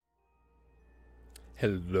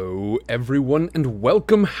Hello, everyone, and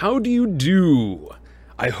welcome. How do you do?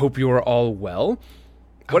 I hope you are all well.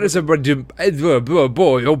 What is everybody doing? Oh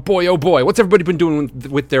boy, oh boy, oh boy. What's everybody been doing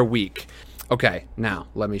with their week? Okay, now,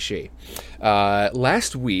 let me see.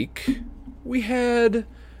 Last week, we had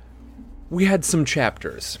some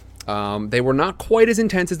chapters. They were not quite as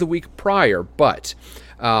intense as the week prior, but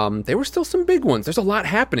they were still some big ones. There's a lot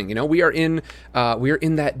happening. You know, we are in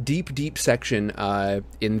that deep section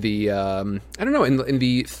in the in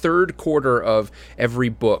the third quarter of every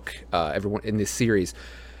book, everyone in this series.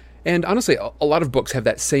 And honestly, a lot of books have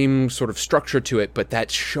that same sort of structure to it, but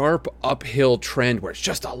that sharp uphill trend where it's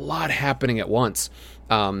just a lot happening at once.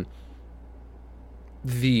 Let's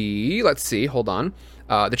see, hold on.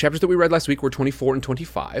 The chapters that we read last week were 24 and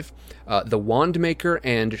 25. The Wandmaker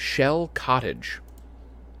and Shell Cottage.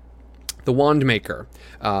 The Wandmaker.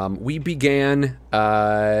 We began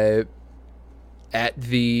at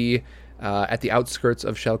the outskirts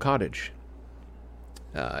of Shell Cottage.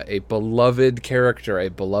 A beloved character, a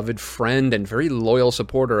beloved friend, and very loyal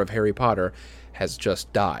supporter of Harry Potter has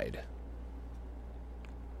just died.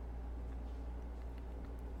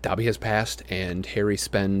 Dobby has passed, and Harry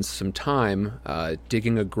spends some time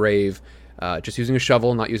digging a grave, just using a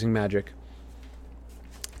shovel, not using magic.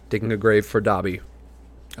 Digging a grave for Dobby,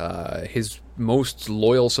 his most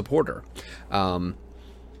loyal supporter.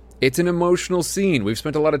 It's an emotional scene. We've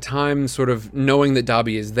spent a lot of time sort of knowing that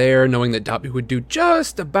Dobby is there, knowing that Dobby would do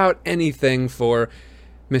just about anything for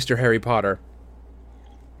Mr. Harry Potter.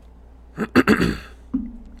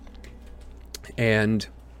 And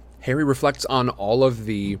Harry reflects on all of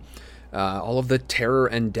the terror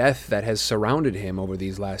and death that has surrounded him over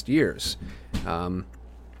these last years.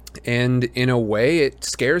 And in a way, it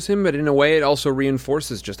scares him, but in a way, it also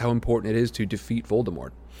reinforces just how important it is to defeat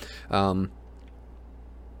Voldemort.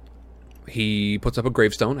 He puts up a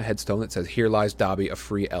gravestone, a headstone that says, "Here lies Dobby, a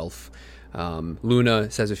free elf."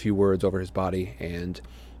 Luna says a few words over his body, and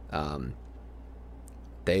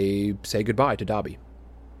they say goodbye to Dobby.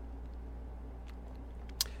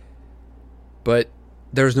 But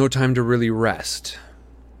there's no time to really rest.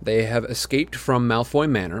 They have escaped from Malfoy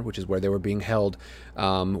Manor, which is where they were being held,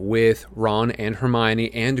 with Ron and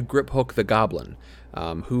Hermione and Griphook the Goblin,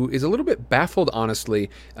 who is a little bit baffled,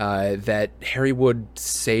 honestly, that Harry would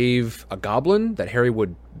save a goblin, that Harry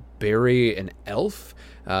would bury an elf.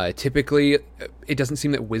 Typically, it doesn't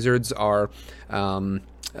seem that wizards are...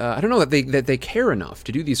 that they care enough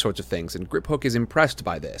to do these sorts of things, and Griphook is impressed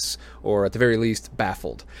by this, or at the very least,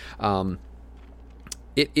 baffled.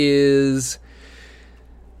 It's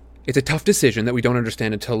a tough decision that we don't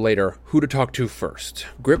understand until later who to talk to first,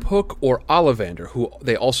 Griphook or Ollivander, who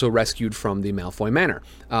they also rescued from the Malfoy Manor.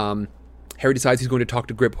 Harry decides he's going to talk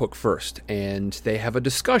to Griphook first, and they have a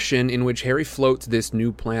discussion in which Harry floats this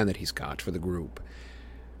new plan that he's got for the group.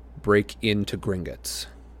 Break into Gringotts.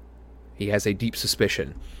 He has a deep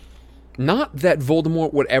suspicion. Not that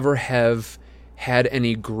Voldemort would ever have had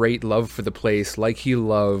any great love for the place like he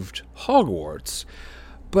loved Hogwarts,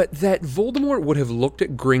 but that Voldemort would have looked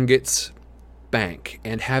at Gringotts Bank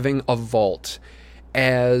and having a vault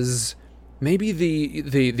as maybe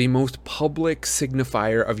the most public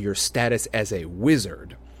signifier of your status as a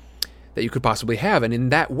wizard that you could possibly have. And in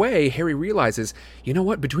that way, Harry realizes, you know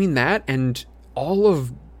what, between that and all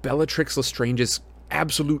of Bellatrix Lestrange's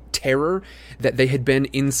absolute terror that they had been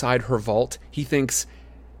inside her vault, he thinks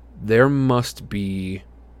there must be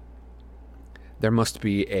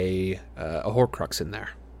a Horcrux in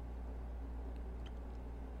there.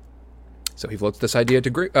 So he floats this idea to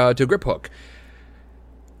Griphook.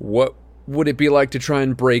 What would it be like to try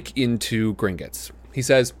and break into Gringotts? He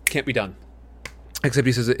says, can't be done. Except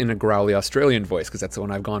he says it in a growly Australian voice, because that's the one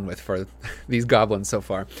I've gone with for these goblins so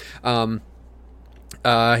far.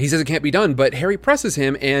 He says it can't be done, but Harry presses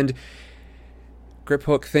him, and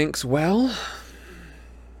Griphook thinks, well,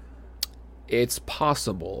 it's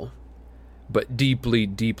possible, but deeply,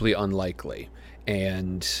 deeply unlikely.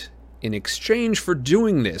 And in exchange for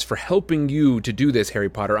doing this, for helping you to do this, Harry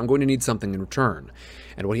Potter, I'm going to need something in return.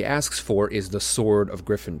 And what he asks for is the Sword of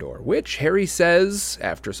Gryffindor, which Harry says,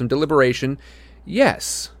 after some deliberation,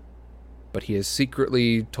 yes. But he has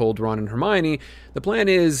secretly told Ron and Hermione, the plan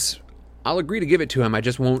is, I'll agree to give it to him, I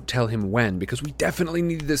just won't tell him when, because we definitely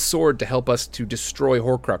need this sword to help us to destroy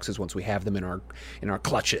Horcruxes once we have them in our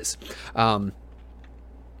clutches. Then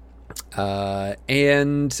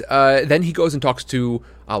he goes and talks to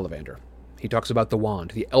Ollivander. He talks about the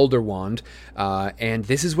wand, the Elder Wand, and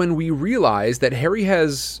this is when we realize that Harry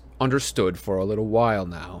has understood for a little while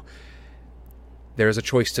now there's a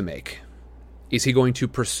choice to make. Is he going to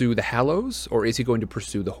pursue the Hallows, or is he going to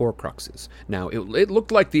pursue the Horcruxes? Now, it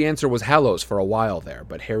looked like the answer was Hallows for a while there,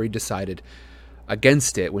 but Harry decided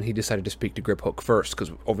against it when he decided to speak to Griphook first,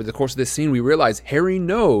 because over the course of this scene, we realize Harry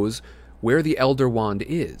knows where the Elder Wand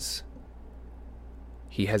is.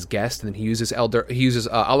 He has guessed, and then he uses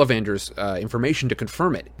Ollivander's information to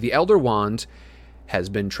confirm it. The Elder Wand has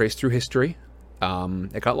been traced through history.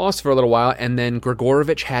 It got lost for a little while, and then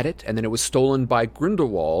Gregorovitch had it, and then it was stolen by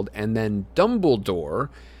Grindelwald, and then Dumbledore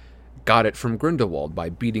got it from Grindelwald by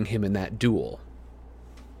beating him in that duel.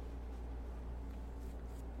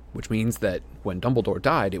 Which means that when Dumbledore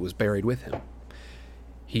died, it was buried with him.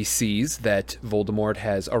 He sees that Voldemort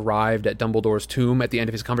has arrived at Dumbledore's tomb at the end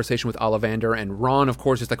of his conversation with Ollivander, and Ron, of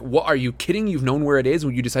course, is like, what, are you kidding? You've known where it is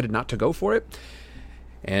when you decided not to go for it?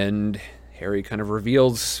 And Harry kind of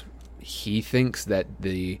reveals he thinks that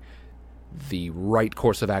the right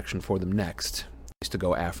course of action for them next is to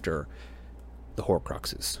go after the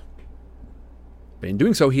Horcruxes. But in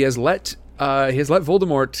doing so, he has let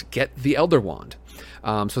Voldemort get the Elder Wand.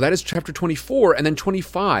 So that is chapter 24, and then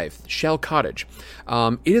 25, Shell Cottage.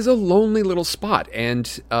 It is a lonely little spot, and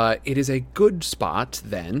it is a good spot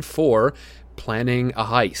then for planning a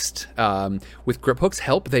heist. With Griphook's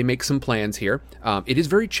help, they make some plans here. It is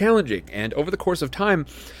very challenging, and over the course of time,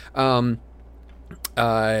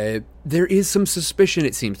 there is some suspicion,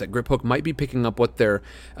 it seems, that Griphook might be picking up what they're...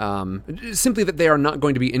 simply that they are not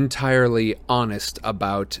going to be entirely honest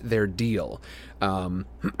about their deal.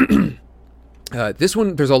 This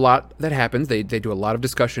one, there's a lot that happens. They do a lot of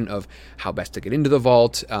discussion of how best to get into the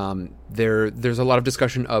vault. There's a lot of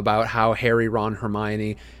discussion about how Harry, Ron,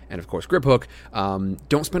 Hermione, and of course Griphook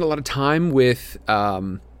don't spend a lot of time with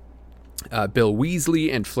Bill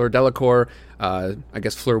Weasley and Fleur Delacour. I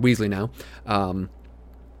guess Fleur Weasley now.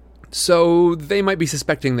 So they might be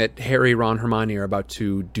suspecting that Harry, Ron, Hermione are about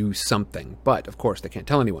to do something, but of course they can't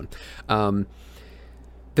tell anyone.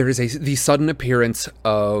 There is the sudden appearance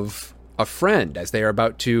of a friend as they are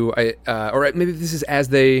about to, or maybe this is as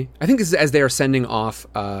they, I think this is as they are sending off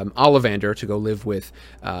Ollivander to go live with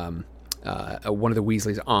one of the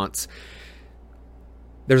Weasley's aunts.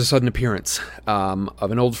 There's a sudden appearance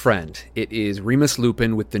of an old friend. It is Remus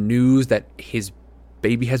Lupin with the news that his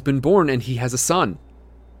baby has been born and he has a son.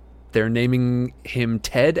 They're naming him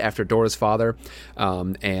Ted after Dora's father,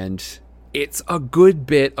 and it's a good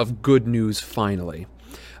bit of good news finally.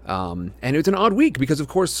 And it's an odd week because, of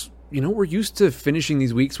course, you know, we're used to finishing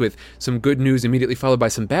these weeks with some good news immediately followed by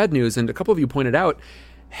some bad news, and a couple of you pointed out,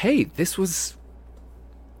 hey, this was,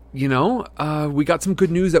 you know, we got some good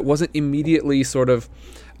news that wasn't immediately sort of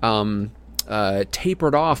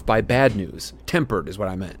tapered off by bad news. Tempered is what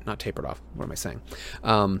I meant, not tapered off. What am I saying?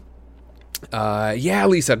 Yeah,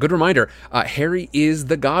 Lisa, good reminder. Harry is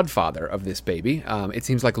the godfather of this baby. It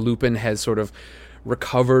seems like Lupin has sort of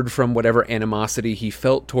recovered from whatever animosity he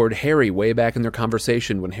felt toward Harry way back in their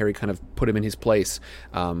conversation when Harry kind of put him in his place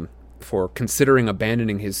for considering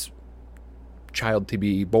abandoning his child to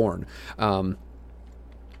be born.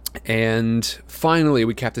 And finally,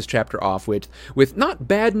 we cap this chapter off with not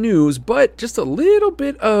bad news, but just a little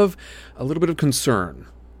bit of concern.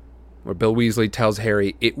 Where Bill Weasley tells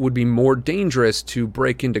Harry it would be more dangerous to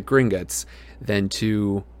break into Gringotts than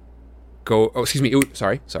to go... Oh, excuse me.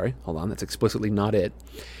 Sorry. Hold on. That's explicitly not it.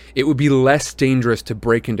 It would be less dangerous to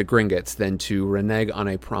break into Gringotts than to renege on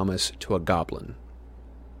a promise to a goblin.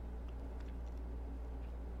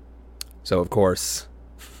 So, of course,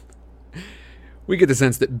 we get the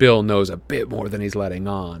sense that Bill knows a bit more than he's letting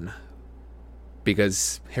on.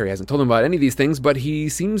 Because Harry hasn't told him about any of these things, but he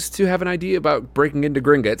seems to have an idea about breaking into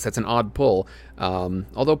Gringotts. That's an odd pull,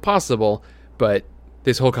 although possible, but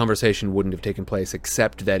this whole conversation wouldn't have taken place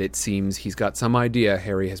except that it seems he's got some idea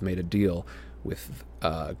Harry has made a deal with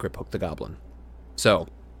Griphook the Goblin. So,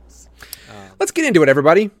 let's get into it,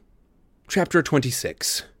 everybody. Chapter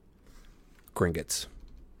 26, Gringotts.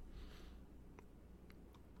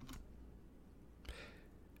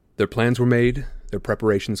 Their plans were made, their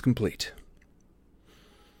preparations complete.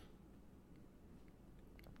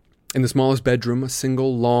 In the smallest bedroom, a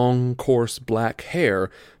single, long, coarse, black hair,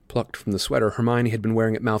 plucked from the sweater Hermione had been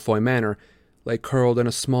wearing at Malfoy Manor, lay curled in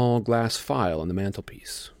a small glass phial on the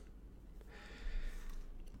mantelpiece.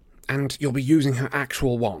 "And you'll be using her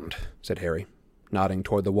actual wand," said Harry, nodding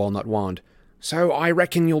toward the walnut wand. "So I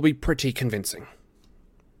reckon you'll be pretty convincing."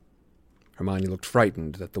 Hermione looked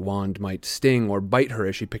frightened that the wand might sting or bite her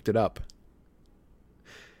as she picked it up.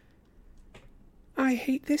 "I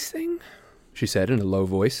hate this thing," she said in a low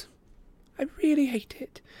voice. "I really hate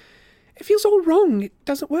it. It feels all wrong. It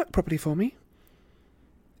doesn't work properly for me.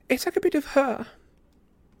 It's like a bit of her."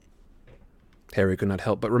 Harry could not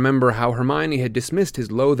help but remember how Hermione had dismissed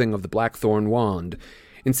his loathing of the Blackthorn wand,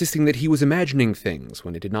 insisting that he was imagining things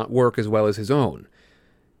when it did not work as well as his own,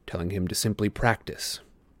 telling him to simply practice.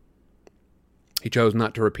 He chose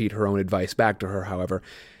not to repeat her own advice back to her, however.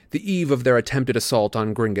 The eve of their attempted assault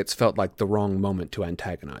on Gringotts felt like the wrong moment to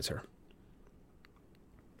antagonize her.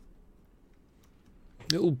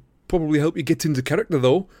 "It'll probably help you get into character,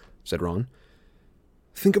 though," said Ron.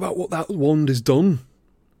 "Think about what that wand has done."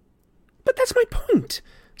 "But that's my point,"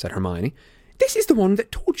 said Hermione. "This is the wand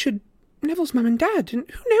that tortured Neville's mum and dad, and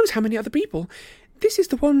who knows how many other people. This is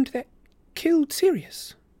the wand that killed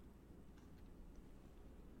Sirius."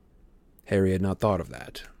 Harry had not thought of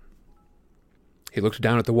that. He looked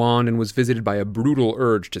down at the wand and was visited by a brutal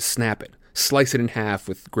urge to snap it, slice it in half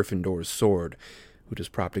with Gryffindor's sword, which was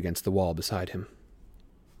propped against the wall beside him.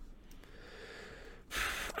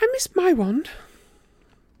 "I miss my wand,"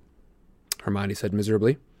 Hermione said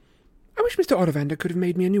miserably. "I wish Mr. Ollivander could have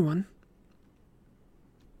made me a new one."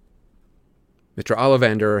 Mr.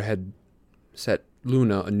 Ollivander had set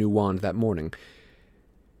Luna a new wand that morning.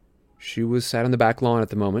 She was sat on the back lawn at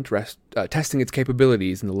the moment, testing its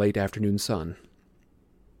capabilities in the late afternoon sun.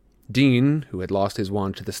 Dean, who had lost his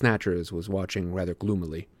wand to the Snatchers, was watching rather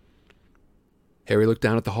gloomily. Harry looked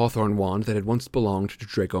down at the hawthorn wand that had once belonged to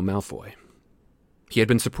Draco Malfoy. He had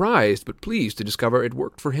been surprised but pleased to discover it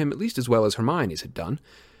worked for him at least as well as Hermione's had done.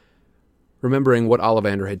 Remembering what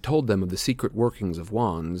Ollivander had told them of the secret workings of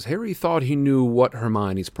wands, Harry thought he knew what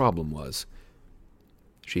Hermione's problem was.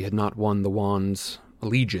 She had not won the wand's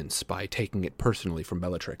allegiance by taking it personally from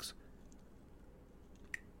Bellatrix.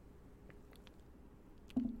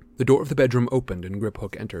 The door of the bedroom opened and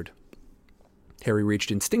Griphook entered. Harry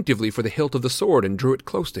reached instinctively for the hilt of the sword and drew it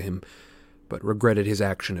close to him, but regretted his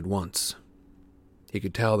action at once. He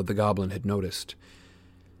could tell that the goblin had noticed.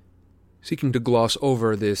 Seeking to gloss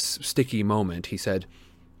over this sticky moment, he said,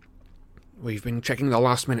 "We've been checking the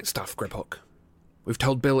last-minute stuff, Griphook. We've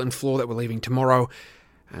told Bill and Fleur that we're leaving tomorrow,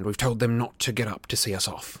 and we've told them not to get up to see us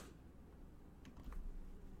off."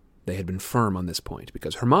 They had been firm on this point,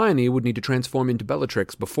 because Hermione would need to transform into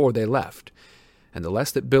Bellatrix before they left, and the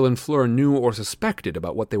less that Bill and Fleur knew or suspected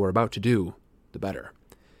about what they were about to do, the better.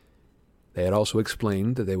 They had also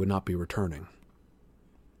explained that they would not be returning.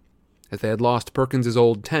 As they had lost Perkins's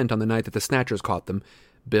old tent on the night that the Snatchers caught them,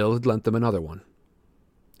 Bill had lent them another one.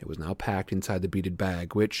 It was now packed inside the beaded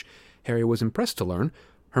bag, which, Harry was impressed to learn,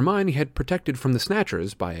 Hermione had protected from the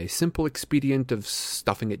Snatchers by a simple expedient of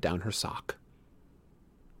stuffing it down her sock.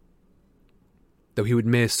 Though he would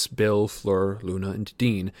miss Bill, Fleur, Luna, and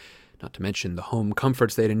Dean, not to mention the home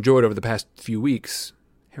comforts they had enjoyed over the past few weeks,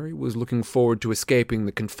 Harry was looking forward to escaping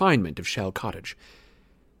the confinement of Shell Cottage.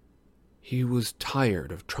 He was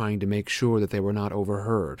tired of trying to make sure that they were not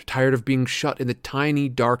overheard, tired of being shut in the tiny,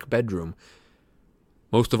 dark bedroom.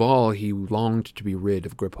 Most of all, he longed to be rid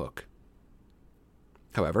of Griphook.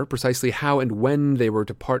 However, precisely how and when they were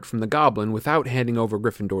to part from the goblin without handing over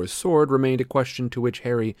Gryffindor's sword remained a question to which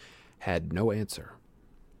Harry had no answer.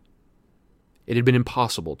 It had been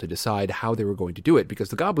impossible to decide how they were going to do it, because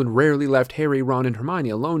the goblin rarely left Harry, Ron, and Hermione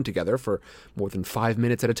alone together for more than 5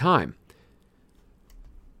 minutes at a time.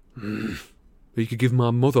 "You could give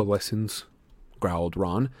my mother lessons," growled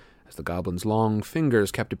Ron, as the goblin's long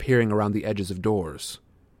fingers kept appearing around the edges of doors.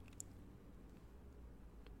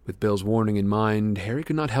 With Bill's warning in mind, Harry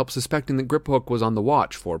could not help suspecting that Griphook was on the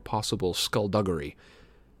watch for possible skullduggery.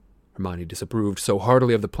 Hermione disapproved so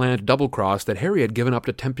heartily of the plan to double-cross that Harry had given up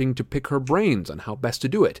attempting to pick her brains on how best to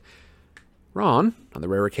do it. Ron, on the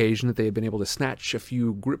rare occasion that they had been able to snatch a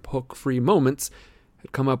few Griphook-free moments,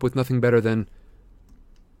 had come up with nothing better than,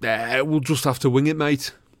 "We'll just have to wing it,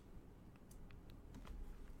 mate."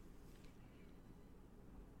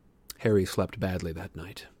 Harry slept badly that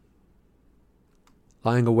night.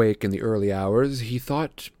 Lying awake in the early hours, he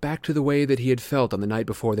thought back to the way that he had felt on the night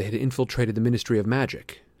before they had infiltrated the Ministry of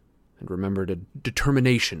Magic, and remembered a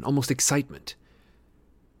determination, almost excitement.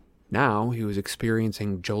 Now he was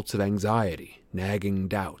experiencing jolts of anxiety, nagging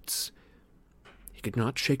doubts. He could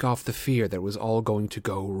not shake off the fear that it was all going to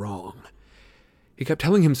go wrong. He kept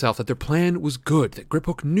telling himself that their plan was good, that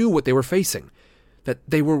Griphook knew what they were facing, that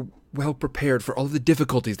they were well prepared for all of the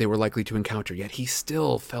difficulties they were likely to encounter, yet he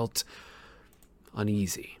still felt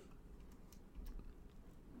uneasy.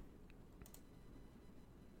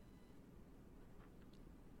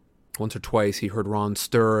 Once or twice he heard Ron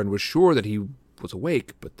stir and was sure that he was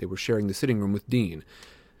awake, but they were sharing the sitting room with Dean,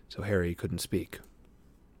 so Harry couldn't speak.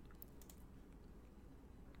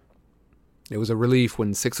 It was a relief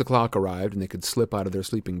when 6 o'clock arrived and they could slip out of their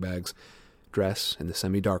sleeping bags, dress in the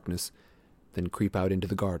semi-darkness, then creep out into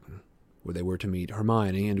the garden, where they were to meet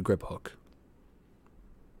Hermione and Griphook.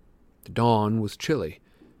 The dawn was chilly,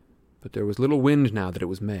 but there was little wind now that it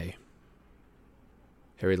was May.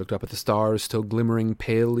 Harry looked up at the stars still glimmering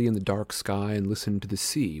palely in the dark sky and listened to the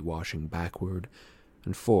sea washing backward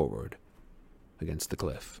and forward against the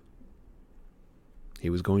cliff. He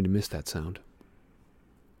was going to miss that sound.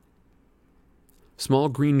 Small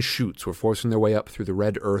green shoots were forcing their way up through the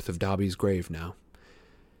red earth of Dobby's grave now.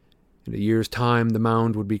 In a year's time, the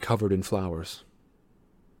mound would be covered in flowers.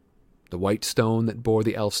 The white stone that bore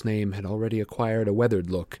the elf's name had already acquired a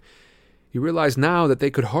weathered look. He realized now that they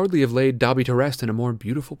could hardly have laid Dobby to rest in a more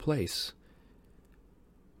beautiful place.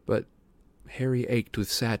 But Harry ached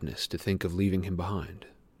with sadness to think of leaving him behind.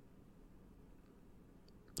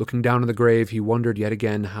 Looking down on the grave, he wondered yet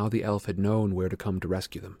again how the elf had known where to come to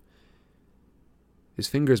rescue them. His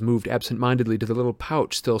fingers moved absent-mindedly to the little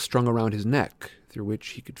pouch still strung around his neck, through which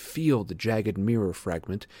he could feel the jagged mirror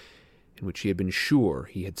fragment in which he had been sure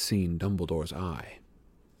he had seen Dumbledore's eye.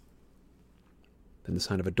 Then the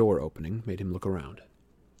sound of a door opening made him look around.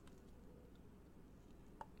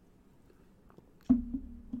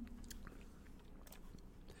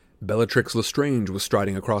 Bellatrix Lestrange was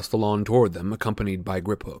striding across the lawn toward them, accompanied by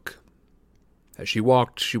Griphook. As she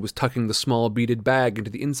walked, she was tucking the small beaded bag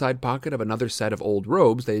into the inside pocket of another set of old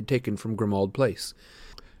robes they had taken from Grimmauld Place.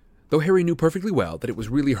 Though Harry knew perfectly well that it was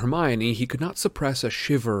really Hermione, he could not suppress a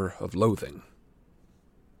shiver of loathing.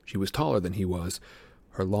 She was taller than he was,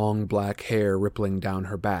 her long black hair rippling down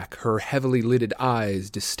her back, her heavily lidded eyes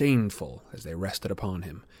disdainful as they rested upon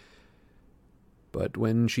him. But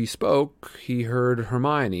when she spoke, he heard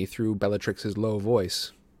Hermione through Bellatrix's low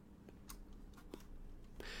voice.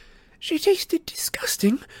 She tasted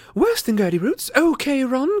disgusting. Worse than Gertie Roots. Okay,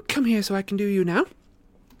 Ron, come here so I can do you now.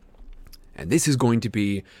 And this is going to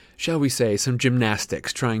be, shall we say, some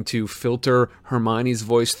gymnastics, trying to filter Hermione's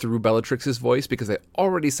voice through Bellatrix's voice, because they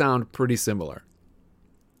already sound pretty similar.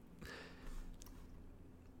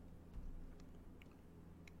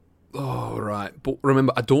 Oh, right. But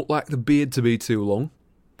remember, I don't like the beard to be too long.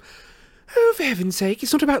 Oh, for heaven's sake,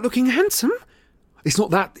 it's not about looking handsome. It's not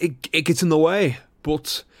that. It gets in the way.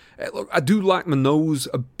 But, look, I do like my nose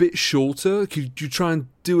a bit shorter. Could you try and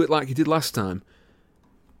do it like you did last time?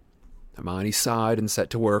 Hermione sighed and set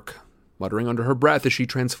to work, muttering under her breath as she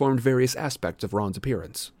transformed various aspects of Ron's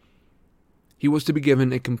appearance. He was to be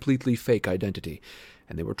given a completely fake identity,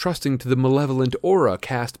 and they were trusting to the malevolent aura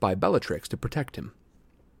cast by Bellatrix to protect him.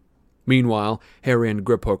 Meanwhile, Harry and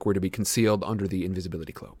Griphook were to be concealed under the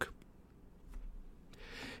invisibility cloak.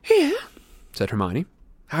 "Here," said Hermione.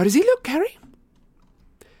 "How does he look, Harry?"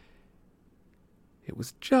 It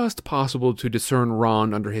was just possible to discern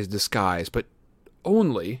Ron under his disguise, but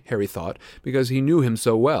only, Harry thought, because he knew him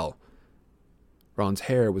so well. Ron's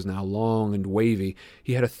hair was now long and wavy.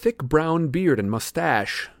 He had a thick brown beard and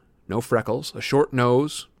mustache, no freckles, a short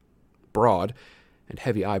nose, broad, and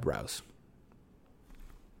heavy eyebrows.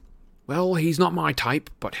 "Well, he's not my type,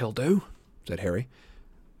 but he'll do," said Harry.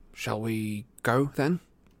 "Shall we go, then?"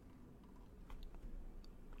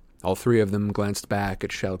 All three of them glanced back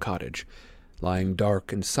at Shell Cottage, lying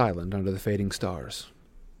dark and silent under the fading stars,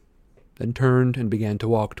 then turned and began to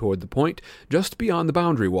walk toward the point just beyond the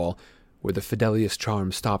boundary wall, where the Fidelius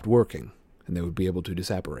charm stopped working, and they would be able to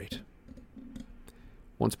disapparate.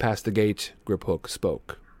 Once past the gate, Griphook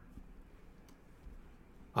spoke.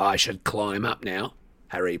 "I should climb up now,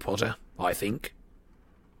 Harry Potter, I think."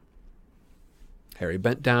 Harry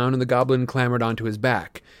bent down, and the goblin clambered onto his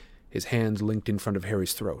back, his hands linked in front of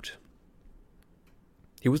Harry's throat.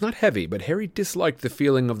 He was not heavy, but Harry disliked the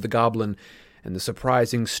feeling of the goblin and the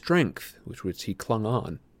surprising strength with which he clung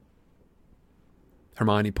on.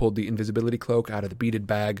 Hermione pulled the invisibility cloak out of the beaded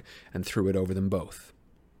bag and threw it over them both.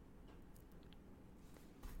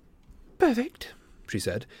 "Perfect," she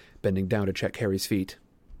said, bending down to check Harry's feet.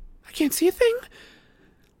 "I can't see a thing.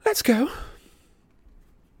 Let's go."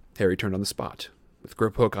 Harry turned on the spot, with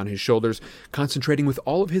Griphook on his shoulders, concentrating with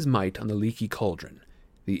all of his might on the leaky cauldron,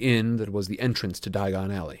 the inn that was the entrance to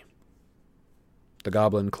Diagon Alley. The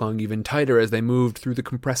goblin clung even tighter as they moved through the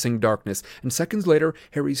compressing darkness, and seconds later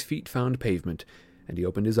Harry's feet found pavement, and he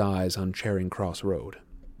opened his eyes on Charing Cross Road.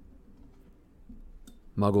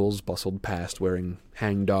 Muggles bustled past wearing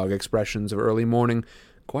hangdog expressions of early morning,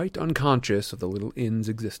 quite unconscious of the little inn's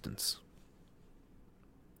existence.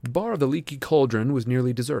 The bar of the Leaky Cauldron was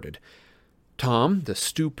nearly deserted. Tom, the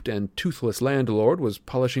stooped and toothless landlord, was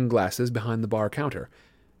polishing glasses behind the bar counter.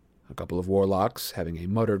 A couple of warlocks, having a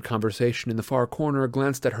muttered conversation in the far corner,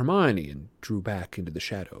 glanced at Hermione and drew back into the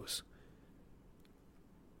shadows.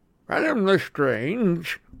 "Madame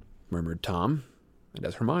Lestrange," murmured Tom, and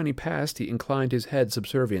as Hermione passed, he inclined his head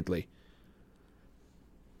subserviently.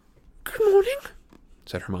 "Good morning,"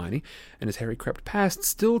 said Hermione, and as Harry crept past,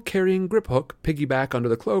 still carrying Griphook piggyback under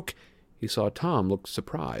the cloak, he saw Tom look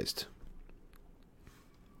surprised.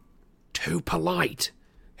 "Too polite,"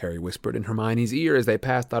 Harry whispered in Hermione's ear as they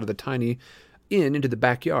passed out of the tiny inn into the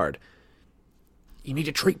backyard. "You need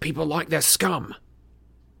to treat people like they're scum."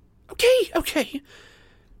 Okay.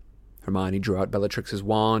 Hermione drew out Bellatrix's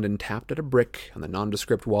wand and tapped at a brick on the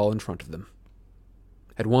nondescript wall in front of them.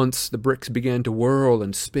 At once, the bricks began to whirl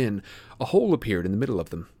and spin. A hole appeared in the middle of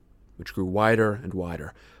them, which grew wider and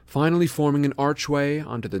wider, finally forming an archway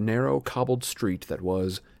onto the narrow cobbled street that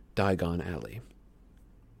was Diagon Alley.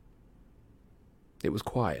 It was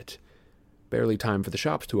quiet, barely time for the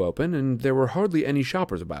shops to open, and there were hardly any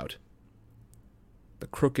shoppers about. The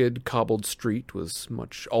crooked, cobbled street was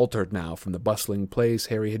much altered now from the bustling place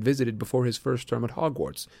Harry had visited before his first term at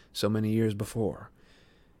Hogwarts so many years before.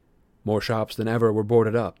 More shops than ever were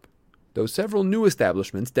boarded up, though several new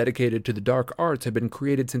establishments dedicated to the dark arts had been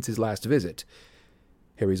created since his last visit.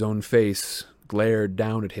 Harry's own face glared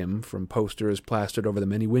down at him from posters plastered over the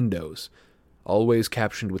many windows, always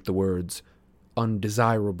captioned with the words,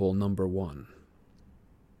 "Undesirable Number 1."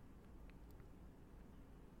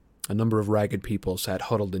 A number of ragged people sat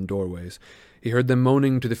huddled in doorways. He heard them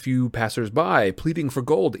moaning to the few passers-by, pleading for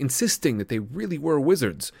gold, insisting that they really were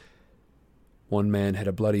wizards. One man had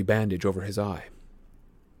a bloody bandage over his eye.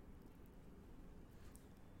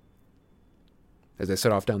 As they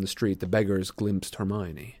set off down the street, the beggars glimpsed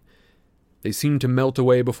Hermione. They seemed to melt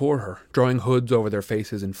away before her, drawing hoods over their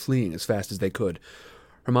faces and fleeing as fast as they could.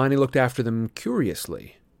 Hermione looked after them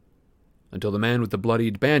curiously, until the man with the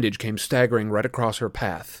bloodied bandage came staggering right across her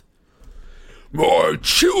path. "My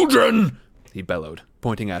children!" he bellowed,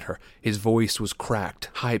 pointing at her. His voice was cracked,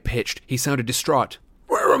 high-pitched. He sounded distraught.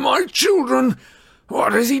 "Where are my children?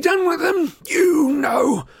 What has he done with them? You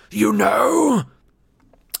know!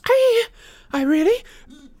 I really?"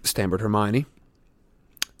 stammered Hermione.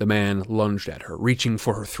 The man lunged at her, reaching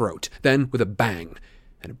for her throat. Then, with a bang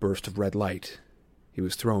and a burst of red light, he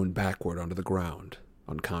was thrown backward onto the ground,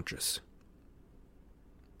 unconscious.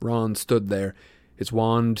 Ron stood there, his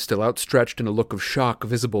wand still outstretched and a look of shock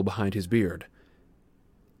visible behind his beard.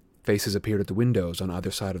 Faces appeared at the windows on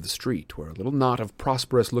either side of the street, where a little knot of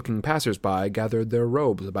prosperous-looking passers-by gathered their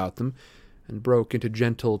robes about them and broke into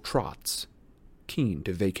gentle trots, keen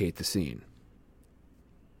to vacate the scene.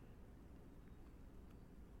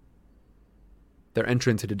 Their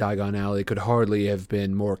entrance into Diagon Alley could hardly have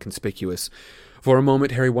been more conspicuous. For a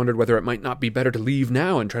moment, Harry wondered whether it might not be better to leave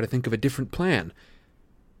now and try to think of a different plan.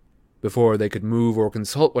 Before they could move or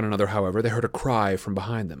consult one another, however, they heard a cry from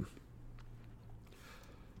behind them.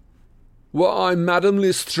 "Why, Madame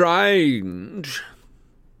Lestrange!"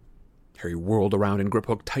 Harry whirled around and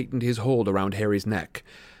Griphook tightened his hold around Harry's neck.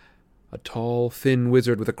 A tall, thin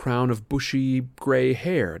wizard with a crown of bushy gray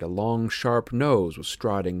hair and a long, sharp nose was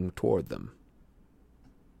striding toward them.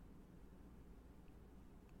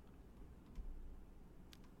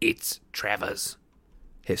 "It's Travers,"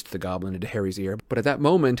 hissed the goblin into Harry's ear, but at that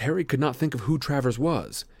moment Harry could not think of who Travers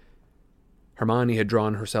was. Hermione had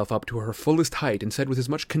drawn herself up to her fullest height and said with as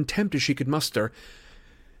much contempt as she could muster,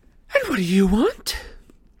 "And what do you want?"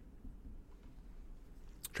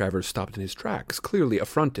 Travers stopped in his tracks, clearly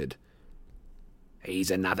affronted. "He's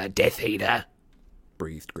another Death Eater,"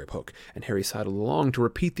 breathed Griphook, and Harry sidled along to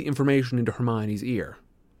repeat the information into Hermione's ear.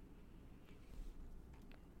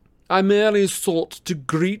 "I merely sought to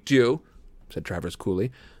greet you," said Travers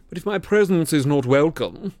coolly, "but if my presence is not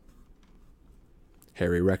welcome—"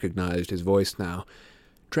 Harry recognized his voice now.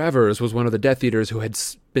 Travers was one of the Death Eaters who had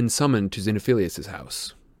been summoned to Xenophilius'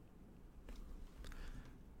 house.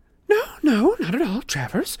 No, not at all,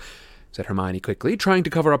 Travers," said Hermione quickly, trying to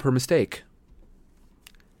cover up her mistake.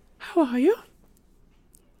 "How are you?"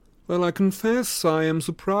 "Well, I confess I am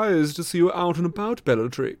surprised to see you out and about,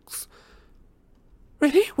 Bellatrix."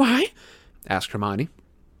 "Really? Why?" asked Hermione.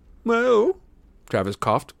 "Well," Travers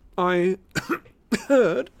coughed, "I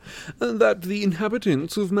heard that the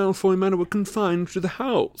inhabitants of Malfoy Manor were confined to the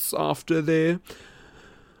house after their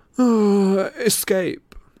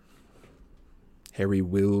escape." Harry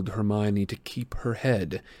willed Hermione to keep her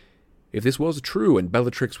head. If this was true and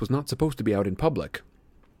Bellatrix was not supposed to be out in public.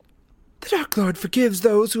 "The Dark Lord forgives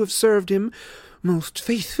those who have served him most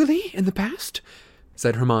faithfully in the past,"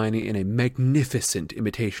 said Hermione in a magnificent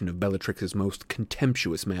imitation of Bellatrix's most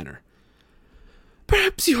contemptuous manner.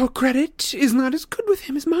 "Perhaps your credit is not as good with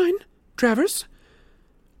him as mine, Travers."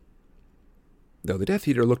 Though the Death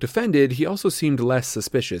Eater looked offended, he also seemed less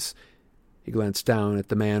suspicious. He glanced down at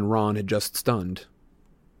the man Ron had just stunned.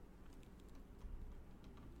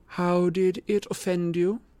 "How did it offend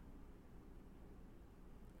you?"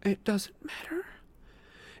 "It doesn't matter.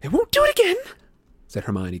 It won't do it again, said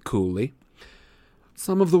Hermione coolly.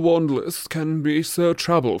 Some of the wand lists can be so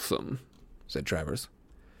troublesome, said Travers.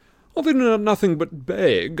 Although they do nothing but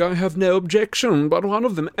beg, I have no objection, but one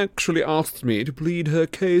of them actually asked me to plead her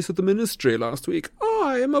case at the ministry last week.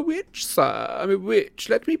 I am a witch, sir, I'm a witch.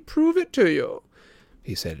 Let me prove it to you,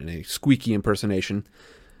 he said in a squeaky impersonation,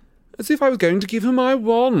 as if I was going to give her my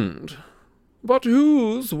wand. But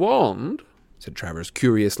whose wand, said Travers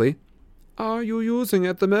curiously, are you using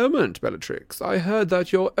at the moment, Bellatrix? I heard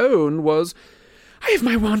that your own was— I have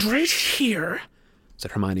my wand right here,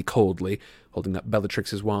 said Hermione coldly, holding up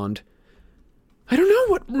Bellatrix's wand. I don't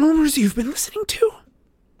know what rumors you've been listening to.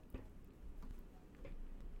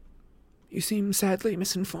 You seem sadly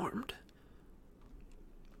misinformed.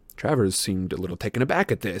 Travers seemed a little taken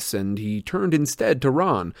aback at this, and he turned instead to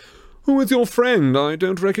Ron. Who is your friend? I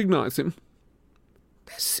don't recognize him.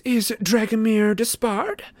 This is Dragomir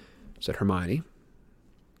Despard, said Hermione.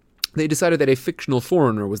 They decided that a fictional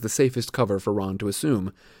foreigner was the safest cover for Ron to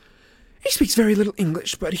assume. He speaks very little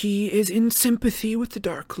English, but he is in sympathy with the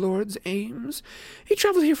Dark Lord's aims. He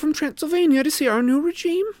traveled here from Transylvania to see our new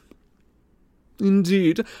regime.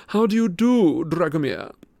 Indeed. How do you do,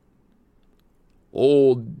 Dragomir?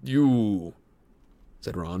 Oh, you,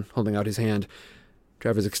 said Ron, holding out his hand.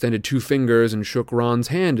 Travers extended 2 fingers and shook Ron's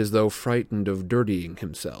hand as though frightened of dirtying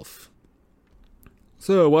himself.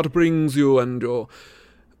 So, what brings you and your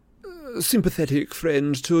sympathetic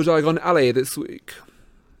friend to Diagon Alley this week?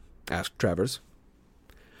 Asked Travers.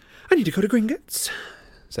 I need to go to Gringotts,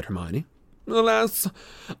 said Hermione. Alas,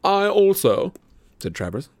 I also, said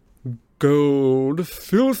Travers. Gold,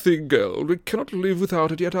 filthy gold, we cannot live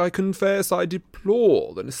without it, yet I confess I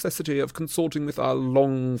deplore the necessity of consorting with our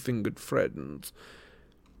long-fingered friends.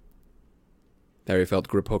 Harry felt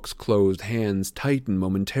Griphook's closed hands tighten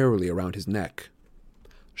momentarily around his neck.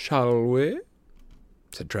 Shall we?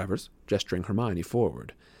 Said Travers, gesturing Hermione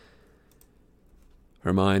forward.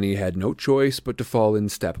 Hermione had no choice but to fall in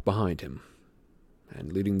step behind him,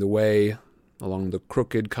 and leading the way along the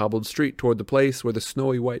crooked cobbled street toward the place where the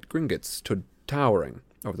snowy white Gringotts stood towering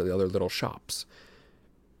over the other little shops.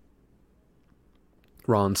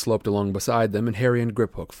 Ron sloped along beside them, and Harry and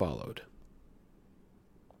Griphook followed.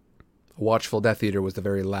 A watchful Death Eater was the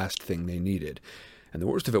very last thing they needed, and the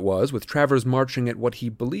worst of it was, with Travers marching at what he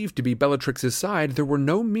believed to be Bellatrix's side, there were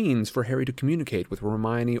no means for Harry to communicate with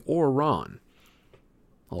Hermione or Ron.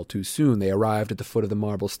 All too soon they arrived at the foot of the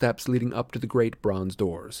marble steps leading up to the great bronze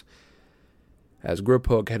doors. As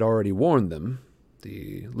Griphook had already warned them,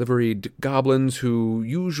 the liveried goblins who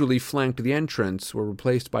usually flanked the entrance were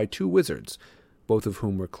replaced by 2 wizards, both of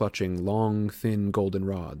whom were clutching long, thin golden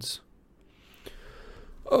rods.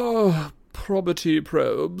 "Oh, probity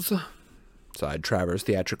probes," sighed Travers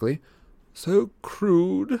theatrically. "So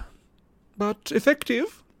crude, but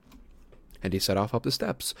effective." And he set off up the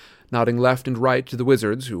steps, nodding left and right to the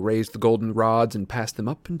wizards, who raised the golden rods and passed them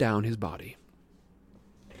up and down his body.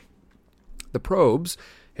 The probes,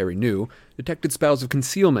 Harry knew, detected spells of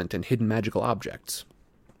concealment and hidden magical objects.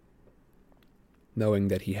 Knowing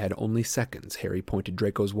that he had only seconds, Harry pointed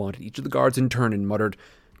Draco's wand at each of the guards in turn and muttered,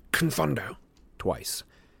 "Confundo," twice.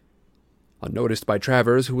 Unnoticed by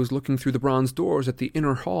Travers, who was looking through the bronze doors at the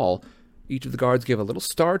inner hall, each of the guards gave a little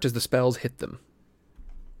start as the spells hit them.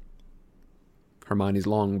 Hermione's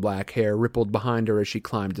long black hair rippled behind her as she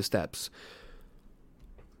climbed the steps.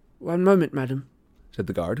 "One moment, madam," said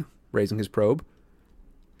the guard, raising his probe.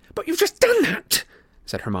 "But you've just done that,"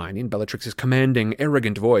 said Hermione in Bellatrix's commanding,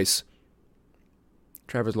 arrogant voice.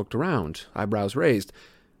 Travers looked around, eyebrows raised.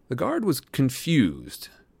 The guard was confused.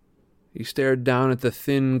 He stared down at the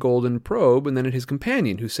thin golden probe and then at his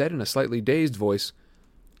companion, who said in a slightly dazed voice,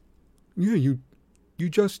 "Yeah, you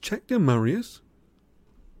just checked him, Marius."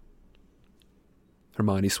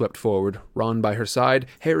 Hermione swept forward, Ron by her side,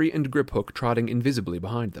 Harry and Griphook trotting invisibly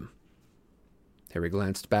behind them. Harry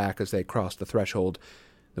glanced back as they crossed the threshold.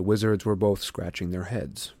 The wizards were both scratching their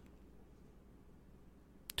heads.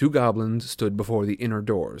 2 goblins stood before the inner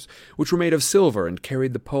doors, which were made of silver and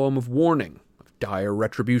carried the poem of warning, of dire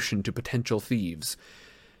retribution to potential thieves.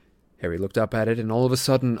 Harry looked up at it, and all of a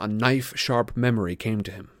sudden a knife-sharp memory came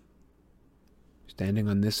to him. Standing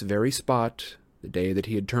on this very spot, the day that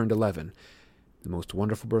he had turned 11, the most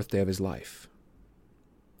wonderful birthday of his life.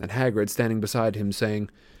 And Hagrid standing beside him, saying,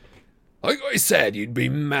 "Like I said, you'd be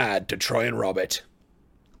mad to try and rob it."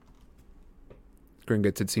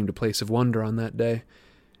 Gringotts had seemed a place of wonder on that day,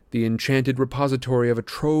 the enchanted repository of a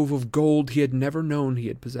trove of gold he had never known he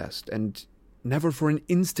had possessed, and never for an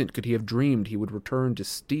instant could he have dreamed he would return to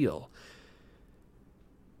steal.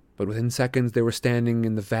 But within seconds they were standing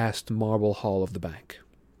in the vast marble hall of the bank.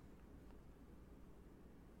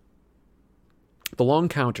 The long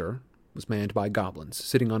counter was manned by goblins,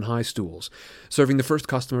 sitting on high stools, serving the first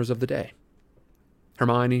customers of the day.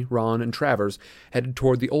 Hermione, Ron, and Travers headed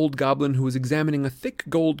toward the old goblin who was examining a thick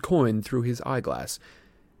gold coin through his eyeglass.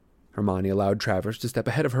 Hermione allowed Travers to step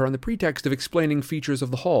ahead of her on the pretext of explaining features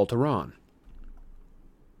of the hall to Ron.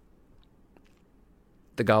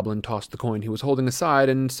 The goblin tossed the coin he was holding aside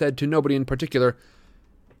and said to nobody in particular,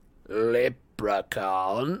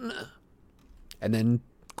 "Leprechaun," and then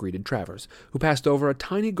greeted Travers, who passed over a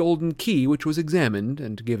tiny golden key which was examined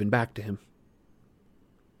and given back to him.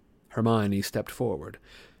 Hermione stepped forward.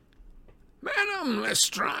 "Madame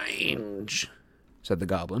Lestrange," said the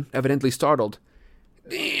goblin, evidently startled.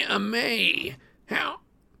 "Dear me, how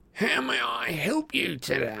may I help you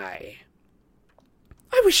today?"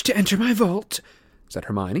 "I wish to enter my vault," said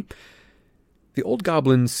Hermione. The old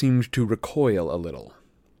goblin seemed to recoil a little.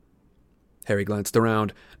 Harry glanced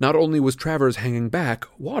around. Not only was Travers hanging back,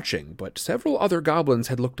 watching, but several other goblins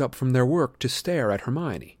had looked up from their work to stare at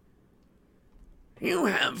Hermione. "You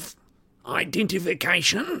have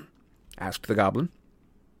identification?" asked the goblin.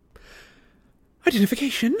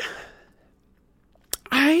 "Identification?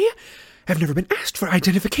 I have never been asked for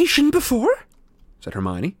identification before," said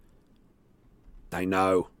Hermione. "They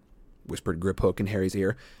know," whispered Griphook in Harry's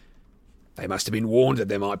ear. "They must have been warned that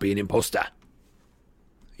there might be an impostor."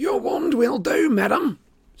 "Your wand will do, madam,"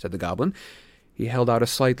 said the goblin. He held out a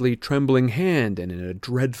slightly trembling hand, and in a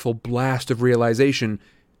dreadful blast of realization,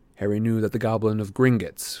 Harry knew that the goblin of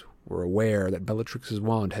Gringotts were aware that Bellatrix's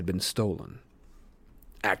wand had been stolen.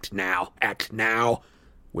 Act now,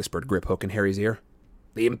 whispered Griphook in Harry's ear.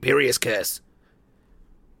 "The Imperious Curse."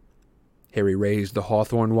 Harry raised the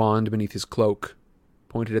hawthorn wand beneath his cloak,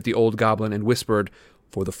 pointed at the old goblin, and whispered,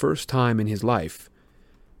 for the first time in his life,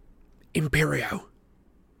 "Imperio."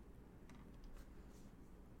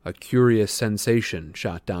 A curious sensation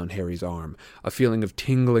shot down Harry's arm, a feeling of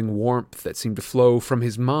tingling warmth that seemed to flow from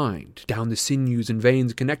his mind, down the sinews and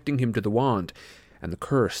veins connecting him to the wand, and the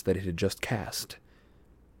curse that it had just cast.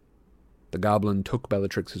 The goblin took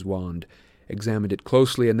Bellatrix's wand, examined it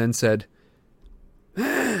closely, and then said,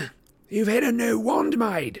 "You've had a new wand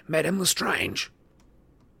made, Madame Lestrange."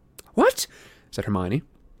 "What?" said Hermione.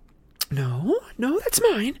 No, that's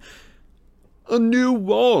mine." "A new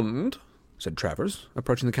wand?" said Travers,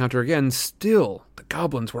 approaching the counter again. Still, the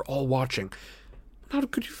goblins were all watching. "How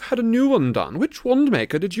could you have had a new one done? Which wand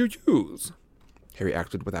maker did you use?" Harry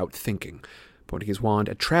acted without thinking. Pointing his wand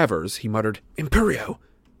at Travers, he muttered, "Imperio!"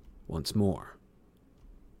 once more.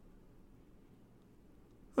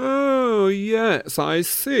 "Oh, yes, I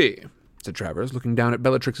see," said Travers, looking down at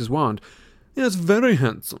Bellatrix's wand. "Yes, very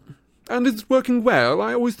handsome. And it's working well.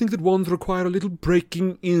 I always think that wands require a little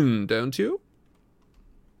breaking in, don't you?"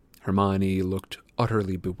 Hermione looked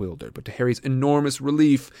utterly bewildered, but to Harry's enormous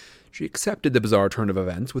relief, she accepted the bizarre turn of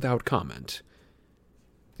events without comment.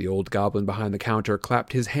 The old goblin behind the counter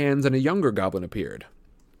clapped his hands, and a younger goblin appeared.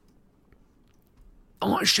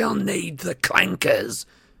 "I shall need the clankers,"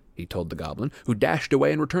 he told the goblin, who dashed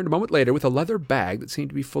away and returned a moment later with a leather bag that seemed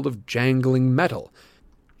to be full of jangling metal,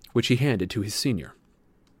 which he handed to his senior.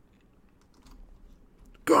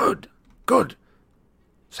 Good.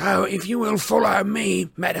 So, if you will follow me,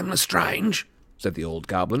 Madame Lestrange," said the old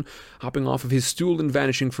goblin, hopping off of his stool and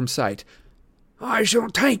vanishing from sight, "I shall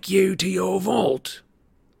take you to your vault."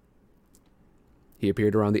 He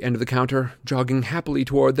appeared around the end of the counter, jogging happily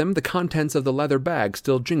toward them, the contents of the leather bag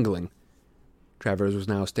still jingling. Travers was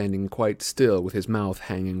now standing quite still, with his mouth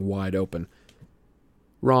hanging wide open.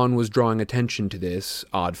 Ron was drawing attention to this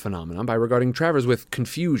odd phenomenon by regarding Travers with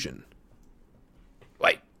confusion.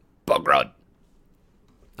 "Wait, Bogrod."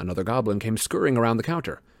 Another goblin came scurrying around the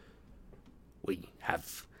counter. "We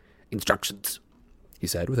have instructions," he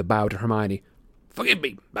said, with a bow to Hermione. "Forgive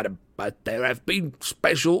me, madam, but there have been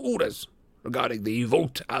special orders regarding the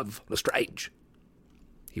vault of Lestrange."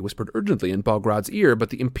 He whispered urgently in Bogrod's ear, but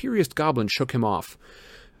the imperious goblin shook him off.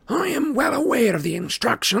 "I am well aware of the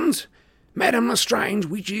instructions. Madame Lestrange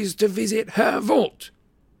wishes to visit her vault.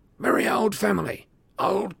 Very old family,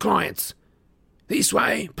 old clients. This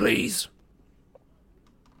way, please."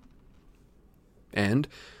 And,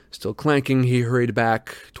 still clanking, he hurried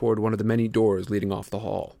back toward one of the many doors leading off the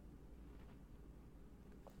hall.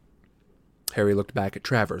 Harry looked back at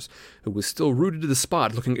Travers, who was still rooted to the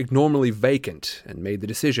spot, looking abnormally vacant, and made the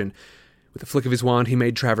decision. With a flick of his wand, he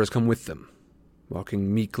made Travers come with them,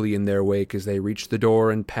 walking meekly in their wake as they reached the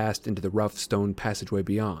door and passed into the rough stone passageway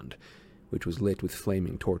beyond, which was lit with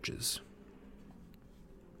flaming torches.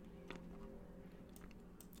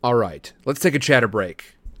 All right, let's take a chatter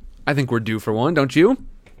break. I think we're due for one, don't you?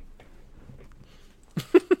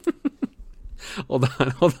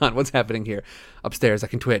 Hold on. What's happening here? Upstairs, I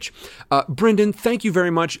can twitch. Brendan, thank you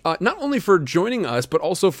very much, not only for joining us, but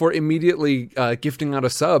also for immediately gifting out a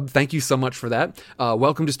sub. Thank you so much for that.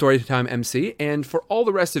 Welcome to Storytime MC. And for all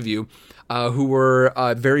the rest of you who were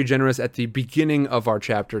very generous at the beginning of our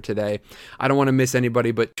chapter today, I don't want to miss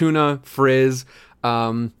anybody, but Tuna, Frizz,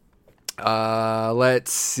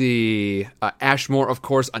 let's see. Ashmore, of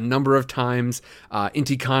course, a number of times.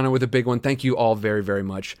 Intikana with a big one. Thank you all very, very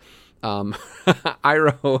much.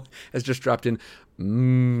 Iro has just dropped in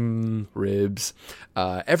ribs.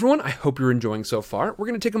 Everyone, I hope you're enjoying so far. We're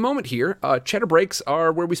going to take a moment here. Chatter breaks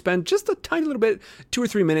are where we spend just a tiny little bit, 2 or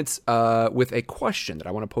 3 minutes, with a question that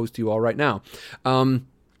I want to pose to you all right now.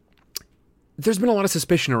 There's been a lot of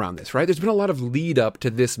suspicion around this, right? There's been a lot of lead up to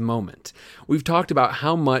this moment. We've talked about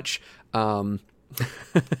how much, sorry,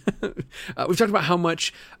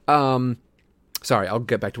 I'll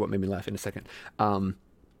get back to what made me laugh in a second.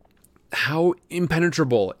 How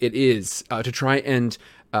impenetrable it is to try and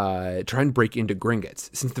break into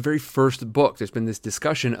Gringotts. Since the very first book, there's been this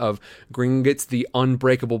discussion of Gringotts, the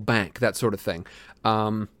unbreakable bank, that sort of thing.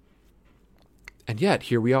 And yet,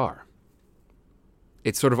 here we are.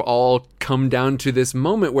 It's sort of all come down to this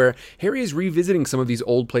moment where Harry is revisiting some of these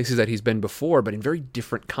old places that he's been before, but in very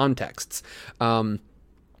different contexts.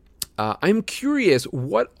 I'm curious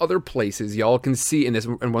what other places y'all can see in this.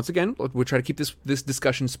 And once again, we'll try to keep this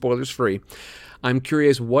discussion spoilers free. I'm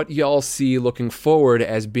curious what y'all see looking forward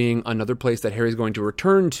as being another place that Harry's going to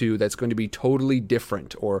return to that's going to be totally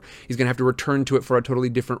different, or he's going to have to return to it for a totally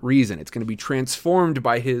different reason. It's going to be transformed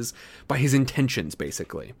by his intentions,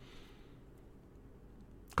 basically.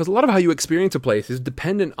 Because a lot of how you experience a place is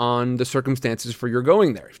dependent on the circumstances for your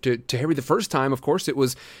going there. To Harry the first time, of course, it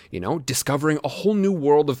was, discovering a whole new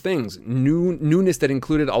world of things, newness that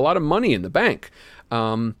included a lot of money in the bank.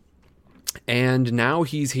 And now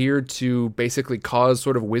he's here to basically cause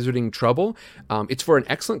sort of wizarding trouble. It's for an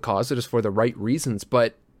excellent cause. It is for the right reasons,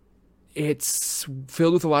 but it's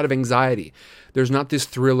filled with a lot of anxiety. There's not this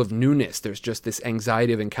thrill of newness. There's just this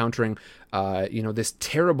anxiety of encountering, this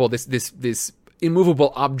terrible, this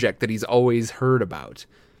immovable object that he's always heard about.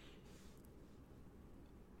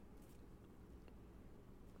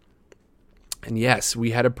 And yes, we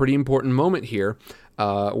had a pretty important moment here,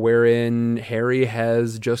 wherein Harry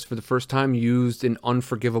has just for the first time used an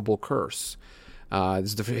unforgivable curse.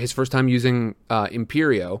 This is his first time using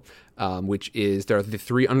Imperio, which is, there are the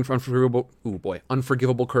 3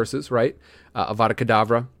 unforgivable curses, right? Avada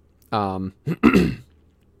Kedavra,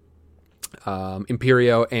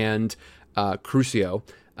 Imperio, and Crucio.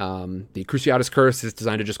 The Cruciatus curse is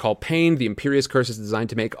designed to just call pain. The Imperious curse is designed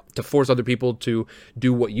to force other people to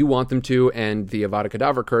do what you want them to, and the Avada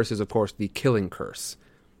Kedavra curse is, of course, the killing curse.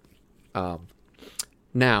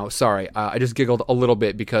 Now, sorry, I just giggled a little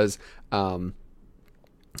bit because I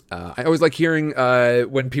always like hearing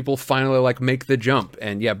when people finally make the jump.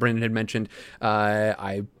 And yeah, Brandon had mentioned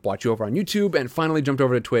I watch you over on YouTube and finally jumped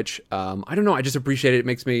over to Twitch. I don't know, I just appreciate it. It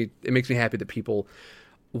makes me happy that people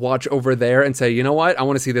watch over there and say, you know what, I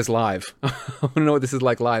want to see this live. I want to know what this is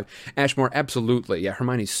like live. Ashmore, absolutely. Yeah,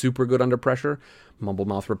 Hermione's super good under pressure.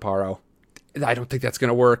 Mumblemouth Reparo. I don't think that's going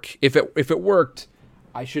to work. If it worked,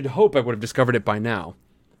 I should hope I would have discovered it by now.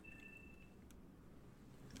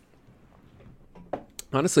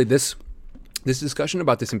 Honestly, this discussion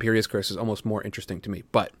about this Imperious curse is almost more interesting to me,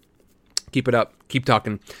 but keep it up, keep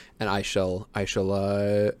talking, and I shall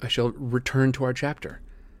return to our chapter.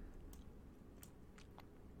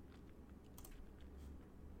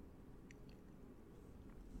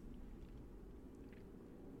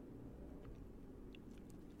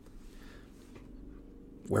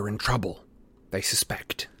 We're in trouble, they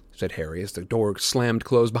suspect, said Harry as the door slammed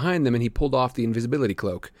closed behind them and he pulled off the invisibility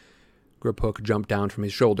cloak. Griphook jumped down from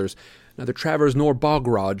his shoulders. Neither Travers nor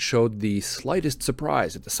Bogrod showed the slightest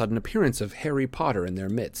surprise at the sudden appearance of Harry Potter in their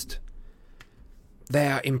midst.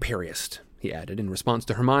 They're Imperious, he added, in response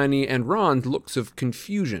to Hermione and Ron's looks of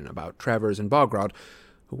confusion about Travers and Bogrod,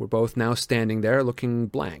 who were both now standing there looking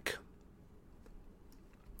blank.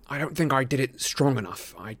 I don't think I did it strong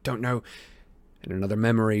enough. I don't know. And another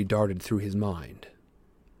memory darted through his mind,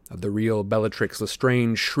 of the real Bellatrix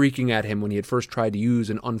Lestrange shrieking at him when he had first tried to use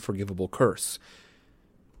an unforgivable curse.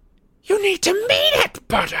 You need to mean it,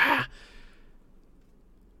 Potter!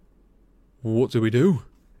 What do we do?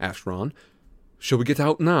 Asked Ron. Shall we get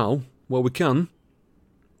out now, while we can?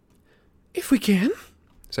 If we can,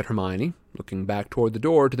 said Hermione, looking back toward the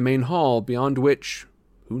door to the main hall, beyond which,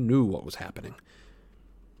 who knew what was happening.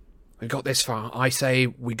 We got this far. I say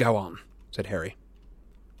we go on, said Harry.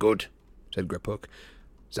 Good, said Griphook.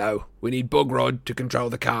 So, we need Bogrod to control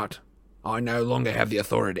the cart. I no longer have the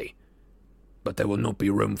authority. but there will not be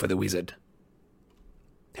room for the wizard.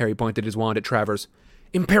 Harry pointed his wand at Travers.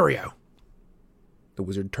 Imperio! The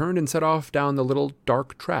wizard turned and set off down the little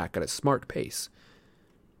dark track at a smart pace.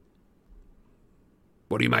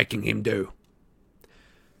 What are you making him do?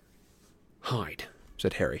 Hide,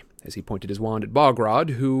 said Harry, as he pointed his wand at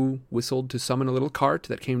Bogrod, who whistled to summon a little cart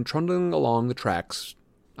that came trundling along the tracks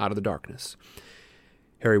out of the darkness.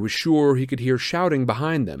 Harry was sure he could hear shouting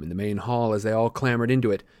behind them in the main hall as they all clambered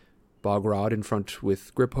into it. Bogrod in front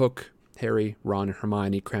with Griphook, Harry, Ron, and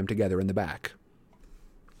Hermione crammed together in the back.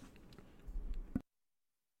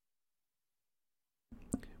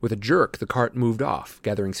 With a jerk, the cart moved off,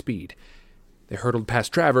 gathering speed. They hurtled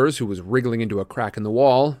past Travers, who was wriggling into a crack in the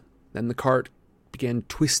wall. Then the cart began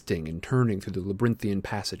twisting and turning through the labyrinthian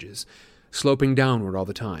passages, sloping downward all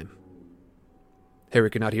the time. Harry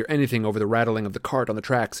could not hear anything over the rattling of the cart on the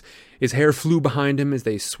tracks. His hair flew behind him as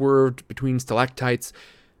they swerved between stalactites,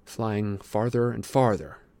 flying farther and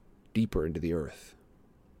farther, deeper into the earth.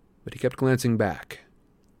 But he kept glancing back.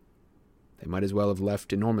 They might as well have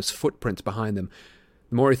left enormous footprints behind them.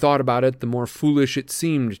 The more he thought about it, the more foolish it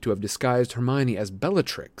seemed to have disguised Hermione as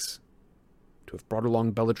Bellatrix, to have brought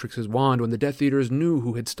along Bellatrix's wand when the Death Eaters knew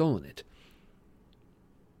who had stolen it.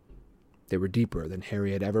 They were deeper than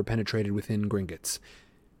Harry had ever penetrated within Gringotts.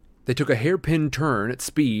 They took a hairpin turn at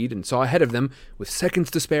speed and saw ahead of them, with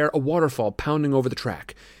seconds to spare, a waterfall pounding over the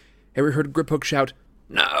track. Harry heard Griphook shout,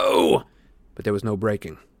 "No!" But there was no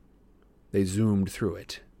braking. They zoomed through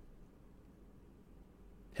it.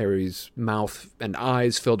 Harry's mouth and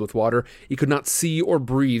eyes filled with water. He could not see or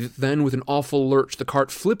breathe. Then, with an awful lurch, the cart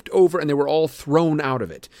flipped over and they were all thrown out of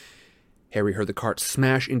it. Harry heard the cart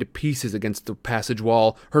smash into pieces against the passage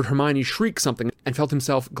wall, heard Hermione shriek something, and felt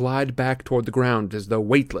himself glide back toward the ground as though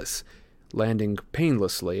weightless, landing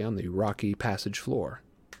painlessly on the rocky passage floor.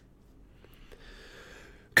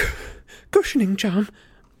 Cushioning charm,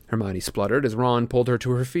 Hermione spluttered as Ron pulled her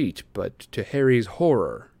to her feet, but to Harry's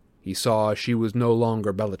horror, he saw she was no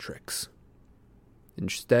longer Bellatrix.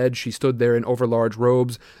 Instead, she stood there in overlarge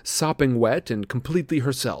robes, sopping wet and completely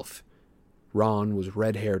herself. Ron was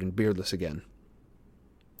red-haired and beardless again.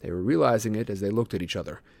 They were realizing it as they looked at each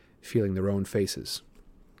other, feeling their own faces.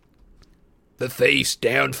 "The thief's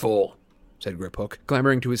downfall," said Griphook,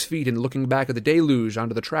 clambering to his feet and looking back at the deluge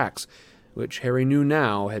onto the tracks, which Harry knew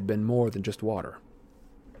now had been more than just water.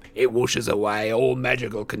 "It washes away all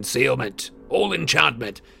magical concealment, all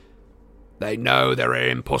enchantment. They know there are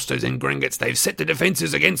impostors in Gringotts. They've set the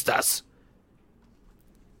defences against us."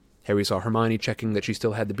 Harry saw Hermione checking that she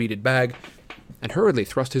still had the beaded bag, and hurriedly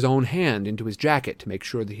thrust his own hand into his jacket to make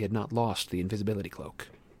sure that he had not lost the invisibility cloak.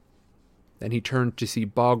 Then he turned to see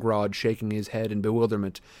Bogrod shaking his head in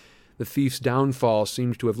bewilderment. The thief's downfall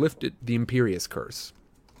seemed to have lifted the Imperious curse.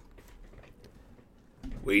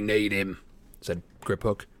 "We need him," said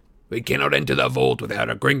Griphook. "We cannot enter the vault without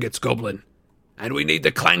a Gringotts goblin. And we need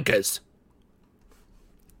the clankers."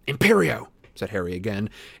 "Imperio," said Harry again.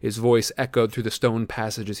 His voice echoed through the stone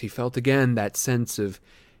passage as he felt again that sense of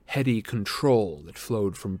heady control that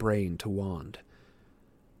flowed from brain to wand.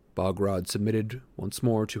 Bogrod submitted once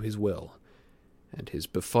more to his will, and his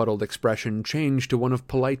befuddled expression changed to one of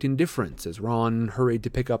polite indifference as Ron hurried to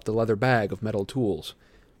pick up the leather bag of metal tools.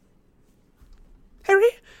 "Harry,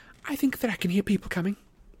 I think that I can hear people coming,"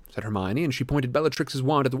 said Hermione, and she pointed Bellatrix's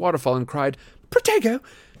wand at the waterfall and cried, "Protego!"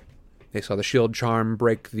 They saw the shield charm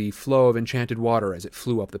break the flow of enchanted water as it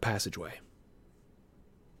flew up the passageway.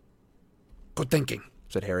 "Good thinking,"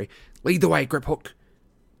 said Harry. "Lead the way, Griphook."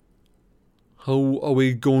 "How are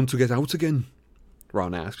we going to get out again?"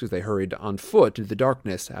 Ron asked as they hurried on foot into the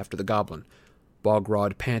darkness after the goblin,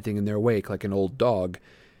 Bogrod panting in their wake like an old dog.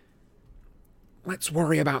 "Let's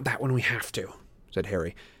worry about that when we have to," said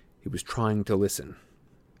Harry. He was trying to listen.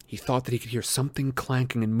 He thought that he could hear something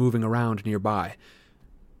clanking and moving around nearby.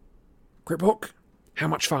 "Griphook, how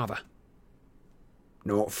much farther?"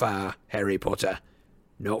 "Not far, Harry Potter.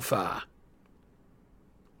 Not far."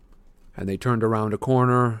 And they turned around a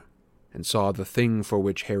corner and saw the thing for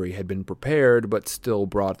which Harry had been prepared, but still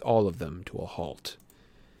brought all of them to a halt.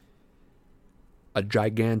 A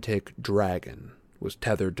gigantic dragon was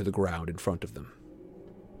tethered to the ground in front of them,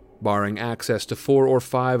 barring access to 4 or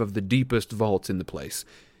 5 of the deepest vaults in the place.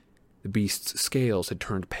 The beast's scales had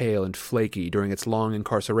turned pale and flaky during its long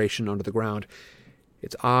incarceration under the ground.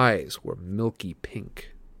 Its eyes were milky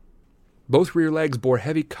pink. Both rear legs bore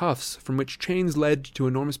heavy cuffs from which chains led to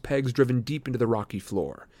enormous pegs driven deep into the rocky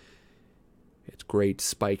floor. Its great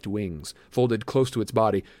spiked wings, folded close to its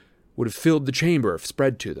body, would have filled the chamber if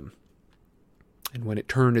spread to them. And when it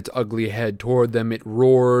turned its ugly head toward them, it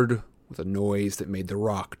roared with a noise that made the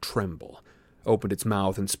rock tremble, opened its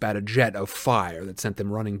mouth and spat a jet of fire that sent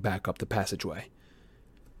them running back up the passageway.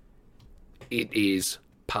 "It is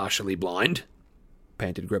partially blind,"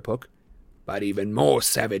 panted Griphook, "but even more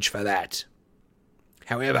savage for that.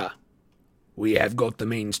 However, we have got the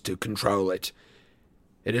means to control it.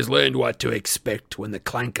 It has learned what to expect when the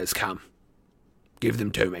clankers come. Give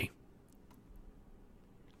them to me."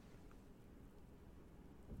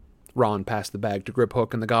 Ron passed the bag to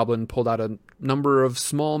Griphook, and the goblin pulled out a number of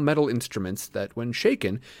small metal instruments that, when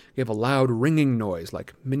shaken, gave a loud ringing noise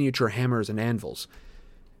like miniature hammers and anvils.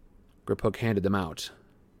 Griphook handed them out.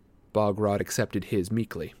 Bogrod accepted his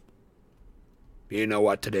meekly. "You know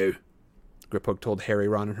what to do," Griphook told Harry,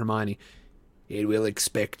 Ron, and Hermione. "It will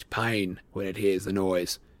expect pain when it hears the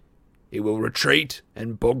noise. It will retreat,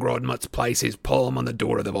 and Bogrod must place his palm on the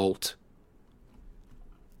door of the vault."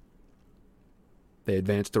 They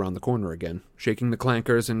advanced around the corner again, shaking the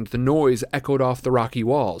clankers, and the noise echoed off the rocky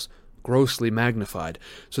walls, grossly magnified,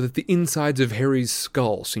 so that the insides of Harry's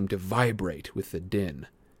skull seemed to vibrate with the din.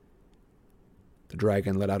 The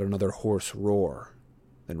dragon let out another hoarse roar,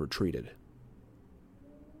 then retreated.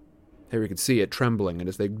 Harry could see it trembling, and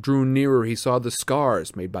as they drew nearer he saw the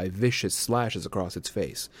scars made by vicious slashes across its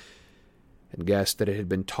face, and guessed that it had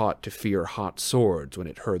been taught to fear hot swords when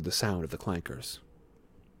it heard the sound of the clankers.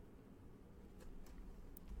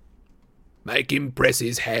 "Make him press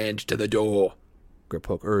his hand to the door,"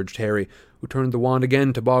 Griphook urged Harry, who turned the wand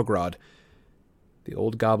again to Bogrod. The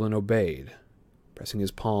old goblin obeyed, pressing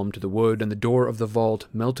his palm to the wood, and the door of the vault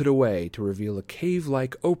melted away to reveal a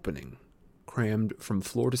cave-like opening, crammed from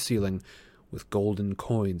floor to ceiling with golden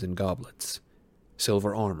coins and goblets,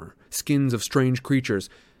 silver armor, skins of strange creatures,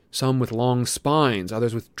 some with long spines,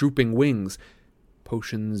 others with drooping wings,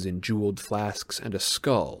 potions in jeweled flasks, and a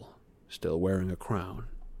skull still wearing a crown.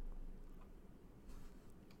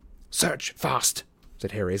 "Search fast,"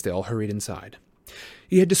 said Harry as they all hurried inside.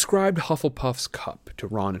 He had described Hufflepuff's cup to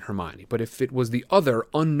Ron and Hermione, but if it was the other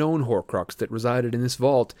unknown Horcrux that resided in this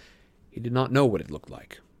vault, he did not know what it looked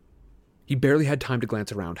like. He barely had time to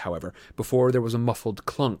glance around, however, before there was a muffled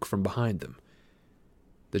clunk from behind them.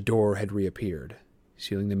 The door had reappeared,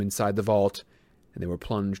 sealing them inside the vault, and they were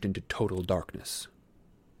plunged into total darkness.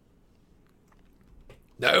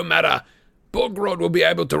 "No matter. Bogrod will be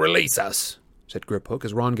able to release us," said Griphook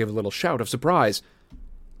as Ron gave a little shout of surprise.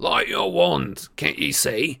 "Light your wand, can't ye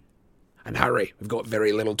see? And hurry, we've got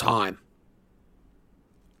very little time."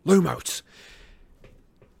 "Lumos!"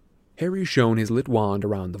 Harry shone his lit wand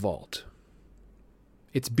around the vault.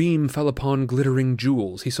 Its beam fell upon glittering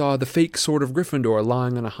jewels. He saw the fake sword of Gryffindor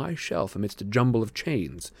lying on a high shelf amidst a jumble of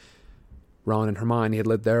chains. Ron and Hermione had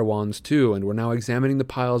lit their wands too, and were now examining the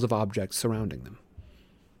piles of objects surrounding them.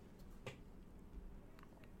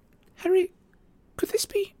 "Harry, could this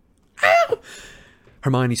be... Ow!"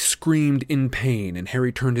 Hermione screamed in pain, and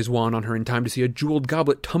Harry turned his wand on her in time to see a jeweled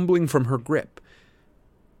goblet tumbling from her grip.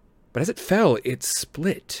 But as it fell, it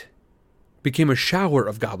split, became a shower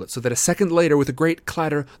of goblets, so that a second later, with a great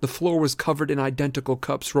clatter, the floor was covered in identical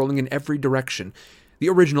cups rolling in every direction, the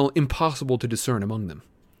original impossible to discern among them.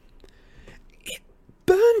 "It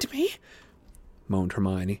burned me," moaned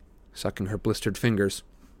Hermione, sucking her blistered fingers.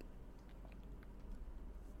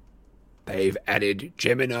 "They've added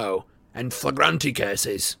Gemino and Flagranti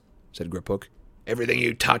curses," said Griphook. "Everything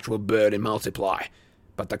you touch will burn and multiply,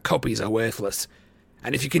 but the copies are worthless,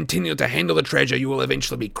 and if you continue to handle the treasure, you will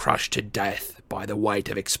eventually be crushed to death by the weight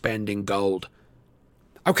of expanding gold."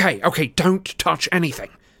 Okay, don't touch anything,"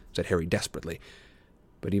 said Harry desperately.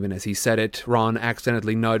 But even as he said it, Ron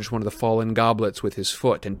accidentally nudged one of the fallen goblets with his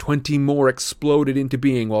foot, and 20 more exploded into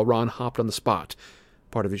being while Ron hopped on the spot.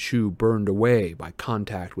 Part of his shoe burned away by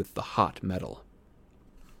contact with the hot metal.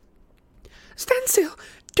 "Stand still!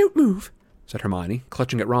 Don't move!" said Hermione,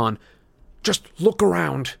 clutching at Ron. "Just look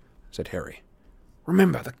around," said Harry.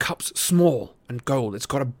 "Remember, the cup's small and gold. It's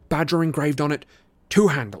got a badger engraved on it, 2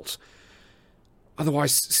 handles.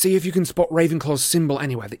 Otherwise, see if you can spot Ravenclaw's symbol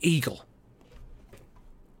anywhere, the eagle."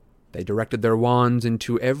 They directed their wands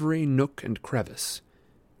into every nook and crevice,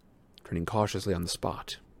 turning cautiously on the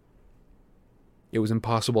spot. It was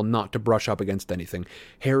impossible not to brush up against anything.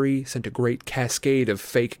 Harry sent a great cascade of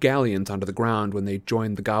fake galleons onto the ground when they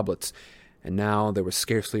joined the goblets, and now there was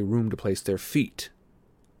scarcely room to place their feet,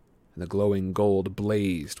 and the glowing gold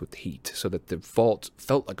blazed with heat, so that the vault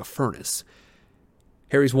felt like a furnace.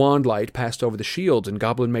 Harry's wand light passed over the shields, and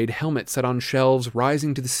goblin-made helmets set on shelves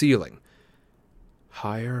rising to the ceiling.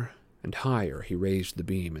 Higher and higher he raised the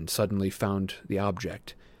beam, and suddenly found the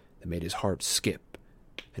object that made his heart skip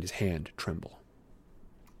and his hand tremble.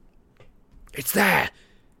 "It's there!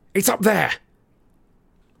 It's up there!"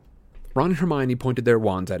 Ron and Hermione pointed their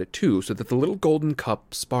wands at it too, so that the little golden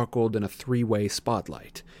cup sparkled in a three-way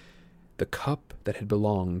spotlight. The cup that had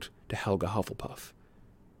belonged to Helga Hufflepuff,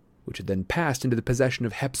 which had then passed into the possession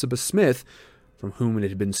of Hepzibah Smith, from whom it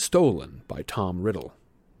had been stolen by Tom Riddle.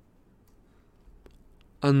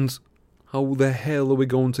 "And how the hell are we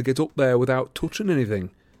going to get up there without touching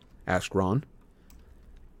anything?" asked Ron.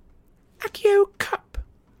 "Accio cup,"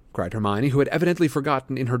 cried Hermione, who had evidently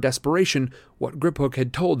forgotten in her desperation what Griphook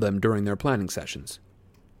had told them during their planning sessions.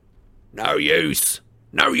 No use!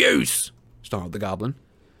 No use! snarled the goblin.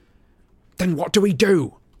 Then what do we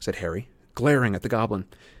do? said Harry, glaring at the goblin.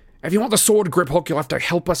 If you want the sword, Griphook, you'll have to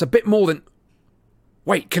help us a bit more than...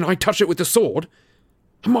 Wait, can I touch it with the sword?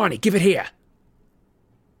 Hermione, give it here.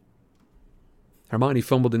 Hermione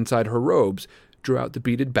fumbled inside her robes, drew out the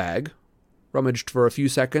beaded bag, rummaged for a few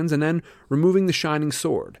seconds, and then, removing the shining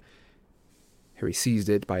sword, Harry seized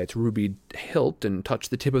it by its ruby hilt and touched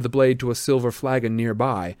the tip of the blade to a silver flagon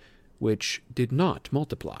nearby, which did not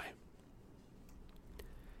multiply.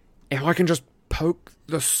 If I can just poke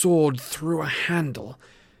the sword through a handle,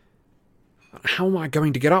 how am I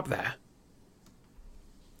going to get up there?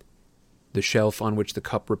 The shelf on which the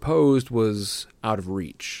cup reposed was out of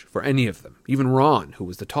reach for any of them, even Ron, who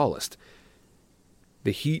was the tallest.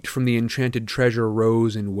 The heat from the enchanted treasure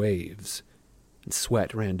rose in waves, and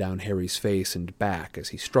sweat ran down Harry's face and back as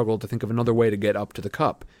he struggled to think of another way to get up to the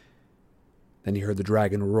cup. Then he heard the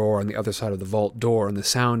dragon roar on the other side of the vault door, and the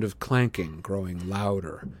sound of clanking growing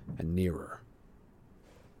louder and nearer.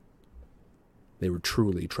 They were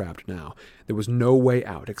truly trapped now. There was no way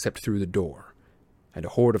out except through the door, and a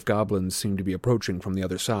horde of goblins seemed to be approaching from the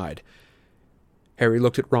other side. Harry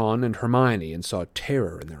looked at Ron and Hermione and saw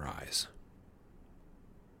terror in their eyes.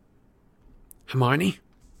 Hermione,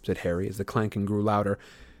 said Harry as the clanking grew louder,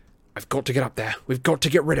 I've got to get up there. We've got to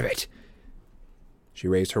get rid of it. She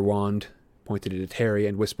raised her wand, pointed it at Harry,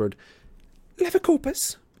 and whispered,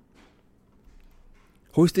 Levicorpus.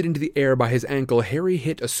 Hoisted into the air by his ankle, Harry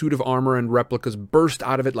hit a suit of armor, and replicas burst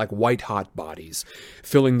out of it like white-hot bodies,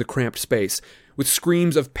 filling the cramped space. With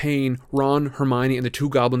screams of pain, Ron, Hermione, and the two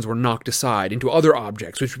goblins were knocked aside into other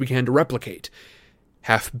objects which began to replicate.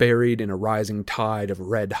 Half buried in a rising tide of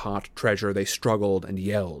red-hot treasure, they struggled and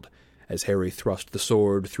yelled as Harry thrust the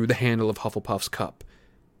sword through the handle of Hufflepuff's cup,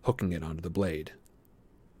 hooking it onto the blade.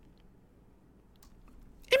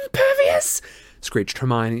 Impervious! Screeched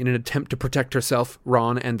Hermione in an attempt to protect herself,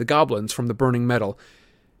 Ron, and the goblins from the burning metal.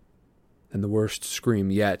 And the worst scream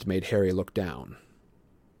yet made Harry look down.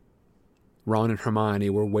 Ron and Hermione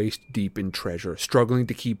were waist-deep in treasure, struggling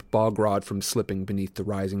to keep Bogrod from slipping beneath the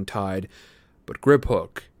rising tide, but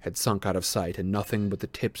Griphook had sunk out of sight, and nothing but the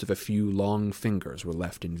tips of a few long fingers were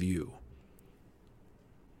left in view.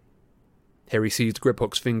 Harry seized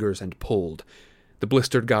Griphook's fingers and pulled. The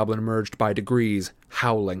blistered goblin emerged by degrees,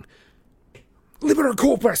 howling. Libera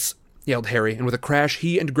Corpus! Yelled Harry, and with a crash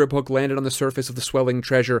he and Griphook landed on the surface of the swelling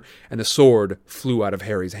treasure, and the sword flew out of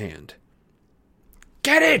Harry's hand.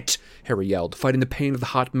 Get it! Harry yelled, fighting the pain of the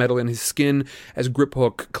hot metal in his skin as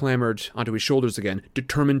Griphook clambered onto his shoulders again,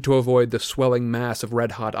 determined to avoid the swelling mass of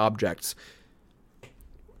red-hot objects.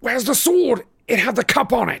 Where's the sword? It had the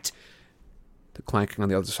cup on it! The clanking on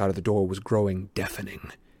the other side of the door was growing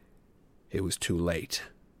deafening. It was too late.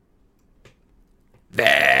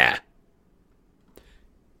 There!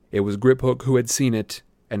 It was Griphook who had seen it,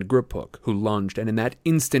 and Griphook who lunged, and in that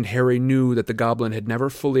instant Harry knew that the goblin had never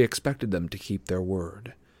fully expected them to keep their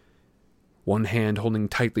word. One hand holding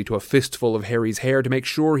tightly to a fistful of Harry's hair to make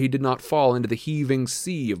sure he did not fall into the heaving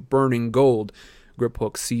sea of burning gold,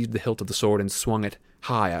 Griphook seized the hilt of the sword and swung it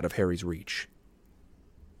high out of Harry's reach.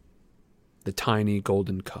 The tiny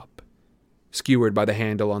golden cup, skewered by the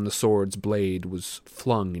handle on the sword's blade, was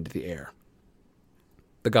flung into the air.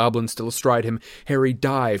 The goblin still astride him, Harry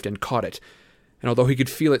dived and caught it, and although he could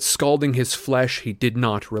feel it scalding his flesh, he did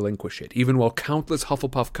not relinquish it, even while countless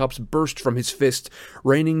Hufflepuff cups burst from his fist,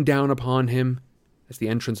 raining down upon him. As the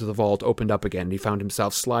entrance of the vault opened up again, he found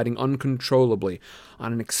himself sliding uncontrollably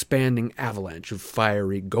on an expanding avalanche of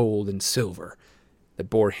fiery gold and silver that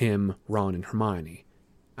bore him, Ron, and Hermione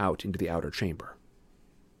out into the outer chamber.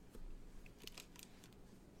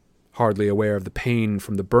 Hardly aware of the pain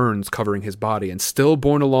from the burns covering his body, and still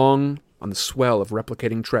borne along on the swell of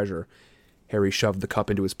replicating treasure, Harry shoved the cup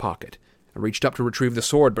into his pocket and reached up to retrieve the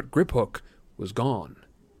sword, but Griphook was gone.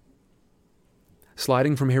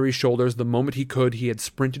 Sliding from Harry's shoulders the moment he could, he had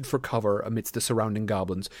sprinted for cover amidst the surrounding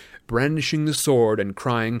goblins, brandishing the sword and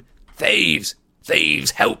crying, Thieves!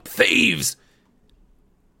 Thieves! Help! Thieves!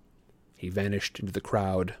 He vanished into the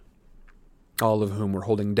crowd, all of whom were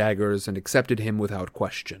holding daggers and accepted him without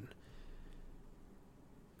question.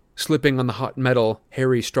 Slipping on the hot metal,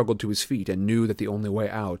 Harry struggled to his feet and knew that the only way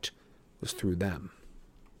out was through them.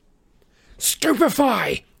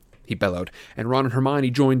 "Stupefy!" he bellowed, and Ron and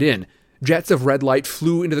Hermione joined in. Jets of red light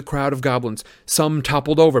flew into the crowd of goblins. Some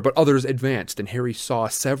toppled over, but others advanced, and Harry saw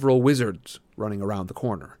several wizards running around the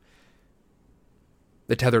corner.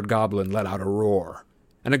 The tethered goblin let out a roar,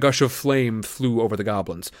 and a gush of flame flew over the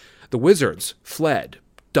goblins. The wizards fled,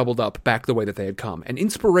 doubled up, back the way that they had come, and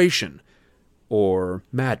inspiration, or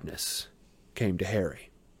madness, came to Harry.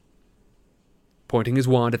 Pointing his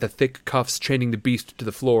wand at the thick cuffs chaining the beast to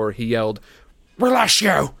the floor, he yelled,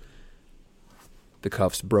 "Relatio!" The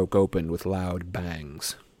cuffs broke open with loud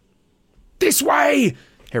bangs. "This way!"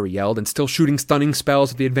 Harry yelled, and still shooting stunning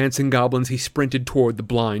spells at the advancing goblins, he sprinted toward the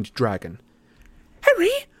blind dragon.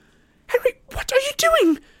 Harry, what are you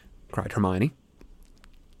doing?" cried Hermione.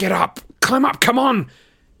 "Get up! Climb up! Come on!"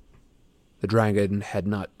 The dragon had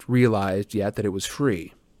not realized yet that it was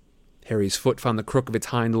free. Harry's foot found the crook of its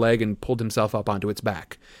hind leg and pulled himself up onto its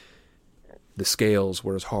back. The scales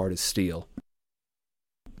were as hard as steel.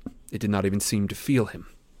 It did not even seem to feel him.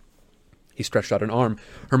 He stretched out an arm.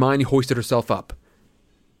 Hermione hoisted herself up.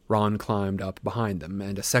 Ron climbed up behind them,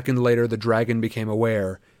 and a second later the dragon became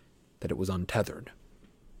aware that it was untethered.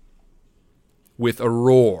 With a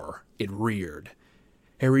roar, it reared.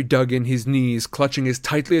 Harry dug in his knees, clutching as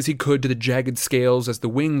tightly as he could to the jagged scales as the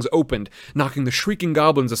wings opened, knocking the shrieking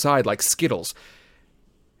goblins aside like skittles,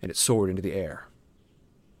 and it soared into the air.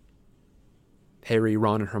 Harry,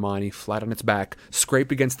 Ron, and Hermione, flat on its back,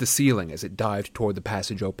 scraped against the ceiling as it dived toward the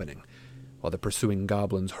passage opening, while the pursuing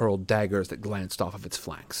goblins hurled daggers that glanced off of its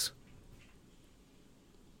flanks.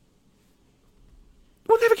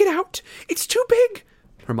 "We'll never get out! It's too big!"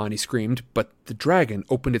 Hermione screamed, but the dragon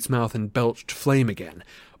opened its mouth and belched flame again,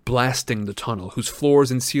 blasting the tunnel, whose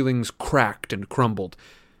floors and ceilings cracked and crumbled.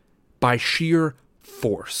 By sheer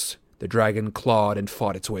force, the dragon clawed and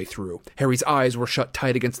fought its way through. Harry's eyes were shut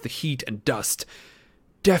tight against the heat and dust.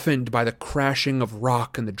 Deafened by the crashing of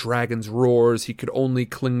rock and the dragon's roars, he could only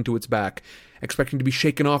cling to its back, expecting to be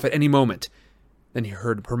shaken off at any moment. Then he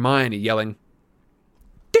heard Hermione yelling,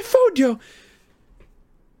 "Defodio!"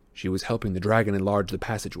 She was helping the dragon enlarge the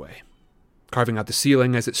passageway, carving out the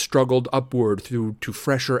ceiling as it struggled upward through to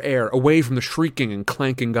fresher air, away from the shrieking and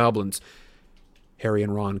clanking goblins. Harry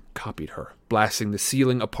and Ron copied her, blasting the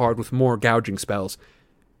ceiling apart with more gouging spells.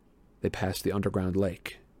 They passed the underground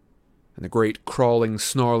lake, and the great crawling,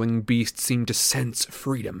 snarling beast seemed to sense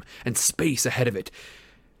freedom and space ahead of it,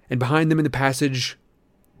 and behind them in the passage,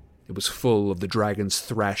 it was full of the dragon's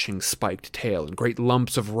thrashing spiked tail and great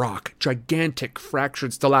lumps of rock, gigantic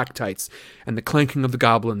fractured stalactites, and the clanking of the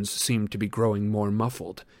goblins seemed to be growing more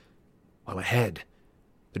muffled, while ahead,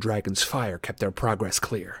 the dragon's fire kept their progress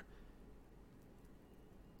clear.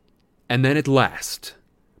 And then at last,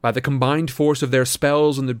 by the combined force of their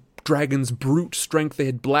spells and the dragon's brute strength, they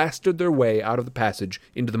had blasted their way out of the passage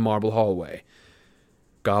into the marble hallway.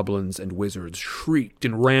 Goblins and wizards shrieked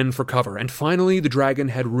and ran for cover, and finally the dragon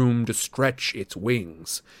had room to stretch its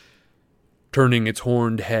wings. Turning its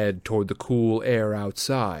horned head toward the cool air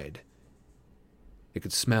outside, it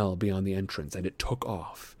could smell beyond the entrance, and it took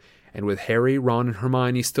off, and with Harry, Ron, and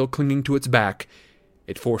Hermione still clinging to its back,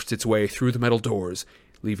 it forced its way through the metal doors,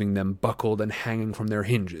 leaving them buckled and hanging from their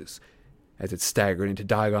hinges, as it staggered into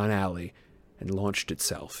Diagon Alley and launched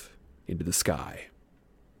itself into the sky.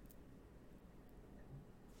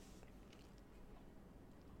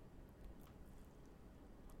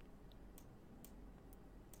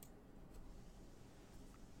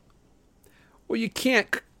 Well, you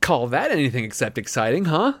can't call that anything except exciting,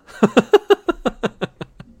 huh?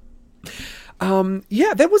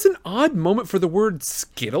 Yeah, that was an odd moment for the word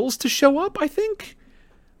Skittles to show up, I think.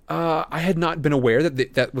 I had not been aware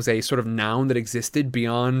that that was a sort of noun that existed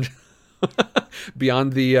beyond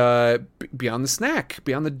beyond the snack,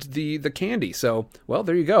 beyond the candy. So, well,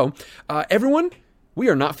 there you go. Everyone, we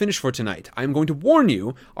are not finished for tonight. I'm going to warn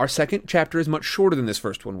you, our second chapter is much shorter than this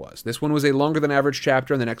first one was. This one was a longer than average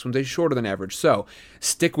chapter, and the next one's a shorter than average. So,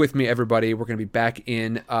 stick with me, everybody. We're going to be back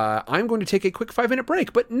in. I'm going to take a quick 5-minute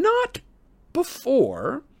break, but not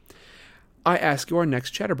before I ask you our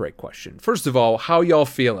next chatter break question. First of all, how y'all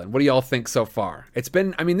feeling? What do y'all think so far? It's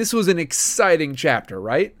been, this was an exciting chapter,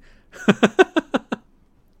 right?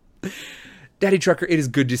 Daddy Trucker, it is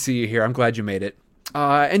good to see you here. I'm glad you made it.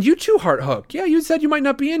 And you too, Heart Hook. Yeah, you said you might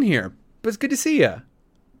not be in here, but it's good to see you.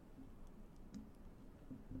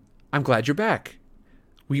 I'm glad you're back.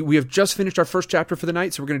 We have just finished our first chapter for the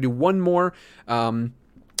night, so we're going to do one more.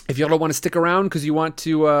 If y'all don't want to stick around because you want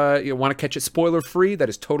to catch it spoiler free, that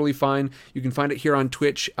is totally fine. You can find it here on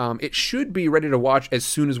Twitch. It should be ready to watch as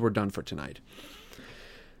soon as we're done for tonight.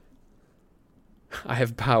 I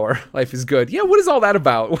have power. Life is good. Yeah, what is all that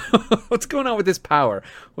about? What's going on with this power?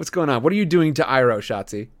 What's going on? What are you doing to Iroh,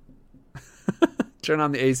 Shotzi? Turn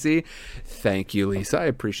on the AC. Thank you, Lisa. I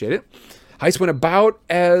appreciate it. Heist went about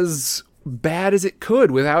as bad as it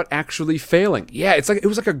could without actually failing. Yeah, it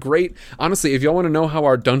was like a great... Honestly, if y'all want to know how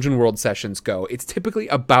our Dungeon World sessions go, it's typically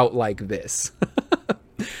about like this.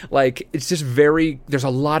 Like, it's just there's a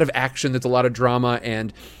lot of action, there's a lot of drama,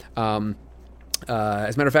 and as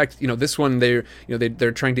a matter of fact, this one, they're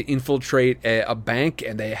trying to infiltrate a bank,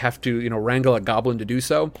 and they have to, wrangle a goblin to do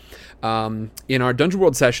so. In our Dungeon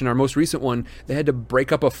World session, our most recent one, they had to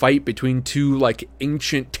break up a fight between two, like,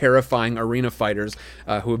 ancient, terrifying arena fighters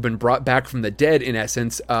who have been brought back from the dead, in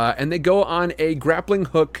essence, and they go on a grappling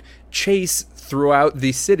hook chase throughout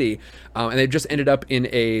the city, and they've just ended up in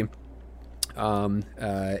an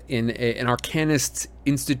Arcanist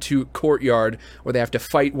Institute courtyard where they have to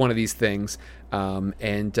fight one of these things,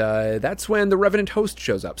 and that's when the Revenant Host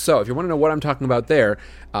shows up. So if you want to know what I'm talking about there,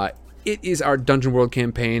 it is our Dungeon World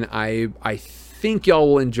campaign. I think y'all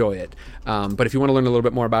will enjoy it, but if you want to learn a little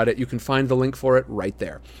bit more about it, you can find the link for it right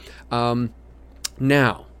there.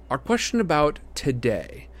 Now, our question about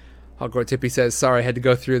today. Hogwarts Tippy says, sorry, I had to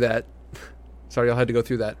go through that. Sorry, y'all had to go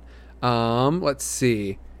through that. Let's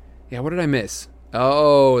see. Yeah, what did I miss?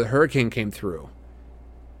 Oh, the hurricane came through.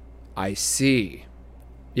 I see.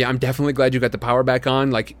 Yeah, I'm definitely glad you got the power back on.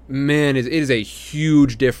 Like, man, it is a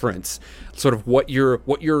huge difference, sort of what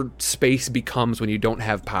your space becomes when you don't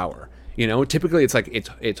have power. Typically it's like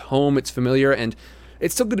it's home, it's familiar, and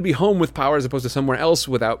it's still good to be home with power as opposed to home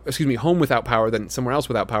without power than somewhere else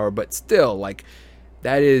without power. But still, like,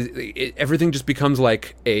 everything just becomes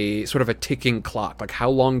like a sort of a ticking clock. Like, how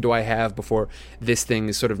long do I have before this thing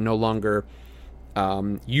is sort of no longer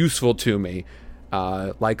useful to me?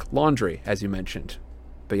 Like laundry, as you mentioned.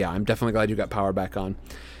 But yeah, I'm definitely glad you got power back on.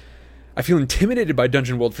 I feel intimidated by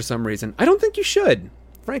Dungeon World for some reason. I don't think you should.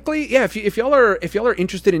 Frankly, yeah, if y'all are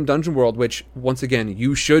interested in Dungeon World, which once again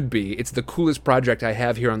you should be, it's the coolest project I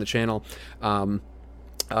have here on the channel.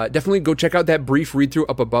 Definitely go check out that brief read-through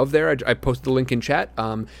up above there. I posted the link in chat.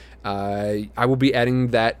 I will be adding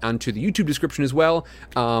that onto the YouTube description as well.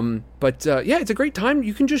 But yeah, it's a great time.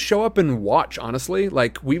 You can just show up and watch, honestly.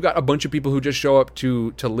 Like, we've got a bunch of people who just show up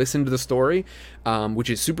to listen to the story,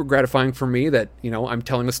 which is super gratifying for me that, I'm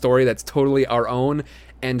telling a story that's totally our own,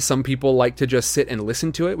 and some people like to just sit and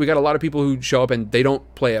listen to it. We got a lot of people who show up and they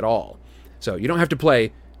don't play at all. So you don't have to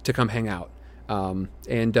play to come hang out. Yeah,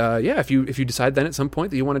 if you decide then at some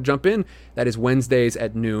point that you want to jump in, that is Wednesdays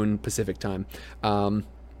at noon Pacific time.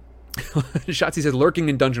 Shotzi says lurking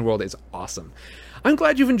in Dungeon World is awesome. I'm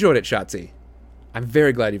glad you've enjoyed it, Shotzi. I'm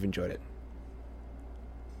very glad you've enjoyed it.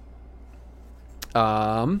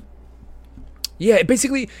 Yeah,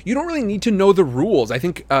 basically, you don't really need to know the rules. I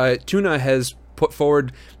think Tuna has put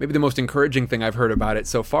forward maybe the most encouraging thing I've heard about it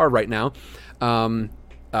so far right now.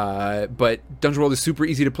 But Dungeon World is super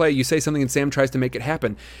easy to play. You say something and Sam tries to make it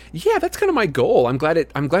happen. Yeah, that's kind of my goal. I'm glad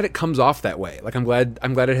it comes off that way. Like, I'm glad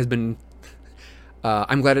it has been.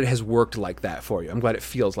 I'm glad it has worked like that for you. I'm glad it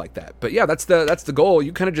feels like that. But yeah, that's the goal.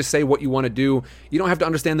 You kind of just say what you want to do. You don't have to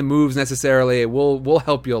understand the moves necessarily. We'll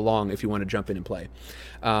help you along if you want to jump in and play.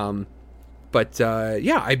 But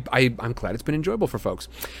yeah, I'm glad it's been enjoyable for folks.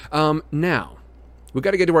 Now, we've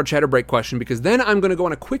got to get to our chatter break question, because then I'm going to go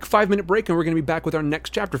on a quick 5-minute break and we're going to be back with our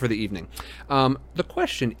next chapter for the evening. The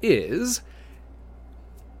question is,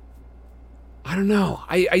 I don't know.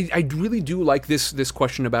 I really do like this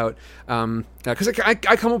question about, because I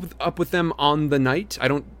come up with them on the night. I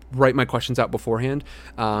don't write my questions out beforehand,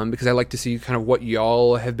 because I like to see kind of what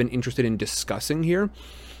y'all have been interested in discussing here.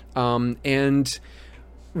 And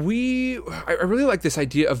I really like this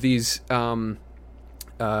idea of these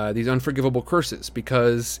unforgivable curses,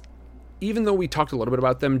 because even though we talked a little bit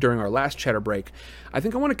about them during our last chatter break, I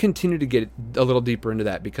think I want to continue to get a little deeper into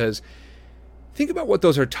that, because think about what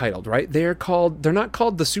those are titled, right? They're not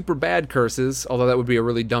called the super bad curses, although that would be a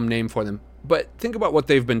really dumb name for them. But think about what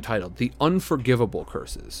they've been titled, the unforgivable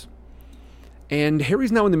curses. And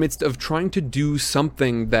Harry's now in the midst of trying to do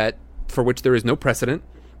something for which there is no precedent.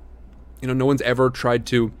 No one's ever tried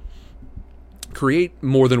to create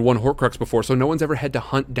more than one Horcrux before, so no one's ever had to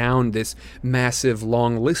hunt down this massive,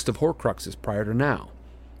 long list of Horcruxes prior to now.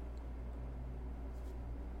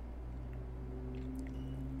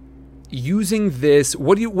 Using this,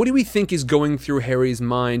 what do we think is going through Harry's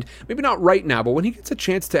mind? Maybe not right now, but when he gets a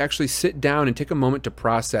chance to actually sit down and take a moment to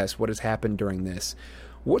process what has happened during this,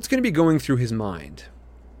 what's going to be going through his mind?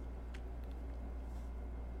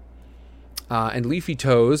 And Leafy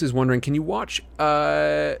Toes is wondering, can you watch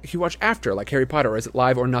after, like Harry Potter, or is it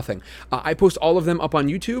live or nothing? I post all of them up on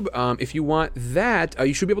YouTube. If you want that,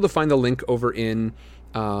 you should be able to find the link over in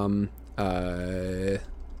on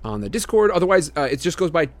the Discord. Otherwise, it just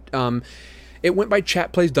goes by... it went by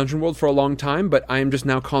Chat Plays Dungeon World for a long time, but I am just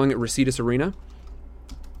now calling it Recitus Arena.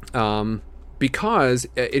 Because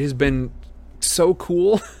it has been so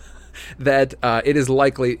cool... that it is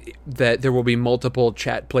likely that there will be multiple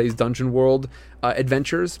Chat Plays Dungeon World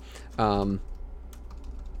adventures. And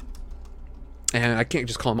I can't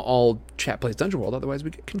just call them all Chat Plays Dungeon World, otherwise we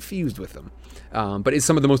get confused with them. But it's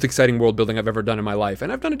some of the most exciting world building I've ever done in my life, and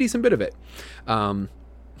I've done a decent bit of it.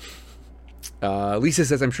 Lisa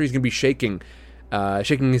says I'm sure he's going to be shaking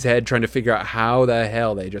his head, trying to figure out how the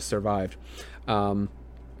hell they just survived.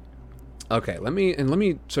 Okay, let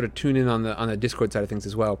me sort of tune in on the Discord side of things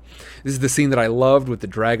as well. This is the scene that I loved with the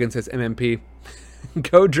dragon, says MMP.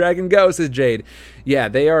 Go dragon go, says Jade. Yeah,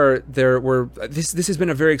 this has been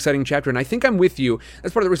a very exciting chapter, and I think I'm with you.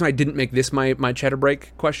 That's part of the reason I didn't make this my chatter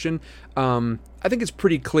break question. I think it's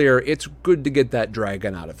pretty clear it's good to get that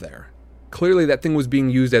dragon out of there. Clearly that thing was being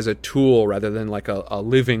used as a tool rather than like a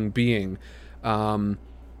living being. And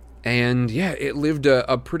yeah, it lived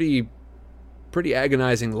a pretty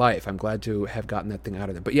agonizing life. I'm glad to have gotten that thing out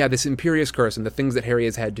of there. But yeah, this Imperious Curse and the things that Harry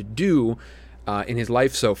has had to do in his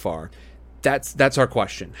life so far, that's our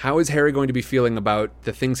question. How is Harry going to be feeling about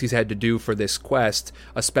the things he's had to do for this quest,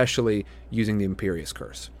 especially using the Imperious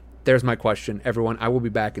Curse? There's my question. Everyone, I will be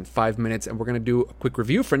back in 5 minutes, and we're going to do a quick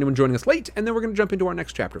review for anyone joining us late, and then we're going to jump into our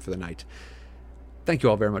next chapter for the night. Thank you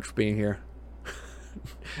all very much for being here.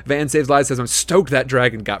 Van Saves Lives says, I'm stoked that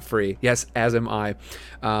dragon got free. Yes, as am I.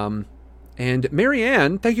 And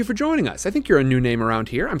Marianne, thank you for joining us. I think you're a new name around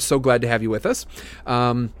here. I'm so glad to have you with us.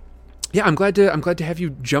 Yeah, I'm glad to have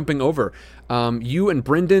you jumping over. You and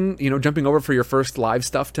Brendan, jumping over for your first live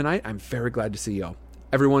stuff tonight. I'm very glad to see you all.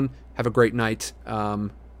 Everyone, have a great night.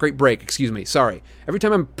 Great break, excuse me. Sorry. Every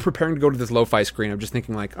time I'm preparing to go to this lo-fi screen, I'm just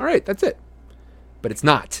thinking like, all right, that's it. But it's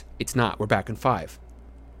not. It's not. We're back in 5.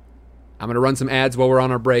 I'm going to run some ads while we're on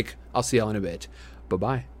our break. I'll see y'all in a bit.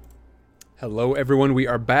 Bye-bye. Hello, everyone. We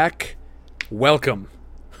are back. Welcome.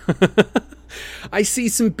 I see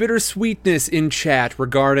some bittersweetness in chat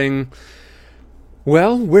regarding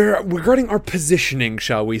our positioning,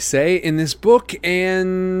 shall we say, in this book,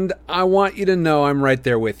 and I want you to know I'm right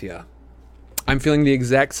there with you. I'm feeling the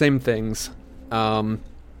exact same things.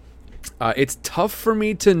 It's tough for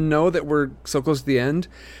me to know that we're so close to the end.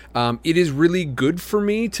 It is really good for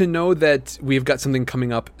me to know that we've got something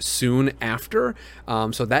coming up soon after.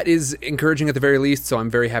 So that is encouraging at the very least. So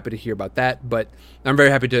I'm very happy to hear about that. But I'm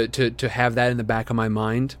very happy to have that in the back of my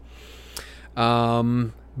mind.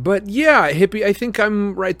 But yeah, Hippie, I think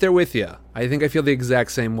I'm right there with you. I think I feel the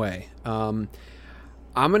exact same way. I'm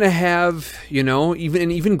going to have,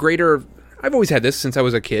 even greater... I've always had this since I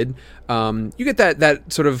was a kid. You get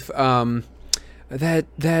that sort of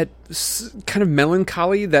that kind of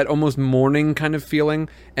melancholy, that almost mourning kind of feeling,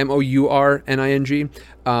 mourning,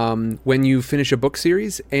 when you finish a book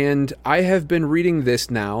series. And I have been reading this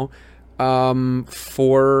now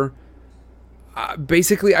for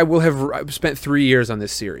basically I will have spent 3 years on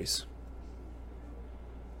this series.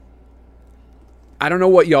 I don't know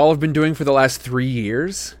what y'all have been doing for the last 3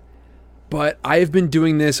 years. But I have been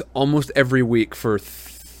doing this almost every week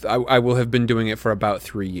I will have been doing it for about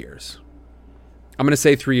 3 years. I'm going to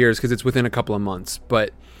say 3 years because it's within a couple of months.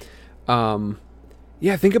 But,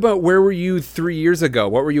 yeah, think about where were you 3 years ago?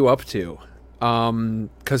 What were you up to?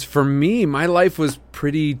 Because for me, my life was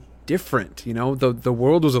pretty different. The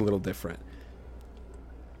world was a little different.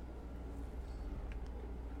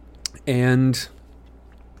 And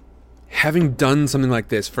having done something like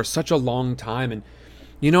this for such a long time and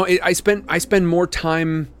I spend more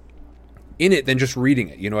time in it than just reading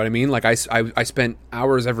it. You know what I mean? Like I spent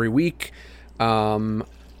hours every week, getting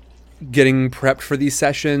prepped for these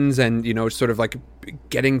sessions and, sort of like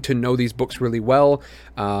getting to know these books really well.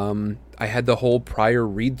 I had the whole prior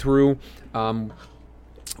read through,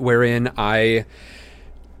 wherein I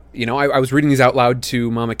was reading these out loud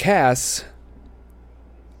to Mama Cass,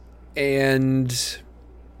 and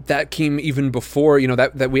that came even before,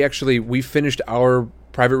 that we finished our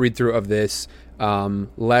private read-through of this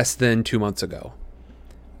less than 2 months ago.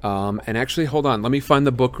 And actually, hold on. Let me find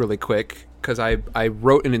the book really quick, because I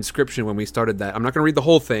wrote an inscription when we started that. I'm not going to read the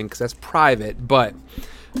whole thing, because that's private, but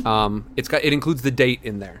it includes the date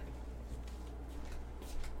in there.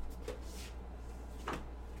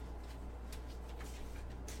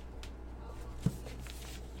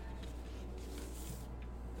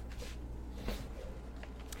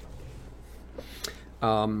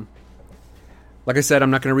 Like I said,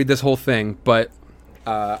 I'm not going to read this whole thing, but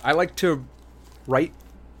I like to write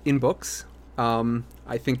in books.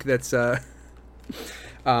 I think that's...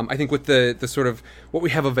 I think with the sort of what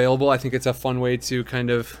we have available, I think it's a fun way to kind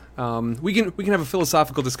of we can have a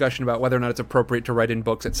philosophical discussion about whether or not it's appropriate to write in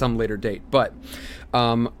books at some later date. But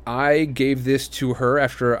I gave this to her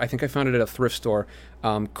after I think I found it at a thrift store,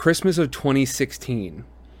 Christmas of 2016.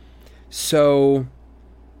 So,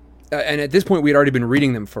 and at this point we had already been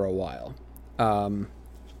reading them for a while.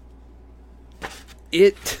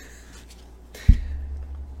 It's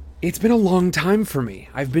been a long time for me.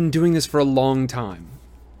 I've been doing this for a long time.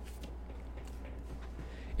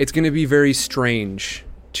 It's going to be very strange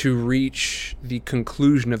to reach the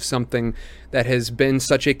conclusion of something that has been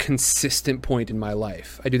such a consistent point in my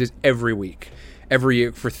life. I do this every week, every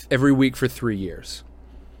week for 3 years.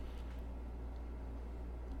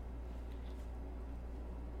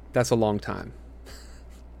 That's a long time.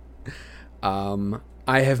 I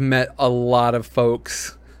have met a lot of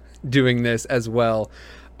folks doing this as well.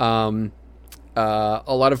 A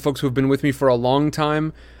lot of folks who have been with me for a long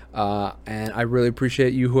time. And I really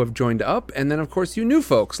appreciate you who have joined up. And then, of course, you new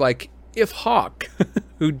folks like If Hawk,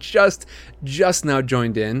 who just now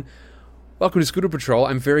joined in. Welcome to Scooter Patrol.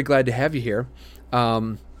 I'm very glad to have you here.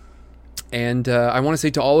 And I want to say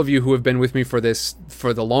to all of you who have been with me for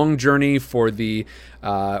the long journey, for the,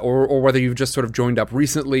 or whether you've just sort of joined up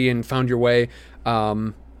recently and found your way,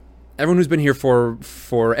 everyone who's been here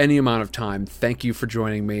for any amount of time, thank you for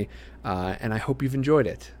joining me. And I hope you've enjoyed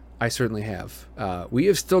it. I certainly have.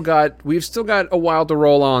 We've still got a while to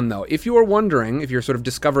roll on, though. If you are wondering, if you're sort of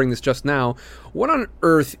discovering this just now, what on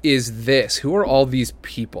earth is this? Who are all these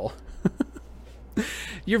people?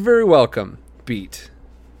 You're very welcome, Beat.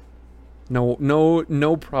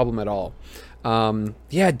 No problem at all.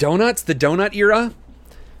 Yeah, donuts, the donut era.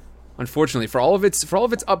 Unfortunately, for all of its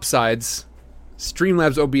upsides,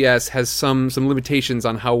 Streamlabs OBS has some limitations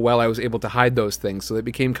on how well I was able to hide those things, so it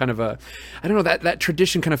became kind of a, I don't know, that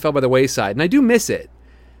tradition kind of fell by the wayside, and I do miss it.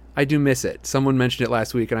 Someone mentioned it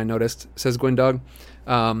last week, and I noticed, says Gwendog.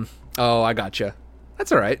 Oh, I gotcha.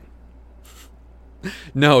 That's all right.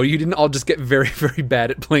 No, you didn't all just get very, very bad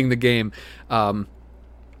at playing the game.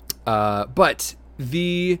 But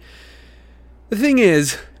the thing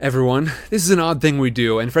is, everyone, this is an odd thing we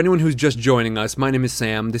do, and for anyone who's just joining us, my name is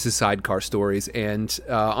Sam, this is Sidecar Stories, and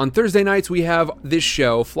on Thursday nights we have this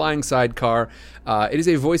show, Flying Sidecar. It is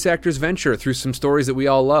a voice actor's venture through some stories that we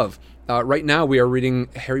all love. Right now we are reading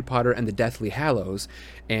Harry Potter and the Deathly Hallows,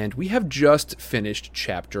 and we have just finished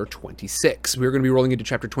chapter 26. We're going to be rolling into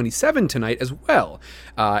chapter 27 tonight as well,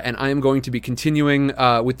 and I am going to be continuing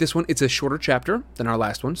with this one. It's a shorter chapter than our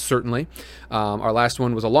last one, certainly. Our last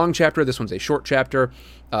one was a long chapter, this one's a short chapter,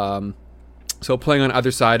 so playing on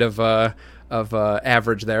either side of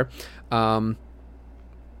average there. Now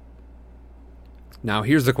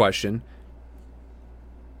here's the question.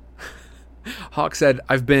 Hawk said,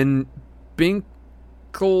 I've been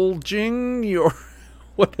binklaging your...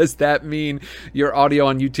 What does that mean? Your audio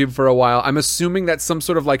on YouTube for a while. I'm assuming that's some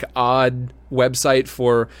sort of like odd website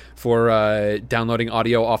for downloading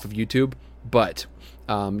audio off of YouTube. But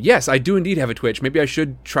yes, I do indeed have a Twitch. Maybe I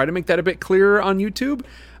should try to make that a bit clearer on YouTube.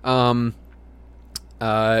 Maybe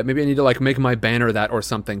I need to like make my banner that or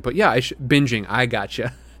something. But yeah, binging. I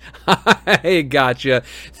gotcha. I gotcha.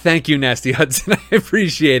 Thank you, Nasty Hudson. I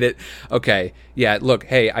appreciate it. Okay. Yeah, look,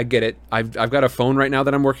 hey, I get it. I've got a phone right now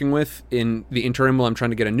that I'm working with in the interim while I'm trying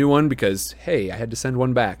to get a new one because, hey, I had to send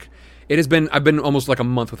one back. I've been almost like a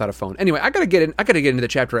month without a phone. Anyway, I gotta get into the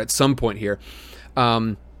chapter at some point here.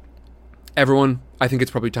 Everyone, I think it's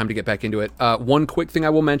probably time to get back into it. One quick thing I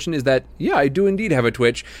will mention is that, yeah, I do indeed have a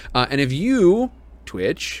Twitch. And if you,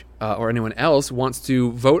 Twitch, or anyone else wants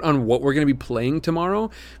to vote on what we're going to be playing tomorrow,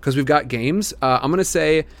 because we've got games, I'm going to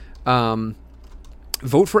say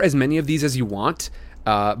vote for as many of these as you want.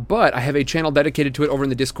 But I have a channel dedicated to it over in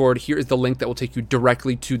the Discord. Here is the link that will take you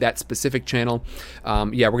directly to that specific channel.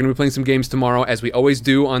 Yeah, we're going to be playing some games tomorrow, as we always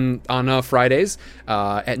do on Fridays.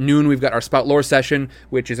 At noon, we've got our Spout Lore session,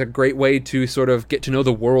 which is a great way to sort of get to know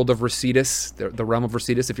the world of Recitus, the realm of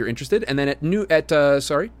Recitus, if you're interested. And then at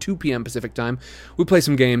 2 p.m. Pacific time, we play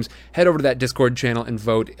some games. Head over to that Discord channel and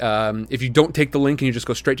vote. If you don't take the link and you just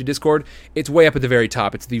go straight to Discord, it's way up at the very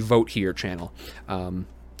top. It's the Vote Here channel.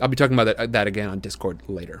 I'll be talking about that again on Discord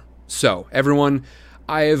later. So, everyone,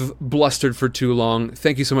 I've blustered for too long.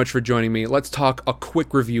 Thank you so much for joining me. Let's talk a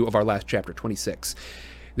quick review of our last chapter, 26.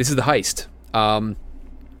 This is the heist.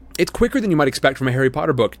 It's quicker than you might expect from a Harry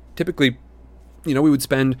Potter book. Typically, we would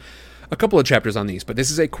spend a couple of chapters on these, but this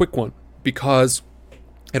is a quick one because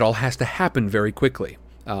it all has to happen very quickly.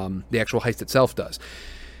 The actual heist itself does.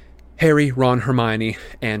 Harry, Ron, Hermione,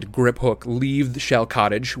 and Griphook leave the Shell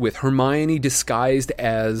Cottage, with Hermione disguised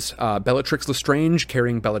as Bellatrix Lestrange,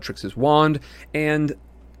 carrying Bellatrix's wand, and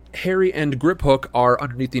Harry and Griphook are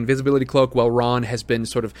underneath the invisibility cloak, while Ron has been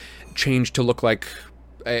sort of changed to look like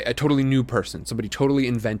a totally new person, somebody totally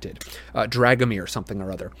invented, Dragomir something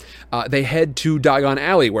or other. They head to Diagon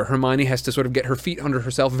Alley, where Hermione has to sort of get her feet under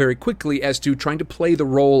herself very quickly as to trying to play the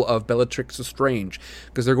role of Bellatrix Lestrange,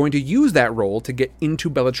 because they're going to use that role to get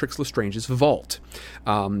into Bellatrix Lestrange's vault.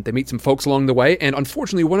 They meet some folks along the way, and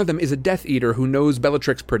unfortunately one of them is a Death Eater who knows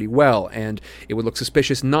Bellatrix pretty well, and it would look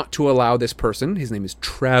suspicious not to allow this person, his name is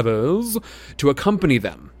Travers, to accompany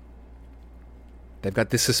them. They've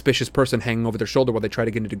got this suspicious person hanging over their shoulder while they try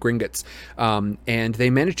to get into Gringotts. And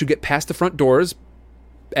they manage to get past the front doors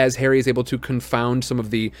as Harry is able to confound some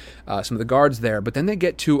of the guards there. But then they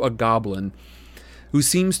get to a goblin who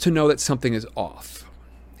seems to know that something is off.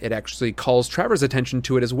 It actually calls Travers' attention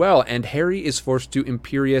to it as well, and Harry is forced to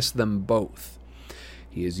Imperious them both.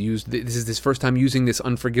 He has used, this is his first time using this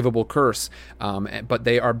unforgivable curse, but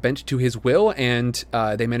they are bent to his will, and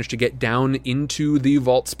they manage to get down into the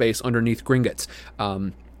vault space underneath Gringotts.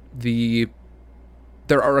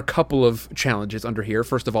 There are a couple of challenges under here.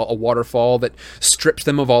 First of all, a waterfall that strips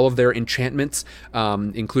them of all of their enchantments,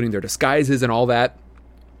 including their disguises and all that.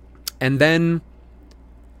 And then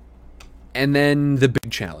the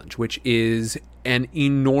big challenge, which is an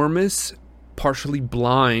enormous, partially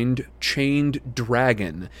blind, chained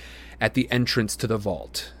dragon at the entrance to the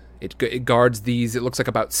vault. It guards these, it looks like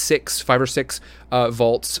about 5 or 6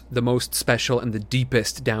 vaults, the most special and the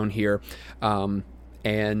deepest down here. And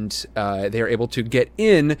they are able to get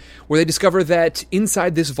in, where they discover that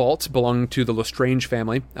inside this vault, belonging to the Lestrange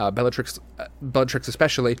family, Bellatrix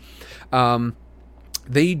especially,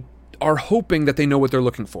 they are hoping that they know what they're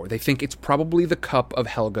looking for. They think it's probably the cup of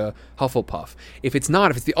Helga Hufflepuff. If it's not,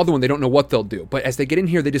 if it's the other one, they don't know what they'll do. But as they get in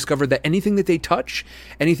here, they discover that anything that they touch,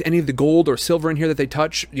 any of the gold or silver in here that they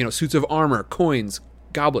touch, suits of armor, coins,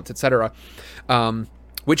 goblets, etc.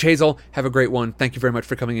 Witch Hazel, have a great one. Thank you very much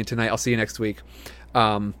for coming in tonight. I'll see you next week.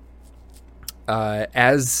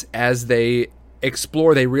 As they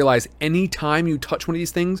explore, they realize any time you touch one of these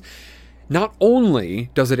things, not only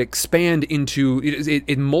does it expand into,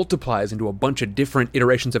 it multiplies into a bunch of different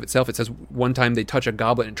iterations of itself. It says one time they touch a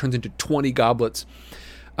goblet and it turns into 20 goblets,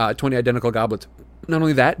 20 identical goblets. Not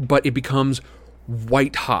only that, but it becomes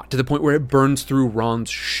white hot to the point where it burns through Ron's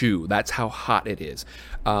shoe. That's how hot it is.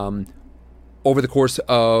 Over the course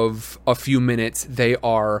of a few minutes, they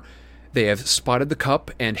have spotted the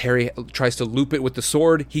cup, and Harry tries to loop it with the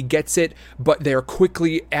sword. He gets it, but they're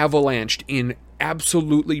quickly avalanched in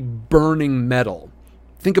absolutely burning metal.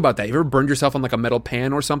 Think about that. You ever burned yourself on like a metal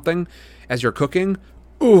pan or something as you're cooking?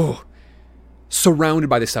 Ooh. Surrounded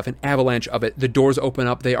by this stuff, an avalanche of it. The doors open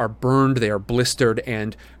up. They are burned. They are blistered.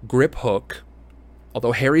 And Griphook,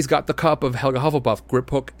 although Harry's got the cup of Helga Hufflepuff,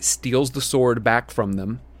 Griphook steals the sword back from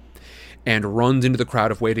them and runs into the crowd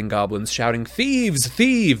of waiting goblins, shouting, "Thieves!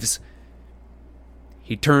 Thieves!"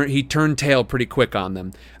 He turned tail pretty quick on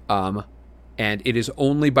them. And it is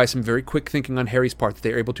only by some very quick thinking on Harry's part that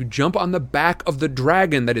they are able to jump on the back of the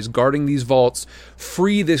dragon that is guarding these vaults,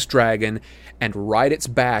 free this dragon, and ride its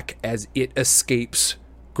back as it escapes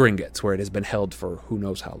Gringotts, where it has been held for who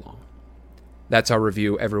knows how long. That's our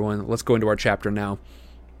review, everyone. Let's go into our chapter now.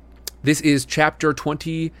 This is chapter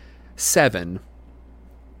 27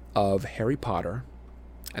 of Harry Potter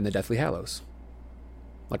and the Deathly Hallows.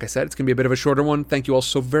 Like I said, it's going to be a bit of a shorter one. Thank you all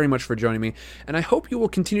so very much for joining me, and I hope you will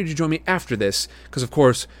continue to join me after this, because of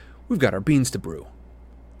course, we've got our beans to brew.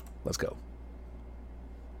 Let's go.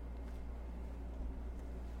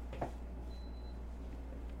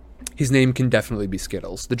 His name can definitely be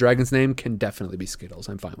Skittles. The dragon's name can definitely be Skittles.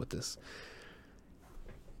 I'm fine with this.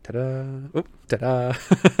 Ta-da. Oh, ta-da.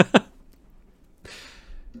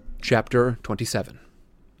 Chapter 27.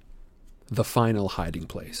 The Final Hiding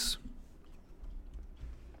Place.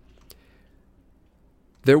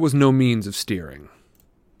 There was no means of steering.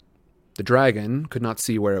 The dragon could not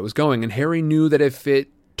see where it was going, and Harry knew that if it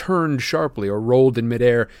turned sharply or rolled in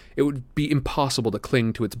midair, it would be impossible to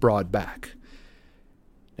cling to its broad back.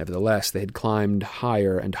 Nevertheless, they had climbed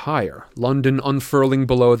higher and higher, London unfurling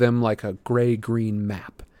below them like a grey-green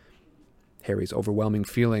map. Harry's overwhelming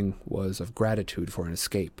feeling was of gratitude for an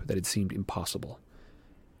escape that had seemed impossible.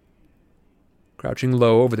 Crouching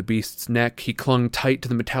low over the beast's neck, he clung tight to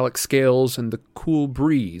the metallic scales, and the cool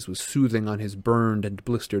breeze was soothing on his burned and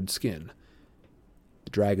blistered skin. The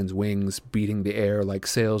dragon's wings beating the air like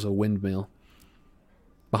sails of a windmill.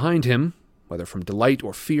 Behind him, whether from delight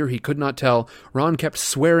or fear he could not tell, Ron kept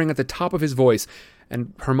swearing at the top of his voice,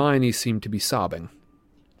 and Hermione seemed to be sobbing.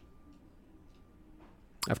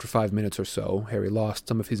 After 5 minutes or so, Harry lost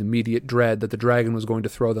some of his immediate dread that the dragon was going to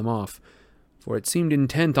throw them off, for it seemed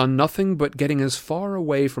intent on nothing but getting as far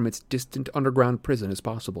away from its distant underground prison as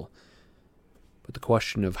possible. But the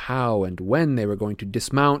question of how and when they were going to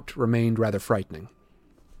dismount remained rather frightening.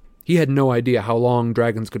 He had no idea how long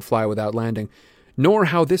dragons could fly without landing, nor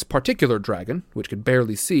how this particular dragon, which could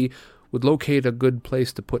barely see, would locate a good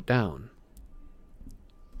place to put down.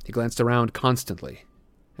 He glanced around constantly,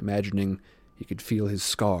 imagining he could feel his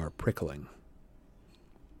scar prickling.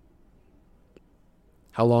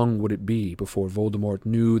 How long would it be before Voldemort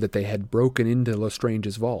knew that they had broken into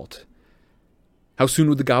Lestrange's vault? How soon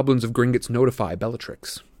would the goblins of Gringotts notify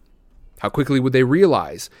Bellatrix? How quickly would they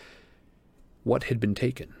realize what had been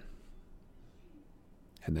taken?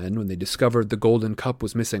 And then, when they discovered the golden cup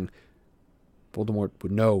was missing, Voldemort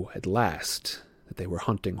would know at last that they were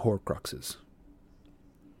hunting Horcruxes.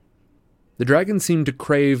 The dragon seemed to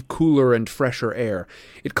crave cooler and fresher air.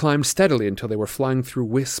 It climbed steadily until they were flying through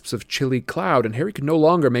wisps of chilly cloud, and Harry could no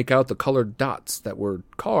longer make out the colored dots that were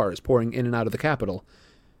cars pouring in and out of the capital.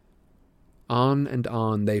 On and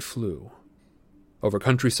on they flew, over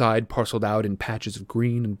countryside parceled out in patches of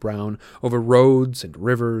green and brown, over roads and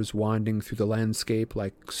rivers winding through the landscape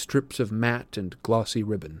like strips of matte and glossy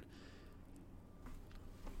ribbon.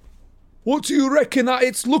 "What do you reckon that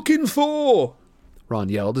it's looking for?" Ron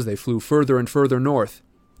yelled as they flew further and further north.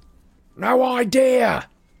 No idea,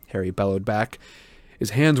 Harry bellowed back.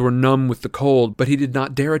 His hands were numb with the cold, but he did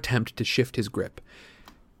not dare attempt to shift his grip.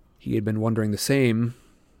 He had been wondering the same,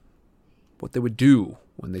 what they would do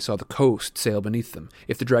when they saw the coast sail beneath them,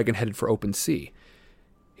 if the dragon headed for open sea.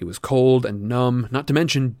 He was cold and numb, not to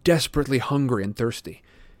mention desperately hungry and thirsty.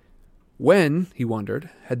 When, he wondered,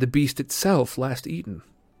 had the beast itself last eaten?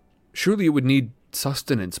 Surely it would need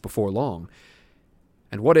sustenance before long.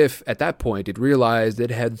 And what if, at that point, it realized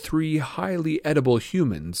it had 3 highly edible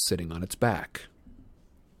humans sitting on its back?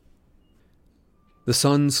 The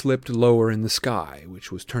sun slipped lower in the sky,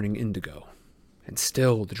 which was turning indigo, and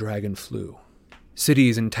still the dragon flew.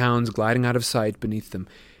 Cities and towns gliding out of sight beneath them,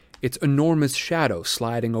 its enormous shadow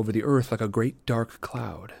sliding over the earth like a great dark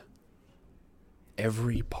cloud.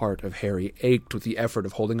 Every part of Harry ached with the effort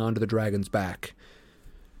of holding on to the dragon's back.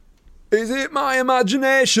 "Is it my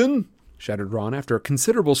imagination?" shouted Ron after a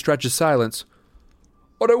considerable stretch of silence.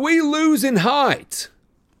 "Or are we losing height?"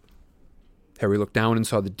 Harry looked down and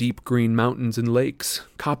saw the deep green mountains and lakes,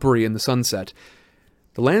 coppery in the sunset.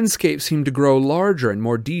 The landscape seemed to grow larger and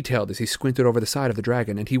more detailed as he squinted over the side of the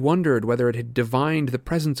dragon, and he wondered whether it had divined the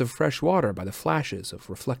presence of fresh water by the flashes of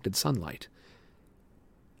reflected sunlight.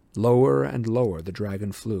 Lower and lower the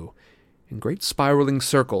dragon flew, in great spiraling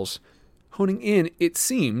circles, honing in, it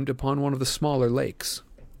seemed, upon one of the smaller lakes.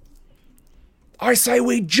 I say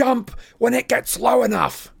we jump when it gets low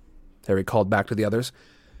enough, Harry called back to the others.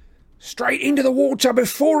 Straight into the water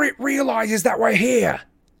before it realizes that we're here.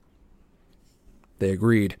 They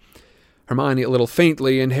agreed. Hermione a little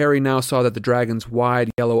faintly, and Harry now saw that the dragon's wide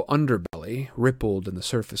yellow underbelly rippled in the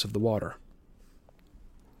surface of the water.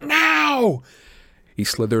 Now! He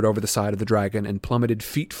slithered over the side of the dragon and plummeted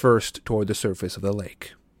feet first toward the surface of the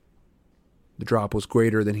lake. The drop was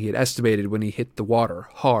greater than he had estimated when he hit the water,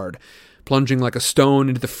 hard, plunging like a stone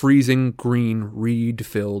into the freezing, green,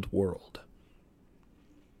 reed-filled world.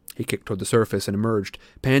 He kicked toward the surface and emerged,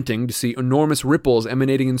 panting to see enormous ripples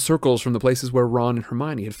emanating in circles from the places where Ron and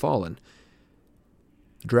Hermione had fallen.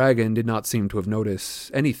 The dragon did not seem to have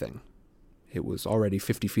noticed anything. It was already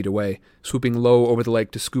 50 feet away, swooping low over the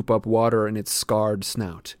lake to scoop up water in its scarred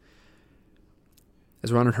snout.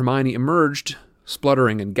 As Ron and Hermione emerged,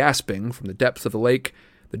 spluttering and gasping from the depths of the lake,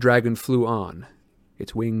 the dragon flew on,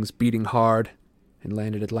 its wings beating hard, and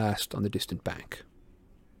landed at last on the distant bank.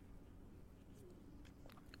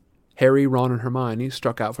 Harry, Ron, and Hermione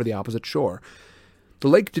struck out for the opposite shore. The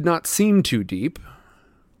lake did not seem too deep,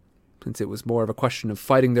 since it was more of a question of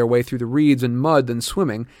fighting their way through the reeds and mud than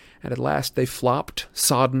swimming, and at last they flopped,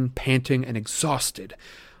 sodden, panting, and exhausted,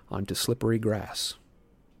 onto slippery grass.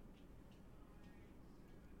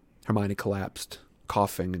 Hermione collapsed,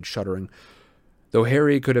 coughing and shuddering. Though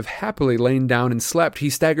Harry could have happily lain down and slept, he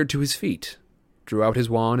staggered to his feet, drew out his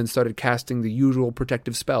wand, and started casting the usual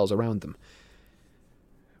protective spells around them.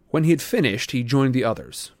 When he had finished, he joined the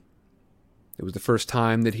others. It was the first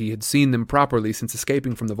time that he had seen them properly since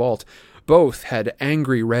escaping from the vault. Both had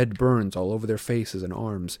angry red burns all over their faces and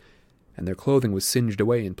arms, and their clothing was singed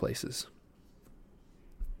away in places.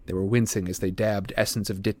 They were wincing as they dabbed essence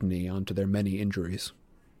of dittany onto their many injuries.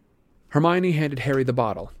 Hermione handed Harry the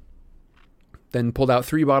bottle, then pulled out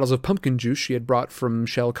 3 bottles of pumpkin juice she had brought from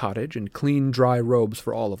Shell Cottage and clean, dry robes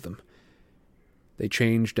for all of them. They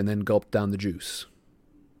changed and then gulped down the juice.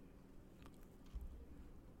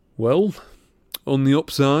 Well, on the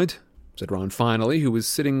upside, said Ron finally, who was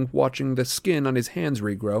sitting watching the skin on his hands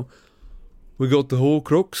regrow, we got the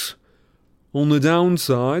Horcrux. On the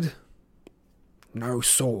downside... No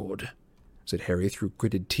sword, said Harry through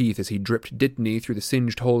gritted teeth as he dripped Dittany through the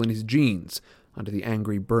singed hole in his jeans onto the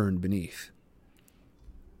angry burn beneath.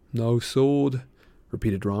 No sword,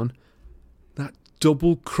 repeated Ron. That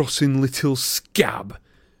double-crossing little scab.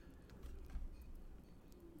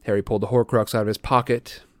 Harry pulled the Horcrux out of his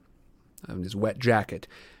pocket, out of his wet jacket,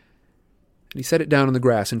 and he set it down on the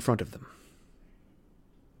grass in front of them.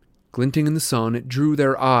 Glinting in the sun, it drew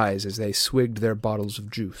their eyes as they swigged their bottles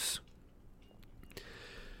of juice.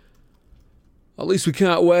 At least we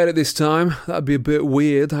can't wear it this time. That'd be a bit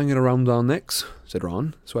weird hanging around our necks, said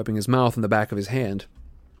Ron, swiping his mouth in the back of his hand.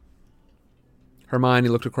 Hermione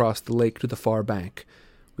looked across the lake to the far bank,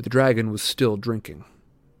 where the dragon was still drinking.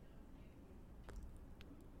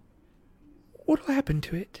 What'll happen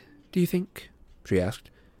to it, do you think? She asked.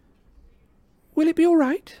 Will it be all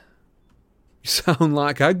right? You sound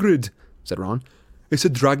like Hagrid, said Ron. It's a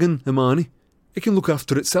dragon, Hermione. It can look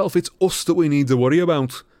after itself. It's us that we need to worry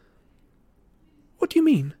about. What do you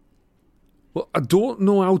mean? Well, I don't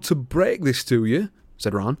know how to break this to you,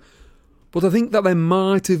 said Ron, but I think that they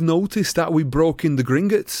might have noticed that we broke in the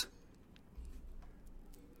Gringotts.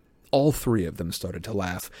 All three of them started to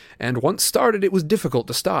laugh, and once started it was difficult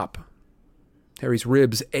to stop. Harry's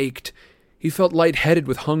ribs ached. He felt lightheaded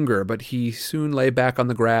with hunger, but he soon lay back on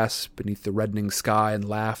the grass beneath the reddening sky and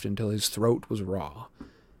laughed until his throat was raw.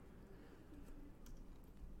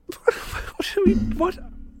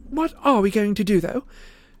 What are we going to do, though?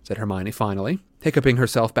 Said Hermione finally, hiccuping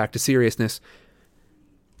herself back to seriousness.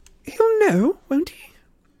 He'll know, won't he?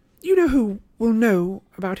 You know who will know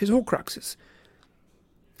about his Horcruxes.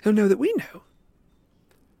 He'll know that we know.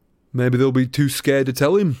 Maybe they'll be too scared to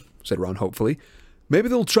tell him, said Ron hopefully. Maybe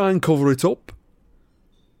they'll try and cover it up.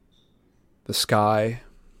 The sky,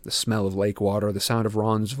 the smell of lake water, the sound of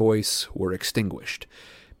Ron's voice were extinguished.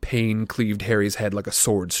 Pain cleaved Harry's head like a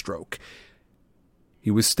sword stroke. He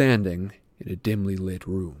was standing in a dimly lit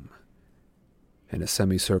room, and a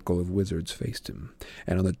semicircle of wizards faced him,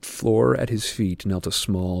 and on the floor at his feet knelt a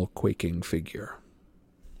small, quaking figure.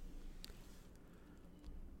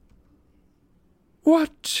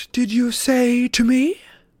 What did you say to me?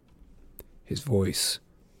 His voice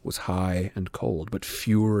was high and cold, but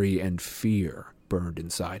fury and fear burned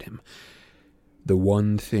inside him. The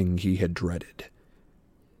one thing he had dreaded.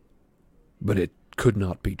 But it could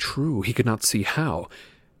not be true. He could not see how.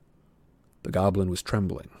 The goblin was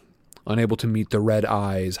trembling, unable to meet the red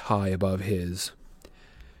eyes high above his.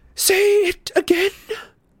 Say it again,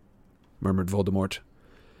 murmured Voldemort.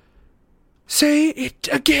 Say it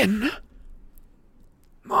again.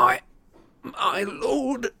 My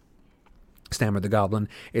lord, stammered the goblin,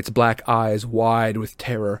 its black eyes wide with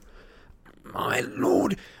terror. My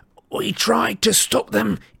lord, we tried to stop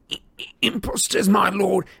them. Imposters, my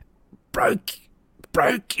lord, broke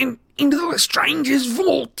into the Lestrange's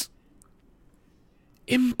vault.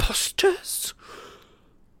 Imposters?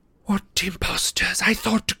 What imposters? I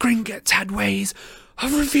thought Gringotts had ways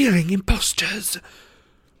of revealing imposters.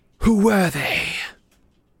 Who were they?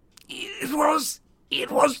 It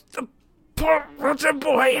was the Potter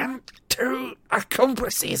boy and 2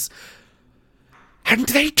 accomplices. And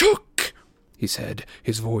they took, he said,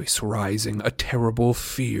 his voice rising, a terrible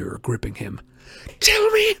fear gripping him. Tell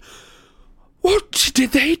me, what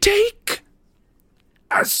did they take?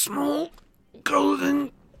 A small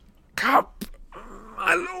golden cup,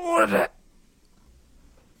 my lord.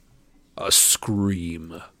 A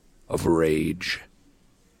scream of rage,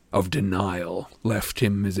 of denial, left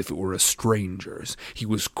him as if it were a stranger's. He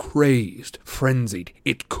was crazed, frenzied.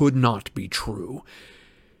 It could not be true.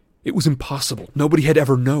 It was impossible. Nobody had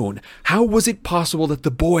ever known. How was it possible that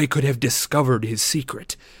the boy could have discovered his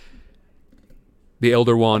secret? The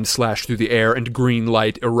Elder Wand slashed through the air, and green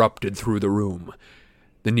light erupted through the room.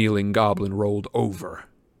 The kneeling goblin rolled over,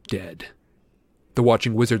 dead. The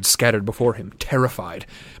watching wizards scattered before him, terrified.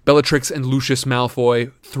 Bellatrix and Lucius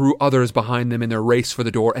Malfoy threw others behind them in their race for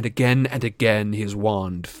the door, and again his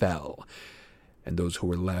wand fell. And those who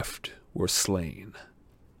were left were slain.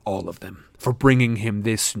 All of them, for bringing him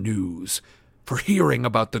this news, for hearing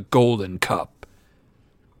about the Golden Cup.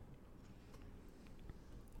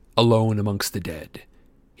 Alone amongst the dead,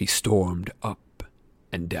 he stormed up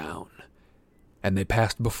and down, and they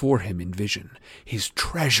passed before him in vision, his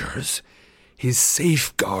treasures, his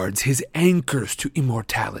safeguards, his anchors to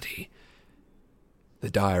immortality.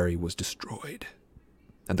 The diary was destroyed,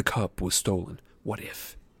 and the cup was stolen. What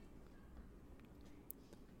if?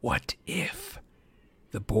 What if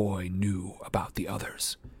the boy knew about the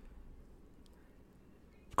others?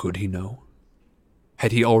 Could he know?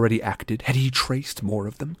 Had he already acted? Had he traced more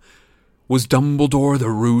of them? Was Dumbledore the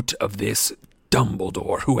root of this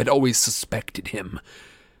Dumbledore who had always suspected him?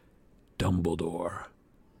 Dumbledore,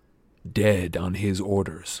 dead on his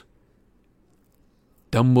orders.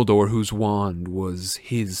 Dumbledore, whose wand was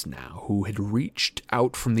his now, who had reached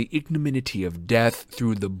out from the ignominy of death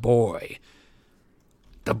through the boy.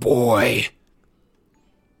 The boy!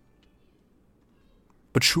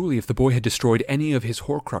 But surely if the boy had destroyed any of his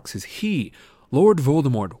Horcruxes, he, Lord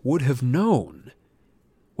Voldemort, would have known,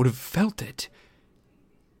 would have felt it.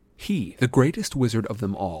 He, the greatest wizard of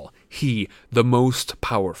them all, he, the most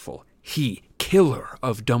powerful, he, killer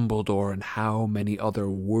of Dumbledore and how many other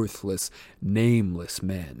worthless, nameless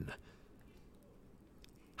men.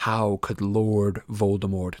 How could Lord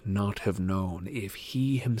Voldemort not have known if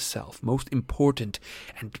he himself, most important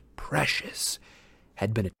and precious,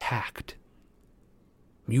 had been attacked,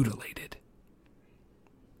 mutilated?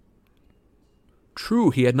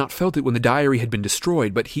 True, he had not felt it when the diary had been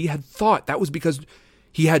destroyed, but he had thought that was because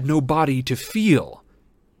he had no body to feel,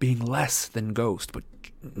 being less than ghost. But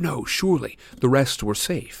no, surely the rest were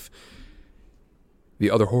safe. The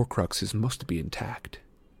other Horcruxes must be intact.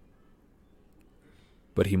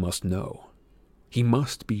 But he must know. He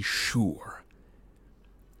must be sure.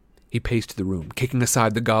 He paced the room, kicking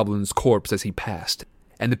aside the goblin's corpse as he passed,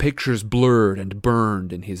 and the pictures blurred and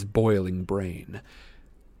burned in his boiling brain.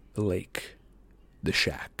 The lake, the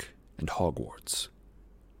shack, and Hogwarts.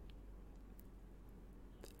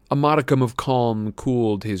 A modicum of calm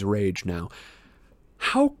cooled his rage now.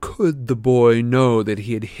 How could the boy know that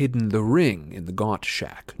he had hidden the ring in the Gaunt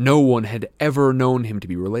shack? No one had ever known him to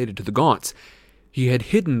be related to the Gaunts. He had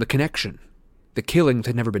hidden the connection. The killings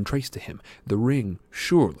had never been traced to him. The ring,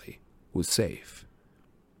 surely, was safe.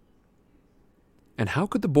 And how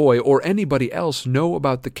could the boy or anybody else know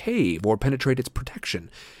about the cave or penetrate its protection?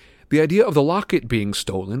 The idea of the locket being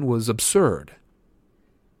stolen was absurd.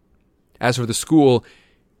 As for the school,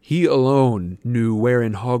 he alone knew where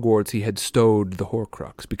in Hogwarts he had stowed the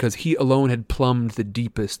Horcrux, because he alone had plumbed the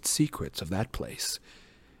deepest secrets of that place.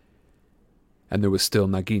 And there was still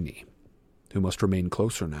Nagini, who must remain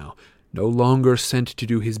closer now, no longer sent to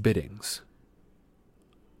do his biddings,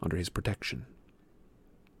 under his protection.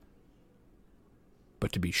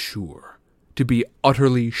 But to be sure, to be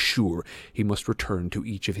utterly sure, he must return to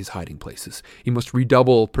each of his hiding places. He must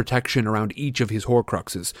redouble protection around each of his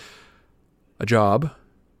Horcruxes. A job,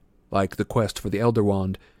 like the quest for the Elder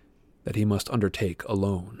Wand, that he must undertake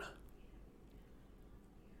alone.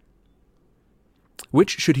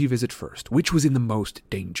 Which should he visit first? Which was in the most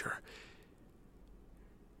danger?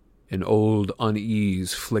 An old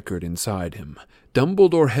unease flickered inside him.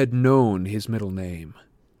 Dumbledore had known his middle name.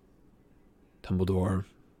 Dumbledore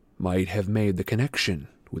might have made the connection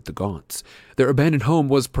with the Gaunts. Their abandoned home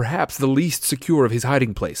was perhaps the least secure of his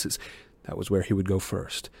hiding places. That was where he would go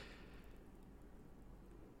first.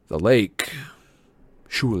 The lake,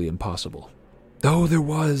 surely impossible. Though there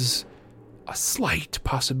was a slight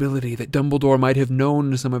possibility that Dumbledore might have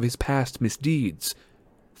known some of his past misdeeds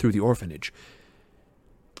through the orphanage.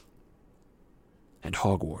 And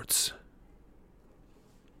Hogwarts.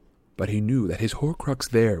 But he knew that his Horcrux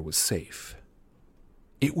there was safe.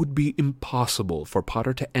 It would be impossible for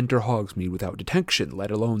Potter to enter Hogsmeade without detection,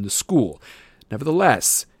 let alone the school.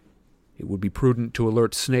 Nevertheless, it would be prudent to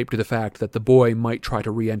alert Snape to the fact that the boy might try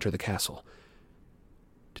to re-enter the castle.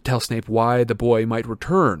 To tell Snape why the boy might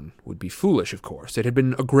return would be foolish, of course. It had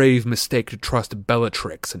been a grave mistake to trust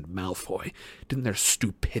Bellatrix and Malfoy. Didn't their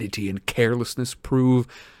stupidity and carelessness prove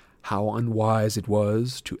how unwise it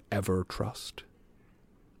was to ever trust?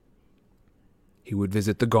 He would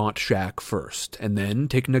visit the Gaunt shack first, and then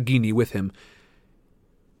take Nagini with him.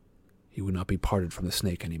 He would not be parted from the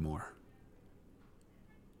snake anymore.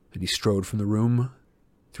 And he strode from the room,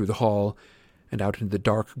 through the hall, and out into the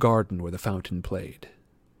dark garden where the fountain played.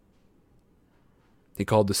 He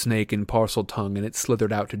called the snake in parcel tongue, and it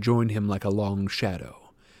slithered out to join him like a long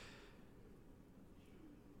shadow.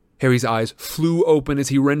 Harry's eyes flew open as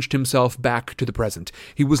he wrenched himself back to the present.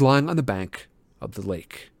 He was lying on the bank of the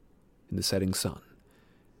lake in the setting sun,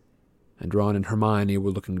 and Ron and Hermione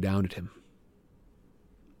were looking down at him.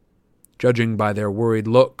 Judging by their worried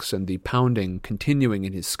looks and the pounding continuing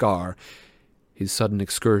in his scar, his sudden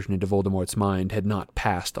excursion into Voldemort's mind had not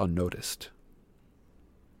passed unnoticed.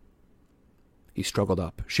 He struggled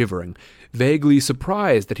up, shivering, vaguely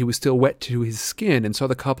surprised that he was still wet to his skin, and saw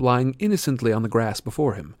the cup lying innocently on the grass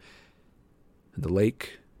before him, and the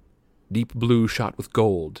lake, deep blue shot with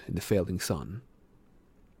gold in the failing sun.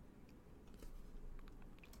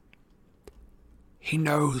 He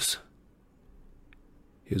knows.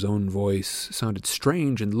 His own voice sounded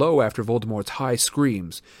strange and low after Voldemort's high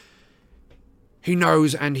screams. He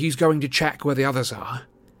knows, and he's going to check where the others are.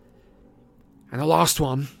 And the last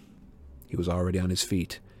one... He was already on his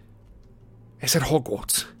feet. It's at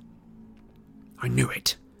Hogwarts. I knew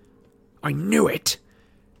it. I knew it!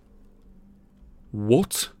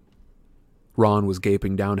 What? Ron was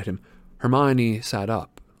gaping down at him. Hermione sat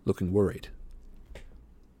up, looking worried.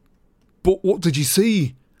 But what did you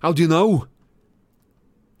see? How do you know?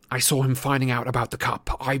 I saw him finding out about the cup.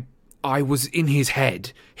 I was in his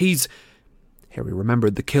head. Harry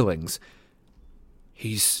remembered the killings.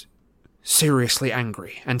 He's seriously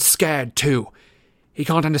angry, and scared too. He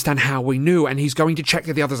can't understand how we knew, and he's going to check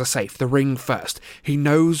that the others are safe, the ring first. He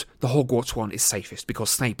knows the Hogwarts one is safest, because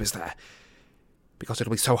Snape is there. Because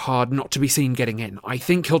it'll be so hard not to be seen getting in. I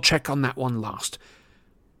think he'll check on that one last.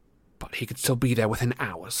 But he could still be there within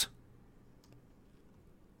hours.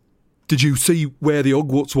 Did you see where the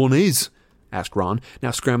Hogwarts one is? Asked Ron,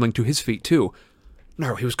 now scrambling to his feet too.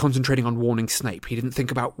 No, he was concentrating on warning Snape. He didn't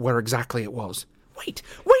think about where exactly it was. Wait!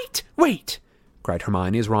 Cried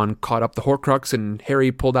Hermione as Ron caught up the Horcrux and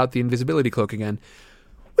Harry pulled out the invisibility cloak again.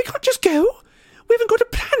 We can't just go. We haven't got a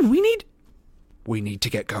plan. We need to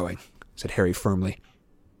get going, said Harry firmly.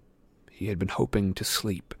 He had been hoping to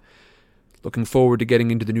sleep, looking forward to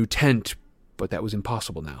getting into the new tent, but that was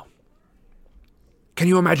impossible now. Can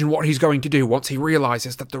you imagine what he's going to do once he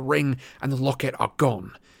realizes that the ring and the locket are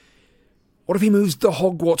gone? What if he moves the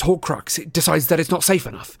Hogwarts Horcrux? It decides that it's not safe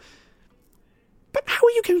enough. But how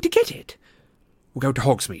are you going to get it? We'll go to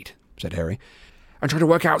Hogsmeade, said Harry, and try to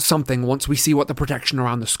work out something once we see what the protection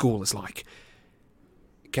around the school is like.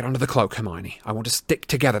 Get under the cloak, Hermione. I want to stick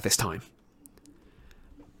together this time.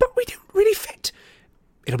 But we don't really fit.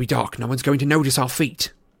 It'll be dark. No one's going to notice our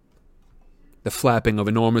feet. The flapping of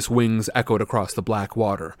enormous wings echoed across the black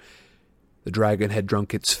water. The dragon had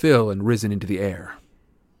drunk its fill and risen into the air.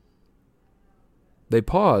 They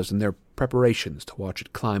paused in their preparations to watch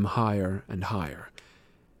it climb higher and higher,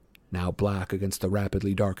 now black against the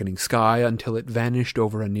rapidly darkening sky until it vanished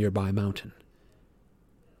over a nearby mountain.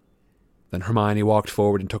 Then Hermione walked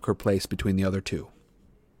forward and took her place between the other two.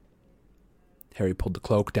 Harry pulled the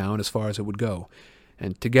cloak down as far as it would go,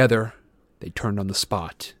 and together they turned on the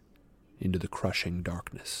spot into the crushing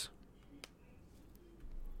darkness.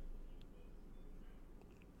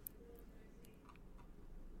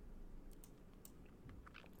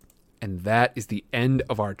 And that is the end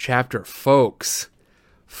of our chapter, folks.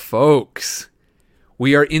 Folks,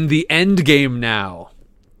 we are in the end game now.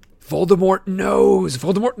 Voldemort knows.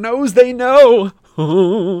 Voldemort knows they know.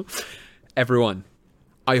 Everyone,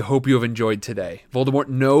 I hope you have enjoyed today. Voldemort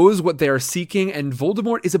knows what they are seeking, and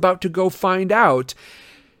Voldemort is about to go find out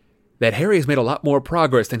that Harry has made a lot more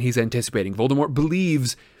progress than he's anticipating. Voldemort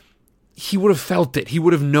believes he would have felt it. He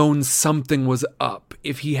would have known something was up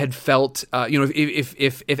if he had felt,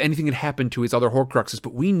 if anything had happened to his other Horcruxes.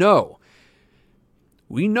 But we know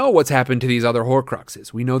what's happened to these other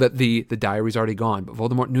Horcruxes. We know that the diary's already gone, but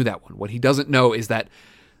Voldemort knew that one. What he doesn't know is that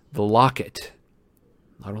the locket,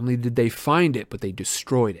 not only did they find it, but they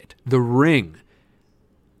destroyed it. The ring,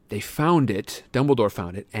 they found it, Dumbledore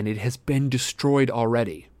found it, and it has been destroyed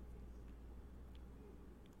already.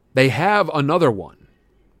 They have another one.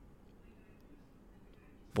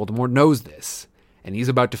 Voldemort knows this, and he's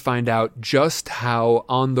about to find out just how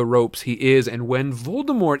on the ropes he is, and when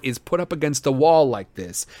Voldemort is put up against a wall like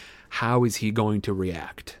this, how is he going to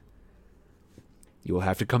react? You will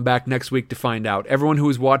have to come back next week to find out. Everyone who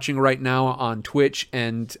is watching right now on Twitch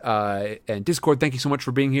and Discord, thank you so much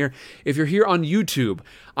for being here. If you're here on YouTube,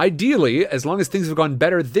 ideally, as long as things have gone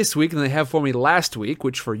better this week than they have for me last week,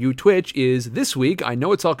 which for you, Twitch, is this week. I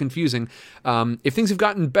know it's all confusing. If things have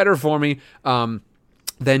gotten better for me,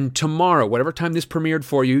 then tomorrow, whatever time this premiered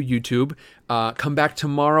for you, YouTube, come back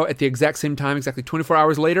tomorrow at the exact same time, exactly 24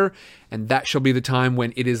 hours later, and that shall be the time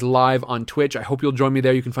when it is live on Twitch. I hope you'll join me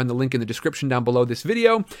there. You can find the link in the description down below this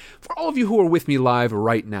video. For all of you who are with me live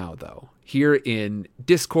right now, though, here in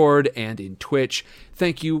Discord and in Twitch,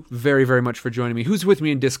 thank you very, very much for joining me. Who's with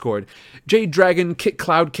me in Discord? Jade Dragon, Kick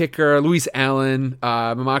Cloud Kicker, Luis Allen,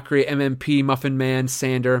 Mamakri, MMP, Muffin Man,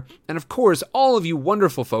 Sander, and of course, all of you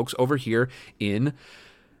wonderful folks over here in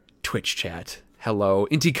Twitch chat. Hello.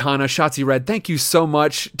 Intikana, Shotzi Red, thank you so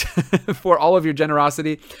much for all of your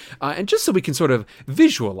generosity. And just so we can sort of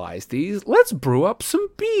visualize these, let's brew up some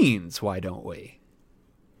beans, why don't we?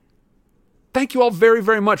 Thank you all very,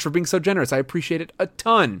 very much for being so generous. I appreciate it a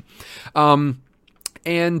ton.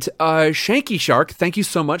 And Shanky Shark, thank you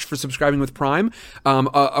so much for subscribing with Prime.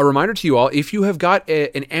 A reminder to you all, if you have got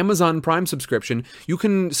an Amazon Prime subscription, you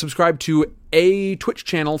can subscribe to a Twitch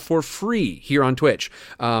channel for free here on Twitch.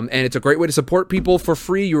 And it's a great way to support people for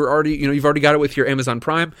free. You've already got it with your Amazon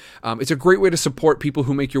Prime. It's a great way to support people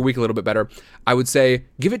who make your week a little bit better. I would say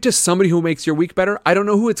give it to somebody who makes your week better. I don't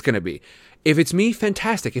know who it's going to be. If it's me,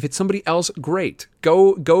 fantastic. If it's somebody else, great.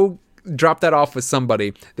 Go drop that off with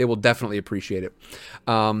somebody. They will definitely appreciate it.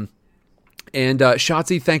 And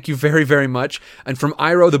Shotzi, thank you very, very much. And from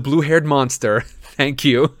Iro, the blue-haired monster, thank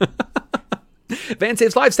you. Van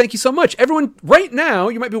Saves Lives, thank you so much. Everyone, right now,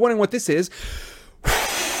 you might be wondering what this is.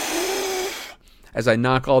 As I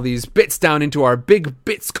knock all these bits down into our big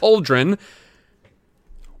bits cauldron,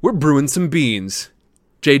 we're brewing some beans.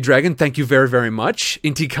 Jade Dragon, thank you very, very much.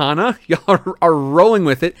 Intikana, y'all are rolling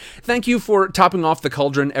with it. Thank you for topping off the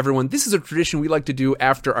cauldron, everyone. This is a tradition we like to do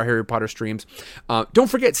after our Harry Potter streams.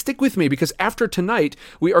 Don't forget, stick with me, because after tonight,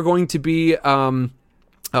 we are going to be...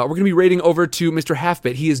 we're going to be raiding over to Mr.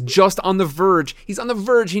 Halfbit. He is just on the verge. He's on the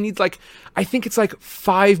verge. He needs I think it's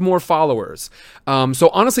 5 more followers. So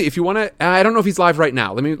honestly, if you want to, I don't know if he's live right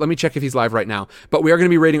now. Let me check if he's live right now. But we are going to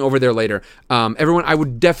be raiding over there later. Everyone, I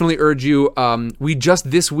would definitely urge you. We just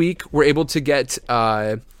this week were able to get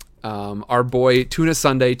our boy Tuna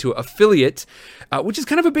Sunday to affiliate, which is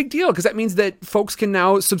kind of a big deal because that means that folks can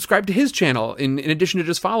now subscribe to his channel in addition to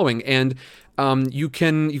just following. And you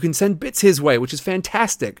can send bits his way, which is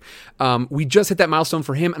fantastic. We just hit that milestone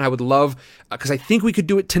for him, and I would love, because I think we could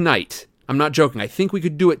do it tonight. I'm not joking. I think we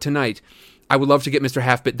could do it tonight. I would love to get Mr.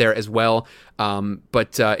 Halfbit there as well,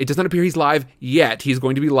 but it does not appear he's live yet. He's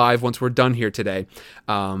going to be live once we're done here today. As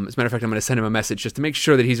a matter of fact, I'm going to send him a message just to make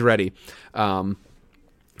sure that he's ready.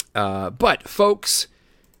 But folks,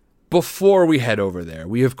 before we head over there,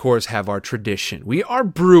 we of course have our tradition. We are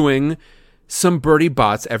brewing some Birdie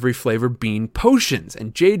Bots every flavor bean potions.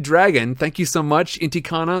 And Jade Dragon, thank you so much.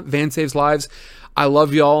 Intikana, Van Saves Lives, I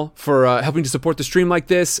love y'all for helping to support the stream like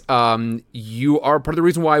this. You are part of the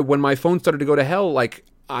reason why when my phone started to go to hell,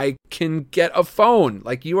 I can get a phone.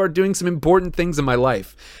 You are doing some important things in my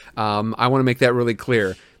life. I want to make that really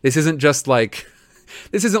clear. This isn't just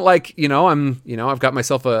this isn't I've got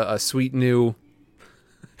myself a sweet new...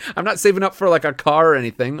 I'm not saving up for a car or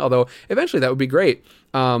anything, although eventually that would be great.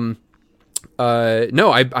 No,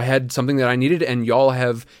 I had something that I needed, and y'all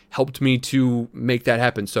have helped me to make that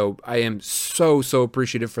happen. So I am so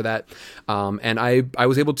appreciative for that. And I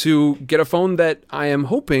was able to get a phone that I am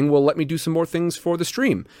hoping will let me do some more things for the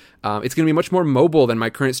stream. It's going to be much more mobile than my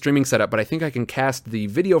current streaming setup, but I think I can cast the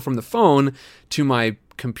video from the phone to my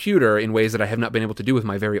computer in ways that I have not been able to do with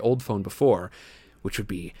my very old phone before, which would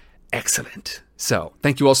be excellent. So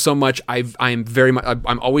thank you all so much. I'm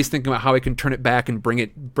always thinking about how I can turn it back and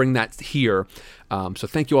bring that here. So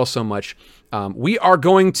thank you all so much. We are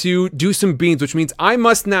going to do some beans, which means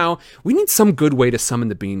we need some good way to summon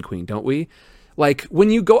the Bean Queen, don't we? When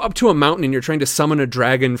you go up to a mountain and you're trying to summon a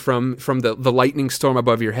dragon from the lightning storm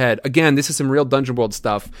above your head. Again, this is some real Dungeon World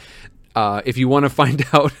stuff. If you want to find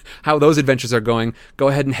out how those adventures are going, go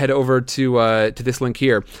ahead and head over to this link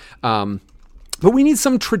here. But we need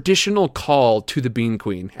some traditional call to the Bean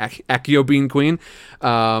Queen. Accio Bean Queen.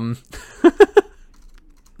 I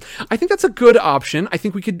think that's a good option. I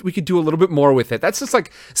think we could do a little bit more with it. That's just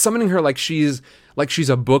summoning her like she's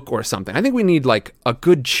a book or something. I think we need a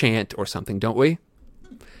good chant or something, don't we?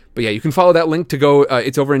 But yeah, you can follow that link to go.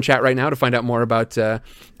 It's over in chat right now to find out more about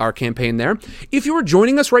our campaign there. If you are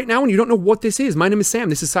joining us right now and you don't know what this is, my name is Sam.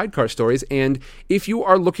 This is Sidecar Stories. And if you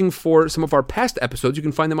are looking for some of our past episodes, you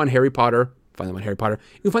can find them on Harry Potter. You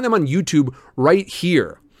can find them on YouTube right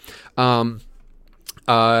here. I've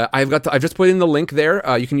just put in the link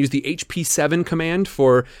there. You can use the HP7 command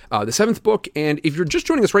for the 7th book. And if you're just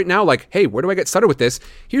joining us right now, hey, where do I get started with this?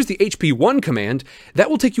 Here's the HP1 command.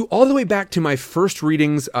 That will take you all the way back to my first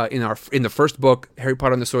readings in the first book, Harry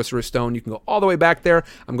Potter and the Sorcerer's Stone. You can go all the way back there.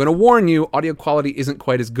 I'm going to warn you, audio quality isn't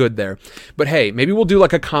quite as good there. But hey, maybe we'll do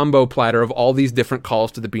a combo platter of all these different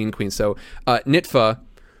calls to the Bean Queen. So, Nitfa,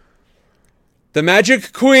 the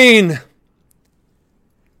Magic Queen.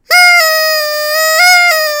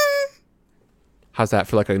 How's that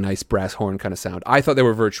for a nice brass horn kind of sound? I thought they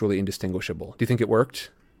were virtually indistinguishable. Do you think it worked?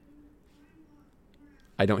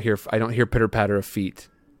 I don't hear pitter patter of feet.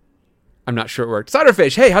 I'm not sure it worked.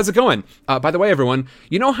 Ciderfish, hey, how's it going? By the way, everyone,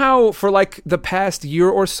 you know how for the past year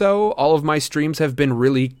or so, all of my streams have been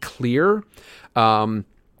really clear? And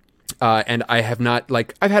I have not,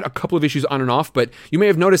 I've had a couple of issues on and off, but you may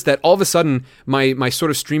have noticed that all of a sudden my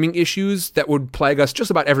sort of streaming issues that would plague us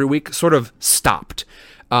just about every week sort of stopped.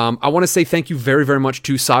 I want to say thank you very, very much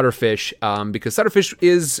to Solderfish, because Solderfish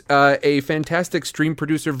is a fantastic stream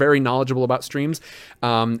producer, very knowledgeable about streams,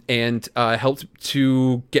 and helped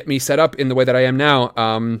to get me set up in the way that I am now.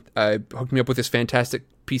 Hooked me up with this fantastic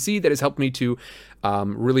PC that has helped me to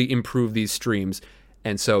really improve these streams.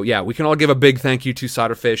 And so, yeah, we can all give a big thank you to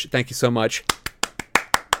Solderfish. Thank you so much.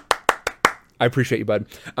 I appreciate you, bud.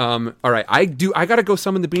 All right, I gotta go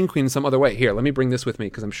summon the Bean Queen some other way. Here, let me bring this with me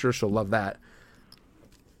because I'm sure she'll love that.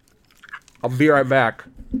 I'll be right back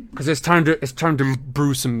because it's time to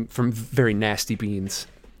brew some very nasty beans.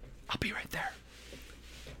 I'll be right there.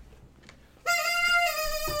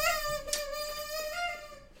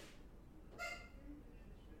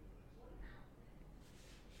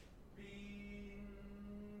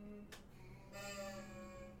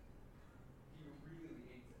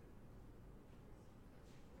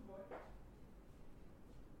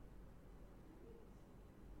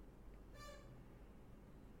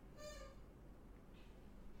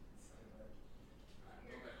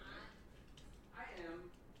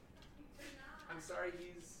 Sorry,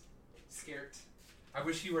 he's scared. I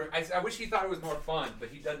wish he thought it was more fun, but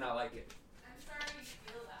he does not like it. I'm sorry you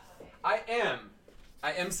feel that way.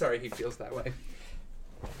 I am sorry he feels that way.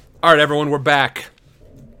 All right, everyone, we're back.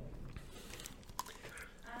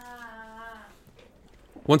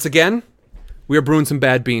 Once again, we are brewing some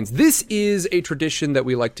bad beans. This is a tradition that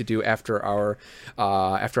we like to do after our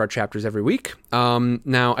chapters every week.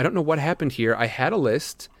 Now, I don't know what happened here. I had a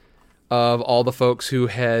list of all the folks who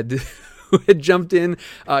had jumped in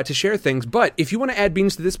to share things. But if you want to add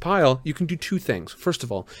beans to this pile, you can do two things. First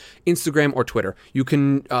of all, Instagram or Twitter. You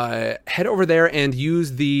can head over there and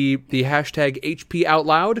use the hashtag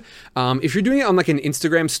HPOutloud. If you're doing it on like an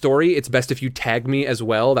Instagram story, it's best if you tag me as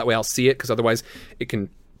well. That way I'll see it, because otherwise it can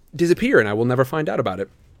disappear and I will never find out about it.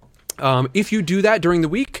 If you do that during the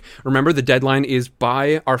week, remember the deadline is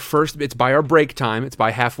by our break time. It's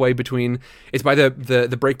by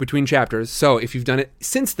the break between chapters. So if you've done it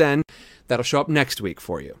since then, that'll show up next week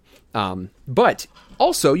for you. But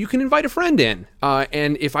also you can invite a friend in.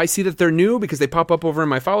 And if I see that they're new because they pop up over in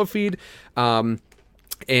my follow feed, and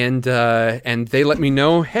they let me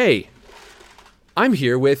know, hey, I'm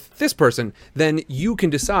here with this person, then you can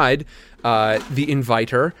decide the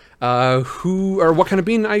inviter who or what kind of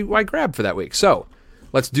bean I grab for that week. So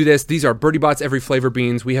let's do this. These are Birdie Bot's Every Flavor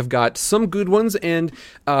beans. We have got some good ones, and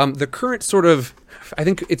the current sort of, I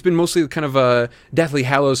think it's been mostly kind of a Deathly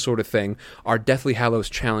Hallows sort of thing. Our Deathly Hallows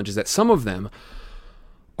challenge is that some of them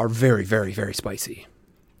are very, very, very spicy,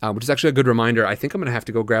 which is actually a good reminder. I think I'm going to have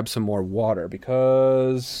to go grab some more water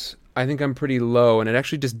because I think I'm pretty low, and it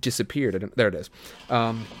actually just disappeared. There it is.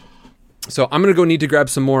 So I'm going to go need to grab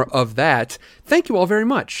some more of that. Thank you all very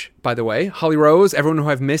much, by the way. Holly Rose, everyone who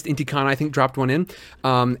I've missed. Inti Khan, I think, dropped one in.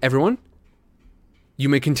 Everyone, you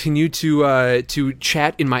may continue to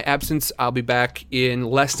chat in my absence. I'll be back in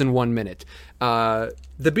less than 1 minute.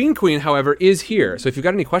 The Bean Queen, however, is here. So if you've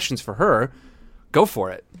got any questions for her, go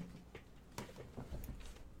for it.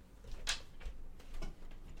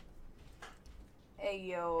 Hey,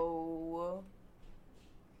 yo.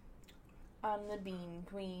 I'm the Bean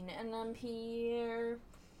Queen, and I'm here.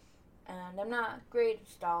 And I'm not great at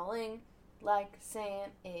stalling like Sam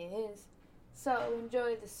is. So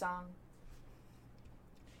enjoy the song.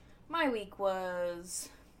 My week was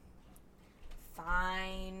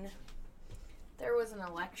fine. There was an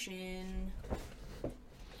election,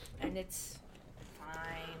 and it's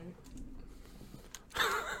fine.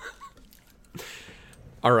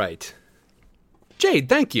 All right. Jade,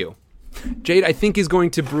 thank you. Jade, I think, is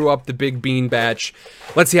going to brew up the big bean batch.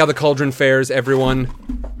 Let's see how the cauldron fares, everyone.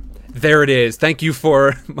 There it is. Thank you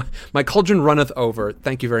for my cauldron runneth over.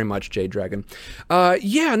 Thank you very much, Jade Dragon.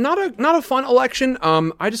 Yeah, not a fun election.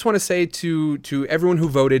 I just want to say to everyone who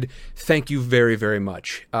voted, thank you very, very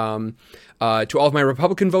much. To all of my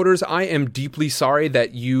Republican voters, I am deeply sorry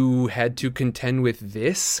that you had to contend with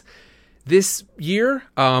this year.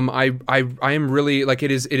 I am really, like,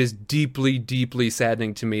 it is deeply, deeply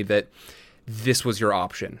saddening to me that this was your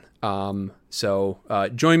option. So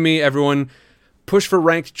join me, everyone. Push for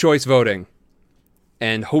ranked choice voting.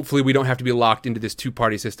 And hopefully we don't have to be locked into this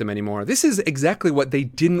two-party system anymore. This is exactly what they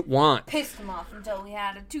didn't want. Pissed them off until we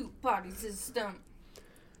had a two-party system.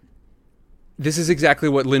 This is exactly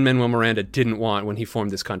what Lin-Manuel Miranda didn't want when he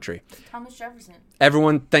formed this country. Thomas Jefferson.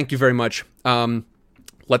 Everyone, thank you very much.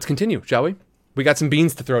 Let's continue, shall we? We got some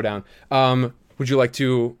beans to throw down. Would you like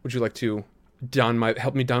to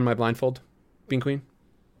help me don my blindfold, Bean Queen?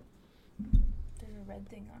 There's a red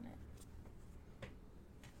thing on it.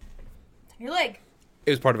 It's on your leg. It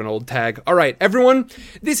was part of an old tag. All right, everyone,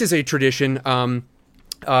 this is a tradition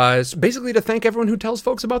basically to thank everyone who tells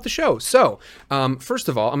folks about the show. So, first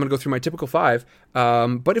of all, I'm going to go through my typical 5.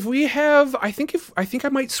 But if we have, I think I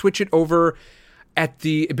might switch it over at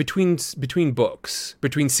the between books,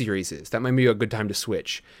 between series. That might be a good time to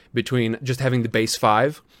switch between just having the base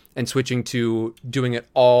 5 and switching to doing it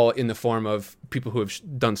all in the form of people who have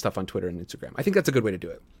done stuff on Twitter and Instagram. I think that's a good way to do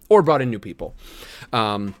it, or brought in new people.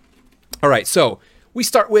 All right, so we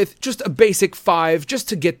start with just a basic 5, just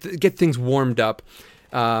to get things warmed up.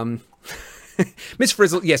 Miss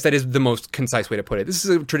Frizzle, yes, that is the most concise way to put it. This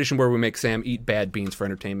is a tradition where we make Sam eat bad beans for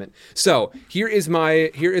entertainment. So here is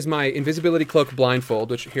my invisibility cloak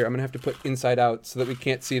blindfold, which here I'm gonna have to put inside out so that we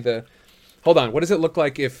can't see the. Hold on, what does it look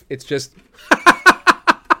like if it's just?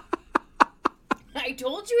 I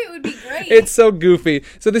told you it would be great. It's so goofy.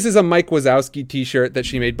 So this is a Mike Wazowski T-shirt that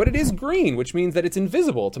she made, but it is green, which means that it's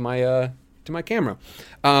invisible to my camera.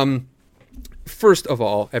 First of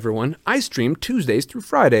all, everyone, I stream Tuesdays through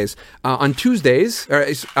Fridays. On Tuesdays, or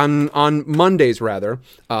on Mondays rather,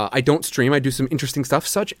 I don't stream. I do some interesting stuff,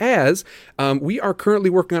 such as we are currently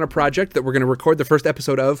working on a project that we're going to record the first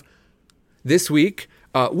episode of this week.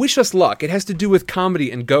 Wish us luck. It has to do with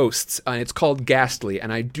comedy and ghosts, and it's called Ghastly,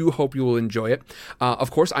 and I do hope you will enjoy it.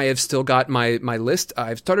 Of course, I have still got my list.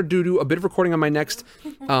 I've started to do a bit of recording on my next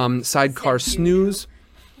Sidecar Snooze.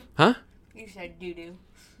 Huh? You said doo-doo.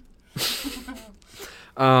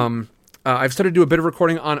 I've started to do a bit of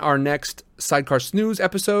recording on our next Sidecar Snooze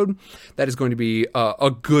episode. That is going to be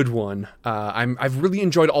a good one. I've really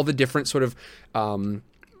enjoyed all the different sort of,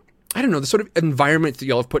 I don't know, the sort of environment that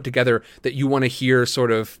y'all have put together that you want to hear sort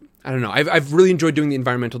of, I don't know. I've really enjoyed doing the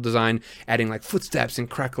environmental design, adding like footsteps and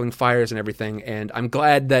crackling fires and everything, and I'm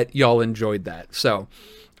glad that y'all enjoyed that. So,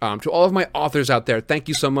 to all of my authors out there, thank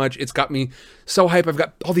you so much. It's got me so hype. I've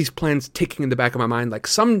got all these plans ticking in the back of my mind. Like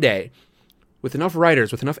someday, with enough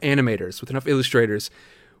writers, with enough animators, with enough illustrators,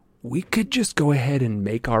 we could just go ahead and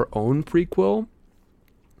make our own prequel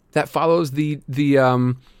that follows the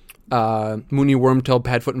Mooney, Wormtail,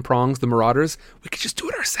 Padfoot, and Prongs, the Marauders. We could just do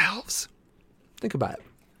it ourselves. Think about it.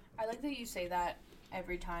 I like that you say that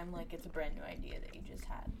every time like it's a brand new idea that you just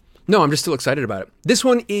had. No, I'm just still excited about it. This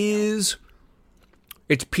one is...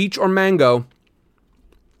 It's peach or mango.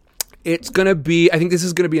 It's going to be... I think this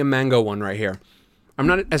is going to be a mango one right here. I'm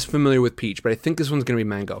not as familiar with peach, but I think this one's going to be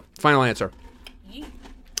mango. Final answer. Yeet.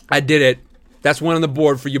 I did it. That's one on the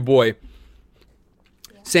board for your boy.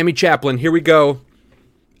 Yeah. Sammy Chaplin, here we go.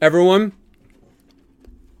 Everyone,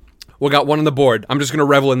 we got one on the board. I'm just going to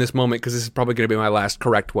revel in this moment because this is probably going to be my last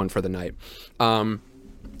correct one for the night.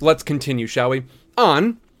 Let's continue, shall we?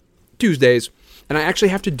 On Tuesdays, and I actually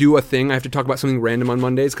have to do a thing. I have to talk about something random on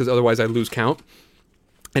Mondays because otherwise I lose count.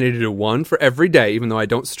 I need to do one for every day, even though I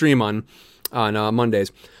don't stream on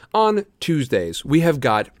Mondays. On Tuesdays, we have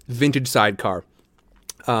got Vintage Sidecar.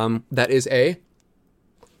 That is a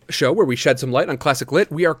show where we shed some light on classic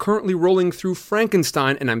lit. We are currently rolling through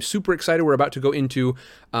Frankenstein, and I'm super excited. We're about to go into...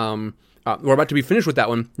 we're about to be finished with that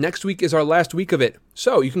one. Next week is our last week of it.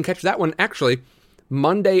 So you can catch that one, actually,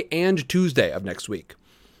 Monday and Tuesday of next week.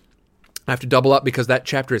 I have to double up because that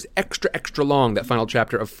chapter is extra long, that final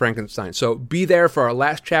chapter of Frankenstein. So be there for our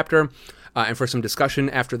last chapter and for some discussion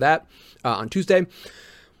after that on Tuesday.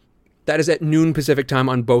 That is at noon Pacific time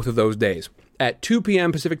on both of those days. At 2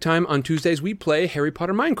 p.m. Pacific time on Tuesdays, we play Harry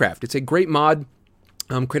Potter Minecraft. It's a great mod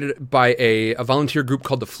created by a volunteer group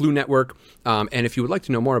called the Flu Network. And if you would like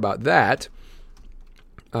to know more about that,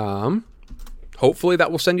 hopefully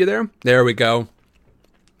that will send you there. There we go.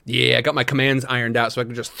 Yeah, I got my commands ironed out so I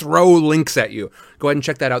can just throw links at you. Go ahead and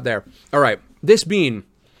check that out there. All right, this bean.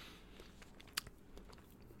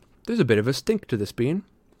 There's a bit of a stink to this bean.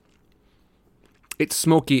 It's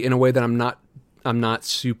smoky in a way that I'm not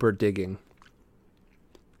super digging.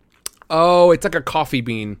 Oh, it's like a coffee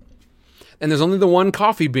bean. And there's only the one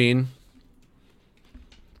coffee bean.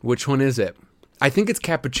 Which one is it? I think it's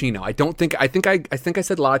cappuccino. I think I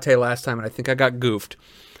said latte last time and I think I got goofed.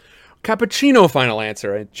 Cappuccino, final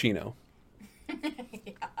answer. Chino.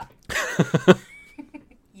 Yeah.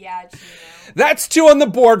 Yeah, Chino. That's 2 on the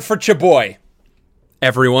board for Chaboy.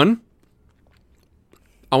 Everyone,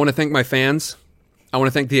 I want to thank my fans. I want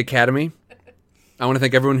to thank the Academy. I want to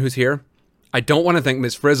thank everyone who's here. I don't want to thank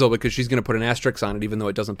Ms. Frizzle because she's going to put an asterisk on it even though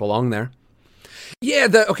it doesn't belong there. Yeah,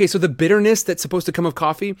 so the bitterness that's supposed to come of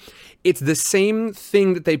coffee, it's the same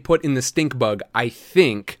thing that they put in the stink bug, I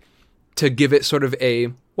think, to give it sort of a...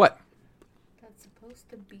 What? That's supposed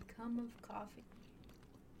to become of coffee.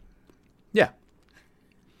 Yeah.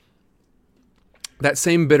 That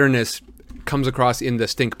same bitterness comes across in the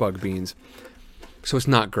stink bug beans. So it's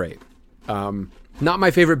not great. Not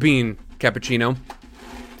my favorite bean, cappuccino.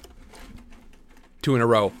 2 in a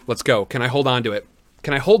row. Let's go. Can I hold on to it?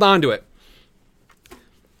 Can I hold on to it?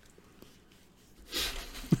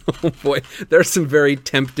 Oh boy, there's some very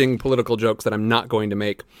tempting political jokes that I'm not going to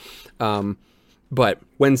make. But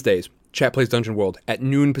Wednesdays, Chat Plays Dungeon World at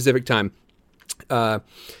noon Pacific time.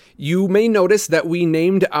 You may notice that we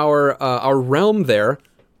named our realm there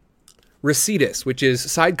Resetus, which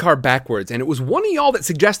is sidecar backwards. And it was one of y'all that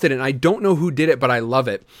suggested it, and I don't know who did it, but I love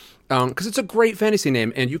it. Because it's a great fantasy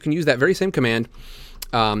name, and you can use that very same command.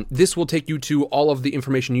 This will take you to all of the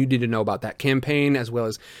information you need to know about that campaign, as well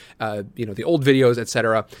as the old videos,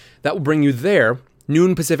 etc. That will bring you there,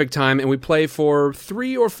 noon Pacific time, and we play for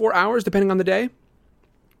 3 or 4 hours, depending on the day.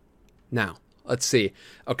 Now, let's see.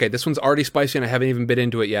 Okay, this one's already spicy, and I haven't even bit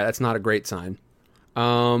into it yet. That's not a great sign.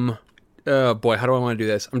 Oh boy, how do I want to do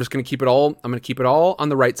this? I'm just going to keep it all. I'm going to keep it all on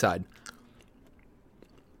the right side.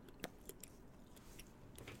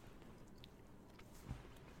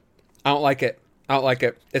 I don't like it. I don't like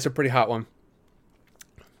it. It's a pretty hot one.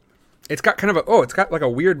 It's got kind of it's got like a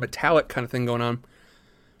weird metallic kind of thing going on.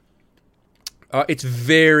 It's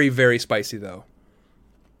very, very spicy though.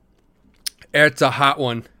 It's a hot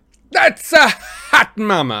one. That's a hot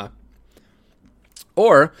mama.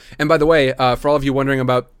 And by the way, for all of you wondering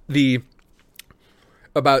about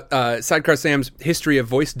Sidecar Sam's history of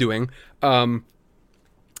voice doing,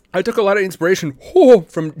 I took a lot of inspiration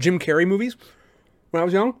from Jim Carrey movies when I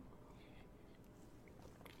was young.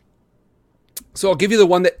 So I'll give you the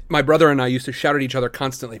one that my brother and I used to shout at each other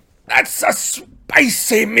constantly. That's a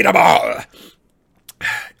spicy meatball.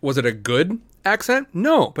 Was it a good accent?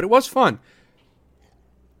 No, but it was fun.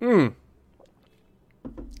 Very,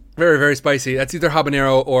 very spicy. That's either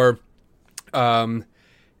habanero or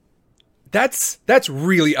that's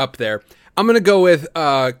really up there. I'm going to go with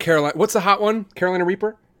Carolina. What's the hot one? Carolina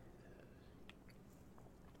Reaper?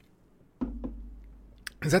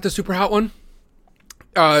 Is that the super hot one?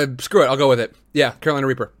 Screw it. I'll go with it. Yeah, Carolina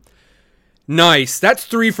Reaper. Nice. That's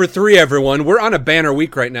 3 for 3, everyone. We're on a banner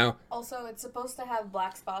week right now. Also, it's supposed to have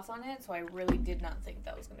black spots on it, so I really did not think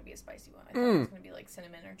that was going to be a spicy one. I thought it was going to be like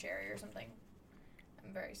cinnamon or cherry or something.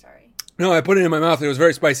 I'm very sorry. No, I put it in my mouth and it was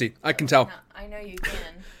very spicy. I can tell. I know you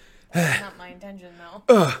can. That's not my intention,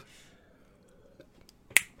 though.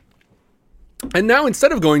 And now,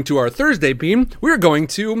 instead of going to our Thursday bean, we're going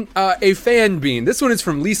to a fan bean. This one is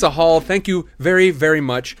from Lisa Hall. Thank you very, very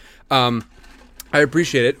much. I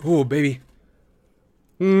appreciate it. Oh, baby.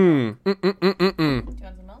 Do you want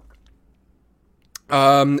some milk?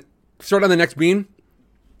 Start on the next bean,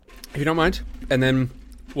 if you don't mind. And then,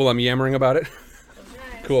 well, I'm yammering about it. Okay.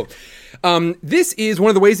 Cool. This is one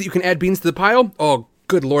of the ways that you can add beans to the pile. Oh,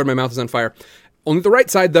 good Lord, my mouth is on fire. Only the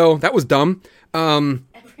right side, though. That was dumb. Every time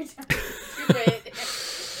you do it,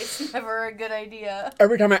 it's never a good idea.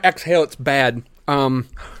 Every time I exhale, it's bad. I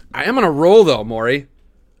am on a roll, though, Maury.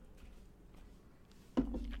 So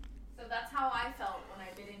that's how I felt when I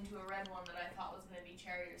bit into a red one that I thought was going to be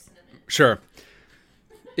cherry or cinnamon. Sure.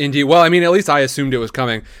 Indeed. Well, I mean, at least I assumed it was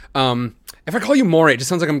coming. If I call you Maury, it just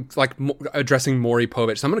sounds like I'm addressing Maury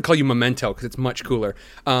Povich. So I'm going to call you Memento because it's much cooler.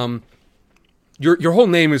 Your whole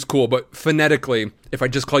name is cool, but phonetically, if I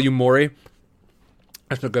just call you Maury,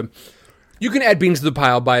 that's not good. You can add beans to the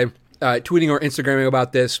pile by tweeting or Instagramming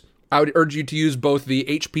about this. I would urge you to use both the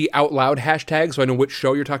HP Out Loud hashtag so I know which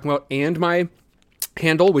show you're talking about and my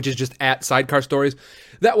handle, which is just at Sidecar Stories.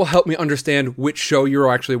 That will help me understand which show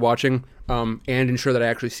you're actually watching and ensure that I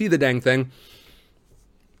actually see the dang thing.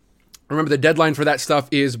 Remember, the deadline for that stuff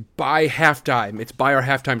is by halftime. It's by our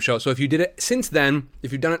halftime show. So if you did it since then,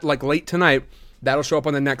 if you've done it like late tonight, that'll show up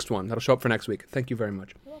on the next one. That'll show up for next week. Thank you very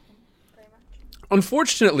much. You're welcome. Very much.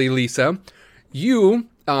 Unfortunately, Lisa, you,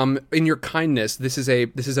 in your kindness, this is a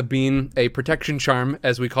bean, a protection charm,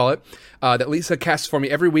 as we call it, that Lisa casts for me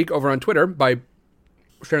every week over on Twitter by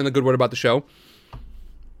sharing the good word about the show.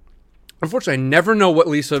 Unfortunately, I never know what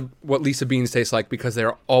Lisa beans taste like because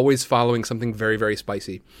they're always following something very, very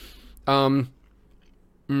spicy. Roof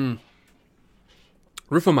of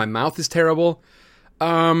my mouth is terrible.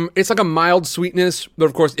 It's like a mild sweetness, but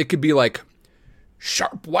of course it could be like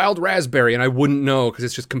sharp wild raspberry, and I wouldn't know because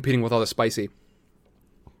it's just competing with all the spicy.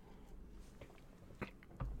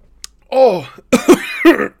 Oh,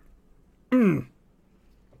 oh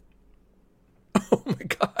my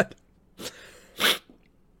God.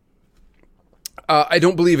 I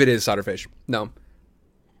don't believe it is solderfish. No.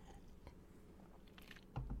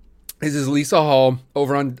 This is Lisa Hall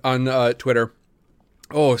over on Twitter.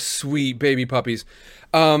 Oh, sweet baby puppies.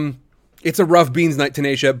 It's a rough beans night,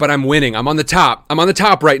 Tenacia, but I'm winning. I'm on the top. I'm on the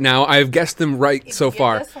top right now. I've guessed them right so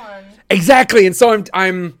far. This one. Exactly, and so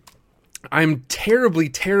I'm terribly,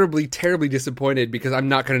 terribly, terribly disappointed because I'm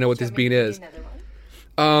not going to know what this bean is.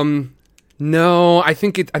 No, I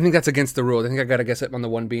think that's against the rules. I think I gotta guess it on the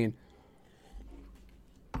one bean.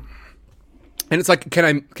 And it's like,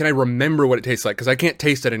 can I remember what it tastes like? Because I can't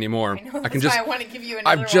taste it anymore. I know, I can that's just. why I want to give you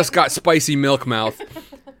another I've just got spicy milk mouth.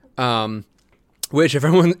 Which, if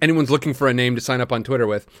anyone's looking for a name to sign up on Twitter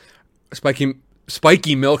with, spiky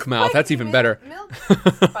milk mouth. That's even better.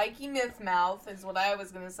 Spiky milk mouth is what I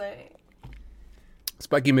was gonna say.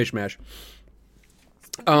 Spiky mishmash.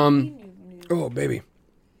 Oh baby.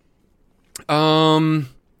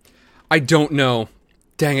 I don't know.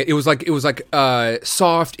 Dang it! It was like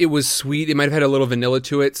soft. It was sweet. It might have had a little vanilla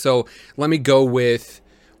to it. So let me go with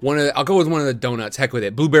I'll go with one of the donuts. Heck with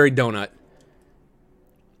it. Blueberry donut.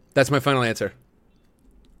 That's my final answer.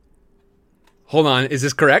 Hold on. Is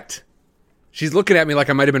this correct? She's looking at me like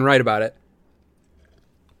I might have been right about it.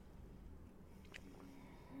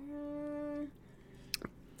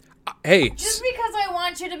 Hey. Just because I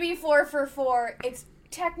want you to be 4 for 4, it's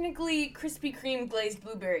technically Krispy Kreme glazed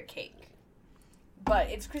blueberry cake. But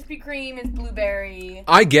it's Krispy Kreme, it's blueberry.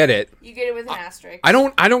 I get it. You get it with an asterisk. I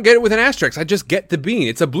don't get it with an asterisk. I just get the bean.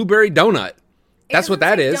 It's a blueberry donut. That's what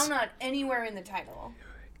that is. Donut anywhere in the title.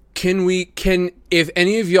 If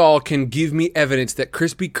any of y'all can give me evidence that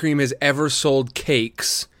Krispy Kreme has ever sold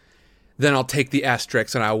cakes, then I'll take the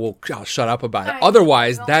asterisk and I'll shut up about it.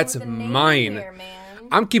 Otherwise, that's mine. There, man.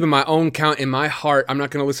 I'm keeping my own count in my heart. I'm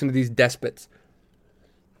not going to listen to these despots.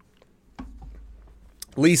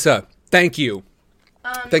 Lisa, thank you.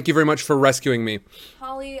 Thank you very much for rescuing me.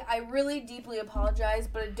 Holly, I really deeply apologize,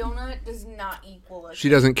 but a donut does not equal a She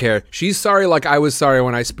doesn't care. She's sorry like I was sorry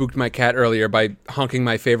when I spooked my cat earlier by honking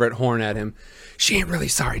my favorite horn at him. She ain't really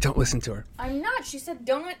sorry. Don't listen to her. I'm not. She said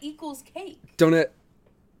donut equals cake. Donut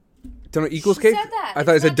equals cake? Said that. I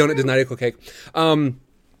thought I said donut does not equal cake.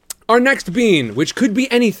 Our next bean, which could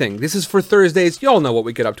be anything. This is for Thursdays. Y'all know what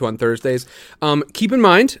we get up to on Thursdays. Keep in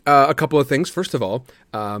mind a couple of things. First of all,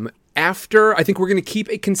 after, I think we're going to keep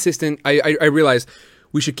a consistent, I realize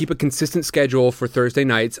we should keep a consistent schedule for Thursday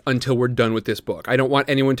nights until we're done with this book. I don't want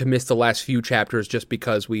anyone to miss the last few chapters just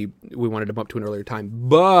because we wanted them up to an earlier time.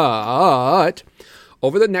 But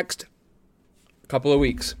over the next couple of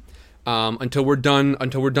weeks, until we're done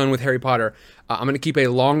with Harry Potter, I'm going to keep a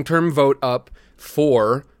long-term vote up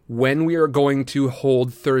for when we are going to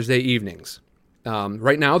hold Thursday evenings.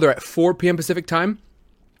 Right now, they're at 4 p.m. Pacific time.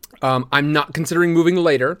 I'm not considering moving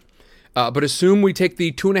later, but assume we take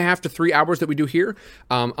the 2.5 to 3 hours that we do here.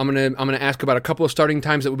 I'm gonna ask about a couple of starting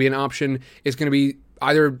times that would be an option. It's gonna be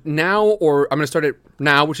either now or I'm gonna start it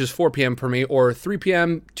now, which is 4 p.m. for me, or 3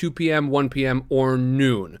 p.m., 2 p.m., 1 p.m., or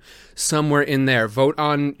noon, somewhere in there.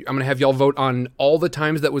 I'm gonna have y'all vote on all the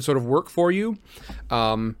times that would sort of work for you.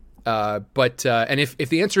 And if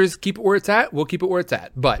the answer is keep it where it's at, we'll keep it where it's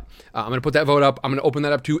at. But I'm going to put that vote up. I'm going to open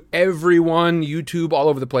that up to everyone, YouTube, all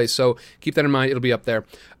over the place. So keep that in mind. It'll be up there.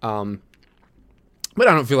 But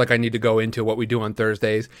I don't feel like I need to go into what we do on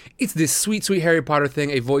Thursdays. It's this sweet, sweet Harry Potter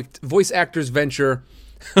thing, a voice actor's venture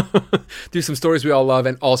through some stories we all love.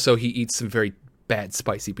 And also he eats some very bad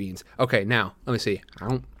spicy beans. Okay, now, let me see.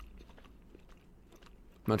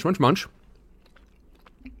 Munch, munch, munch.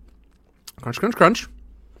 Crunch, crunch, crunch.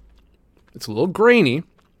 It's a little grainy.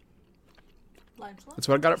 Lunch. That's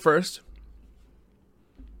what I got at first.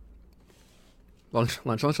 Lunch.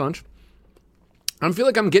 I don't feel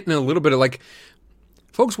like I'm getting a little bit of like...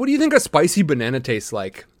 Folks, what do you think a spicy banana tastes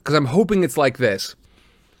like? Because I'm hoping it's like this.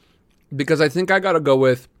 Because I think I gotta go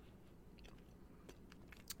with...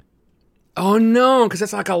 Oh no, because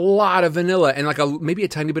that's like a lot of vanilla and like maybe a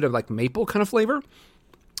tiny bit of like maple kind of flavor.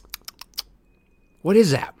 What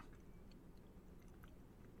is that?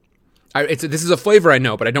 This is a flavor I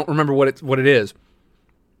know, but I don't remember what it is.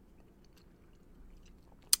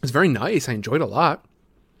 It's very nice. I enjoyed it a lot.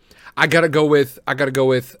 I gotta go with.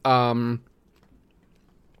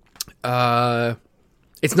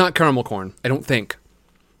 It's not caramel corn. I don't think,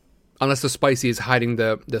 unless the spicy is hiding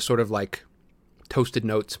the sort of like toasted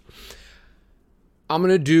notes. I'm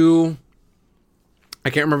gonna do. I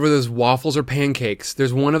can't remember if there's waffles or pancakes.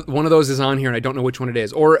 There's one of those is on here, and I don't know which one it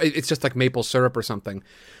is, or it's just like maple syrup or something.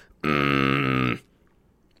 But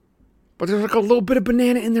there's like a little bit of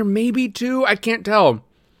banana in there, maybe too. I can't tell.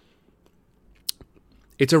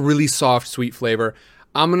 It's a really soft, sweet flavor.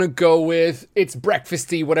 I'm gonna go with it's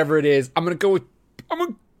breakfasty, whatever it is. I'm gonna go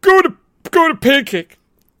to pancake.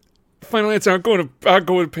 Final answer. I'll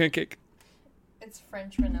go with pancake. It's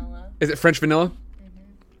French vanilla. Is it French vanilla?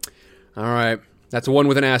 Mm-hmm. All right, that's a one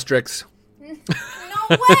with an asterisk. No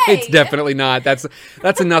way. It's definitely not. That's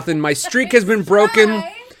a nothing. My streak has been broken.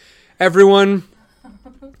 Everyone,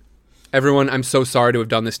 I'm so sorry to have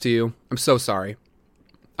done this to you. I'm so sorry.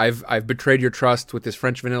 I've betrayed your trust with this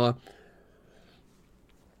French vanilla.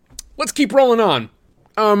 Let's keep rolling on.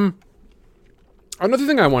 Another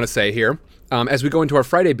thing I want to say here, as we go into our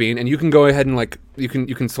Friday bean, and you can go ahead and you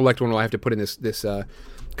can select one while I have to put in this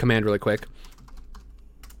command really quick.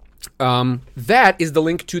 That is the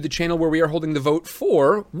link to the channel where we are holding the vote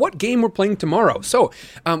for what game we're playing tomorrow. So,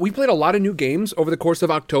 we played a lot of new games over the course of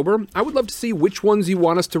October. I would love to see which ones you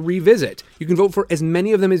want us to revisit. You can vote for as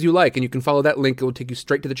many of them as you like, and you can follow that link. It will take you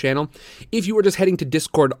straight to the channel. If you were just heading to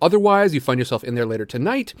Discord otherwise, you find yourself in there later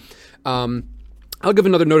tonight. I'll give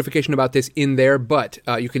another notification about this in there, but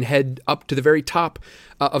you can head up to the very top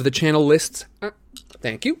of the channel lists.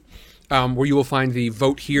 Thank you. Where you will find the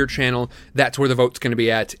Vote Here channel. That's where the vote's going to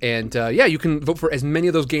be at. And you can vote for as many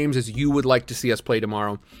of those games as you would like to see us play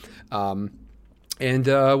tomorrow. And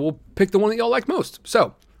we'll pick the one that y'all like most.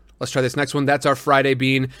 So let's try this next one. That's our Friday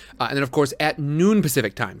bean. And then, of course, at noon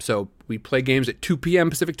Pacific time. So we play games at 2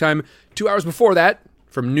 p.m. Pacific time. 2 hours before that,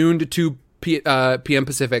 from noon to 2 p.m.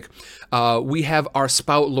 Pacific, we have our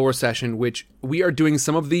Spout lore session, which we are doing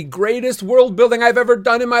some of the greatest world building I've ever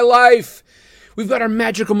done in my life. We've got our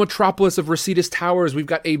magical metropolis of Rositas Towers. We've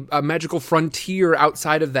got a magical frontier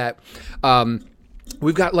outside of that.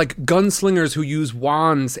 We've got gunslingers who use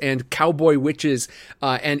wands and cowboy witches.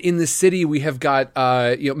 And in the city, we have got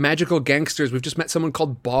magical gangsters. We've just met someone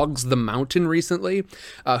called Boggs the Mountain recently,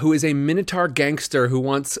 who is a Minotaur gangster who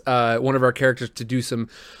wants one of our characters to do some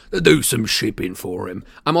shipping for him.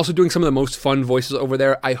 I'm also doing some of the most fun voices over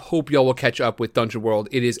there. I hope y'all will catch up with Dungeon World.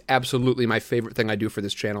 It is absolutely my favorite thing I do for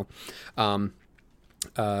this channel.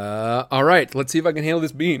 All right, let's see if I can handle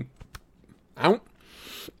this bean. Ow.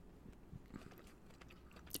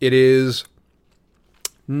 It is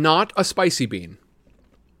not a spicy bean.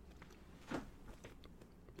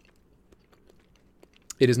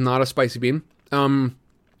 It is not a spicy bean.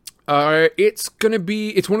 It's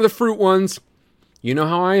one of the fruit ones. You know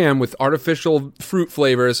how I am with artificial fruit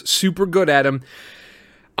flavors. Super good at them.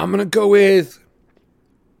 I'm gonna go with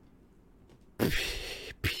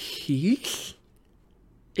peach.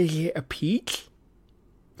 Is it a peach?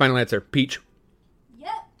 Final answer, peach.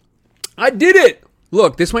 Yep. I did it!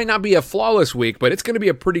 Look, this might not be a flawless week, but it's going to be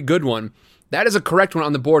a pretty good one. That is a correct one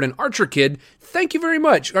on the board. And Archer Kid, thank you very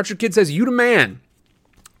much. Archer Kid says, you the man.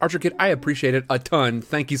 Archer Kid, I appreciate it a ton.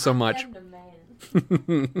 Thank you so much. Look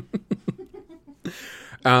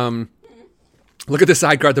at the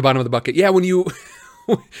sidecar at the bottom of the bucket. Yeah, when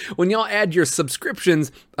y'all add your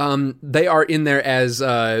subscriptions, they are in there as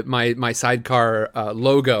my sidecar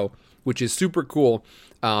logo, which is super cool.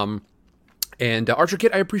 And Archer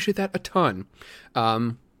Kid, I appreciate that a ton.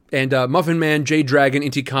 And Muffin Man, J Dragon,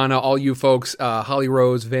 Intikana, all you folks, Holly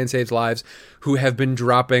Rose, Van Saves Lives, who have been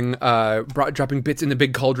dropping bits in the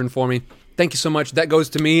big cauldron for me. Thank you so much. That goes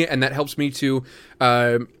to me, and that helps me to,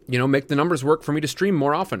 make the numbers work for me to stream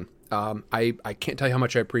more often. I can't tell you how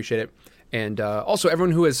much I appreciate it. And also,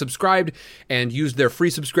 everyone who has subscribed and used their free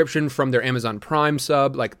subscription from their Amazon Prime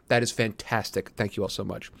sub, that is fantastic. Thank you all so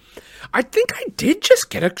much. I think I did just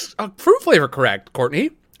get a fruit flavor correct,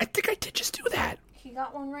 Courtney. I think I did just do that. He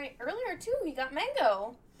got one right earlier, too. He got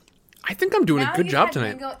mango. I think I'm doing a good job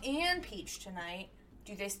tonight. Mango and peach tonight.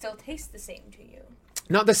 Do they still taste the same to you?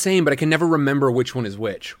 Not the same, but I can never remember which one is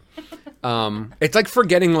which. It's like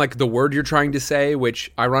forgetting the word you're trying to say,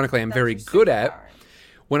 which ironically I'm very good at. Hard.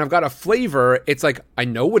 When I've got a flavor, it's I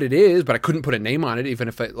know what it is, but I couldn't put a name on it, even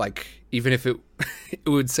if it it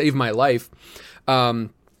would save my life.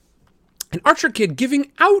 And Archer Kid giving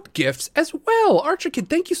out gifts as well. Archer Kid,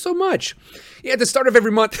 thank you so much. Yeah, at the start of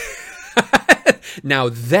every month. Now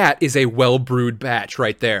that is a well-brewed batch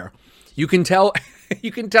right there. You can tell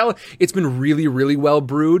it's been really, really well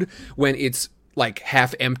brewed when it's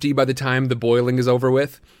half empty by the time the boiling is over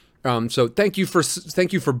with. So thank you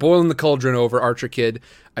for boiling the cauldron over, Archer Kid.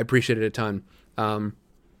 I appreciate it a ton.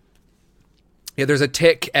 There's a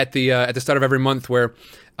tick at the start of every month where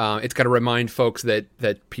it's got to remind folks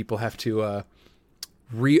that people have to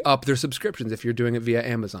re-up their subscriptions if you're doing it via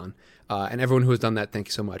Amazon. And everyone who has done that, thank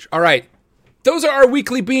you so much. All right, those are our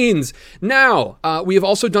weekly beans. Now we have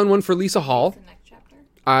also done one for Lisa Hall. The next chapter.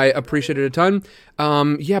 I appreciate it a ton.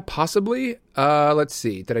 Yeah, possibly. Let's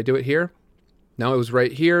see. Did I do it here? No, it was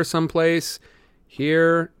right here someplace.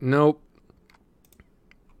 Here. Nope.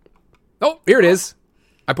 Oh, here it is.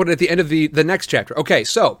 I put it at the end of the next chapter. Okay,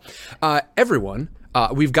 so everyone,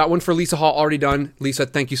 we've got one for Lisa Hall already done. Lisa,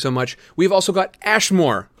 thank you so much. We've also got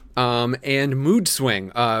Ashmore and Mood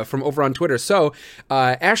Swing from over on Twitter. So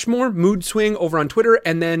Ashmore, Mood Swing over on Twitter,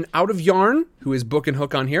 and then Out of Yarn, who is Book and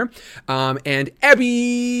Hook on here, and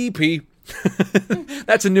Abby P.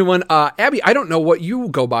 That's a new one. Abby, I don't know what you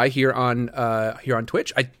go by here on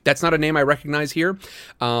Twitch. That's not a name I recognize here.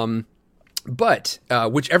 But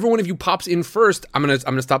whichever one of you pops in first, I'm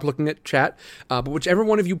gonna stop looking at chat. But whichever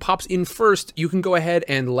one of you pops in first, you can go ahead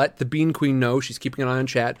and let the Bean Queen know. She's keeping an eye on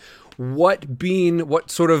chat. What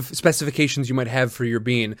sort of specifications you might have for your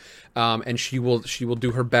bean, and she will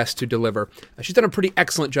do her best to deliver. She's done a pretty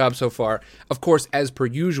excellent job so far. Of course, as per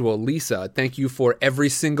usual, Lisa, thank you for every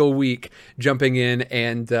single week jumping in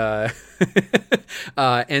and and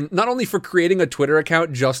not only for creating a Twitter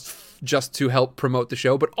account just to help promote the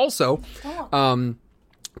show, but also we're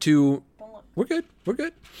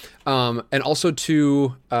good. And also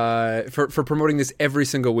to for promoting this every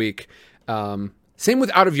single week. Same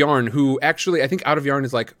with Out of Yarn, who actually, I think Out of Yarn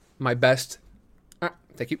is like my best,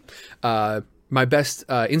 thank you, my best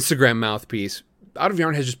Instagram mouthpiece. Out of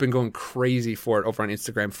Yarn has just been going crazy for it over on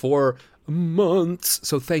Instagram for months.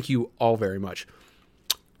 So thank you all very much.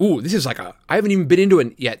 Ooh, this is like I haven't even been into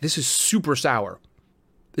it yet. This is super sour.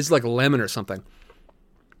 This is like lemon or something.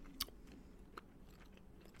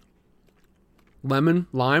 Lemon,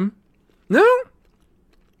 lime? No?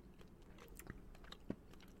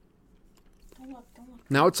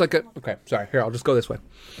 Now it's like okay, sorry. Here, I'll just go this way.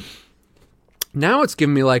 Now it's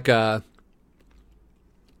giving me like a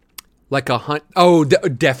hunt. Oh,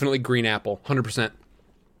 definitely green apple. 100%.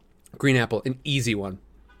 Green apple, an easy one.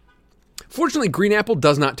 Fortunately, green apple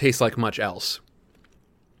does not taste like much else.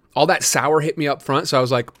 All that sour hit me up front, so I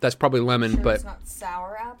was like, that's probably lemon, Sure but it's not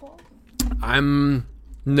sour apple.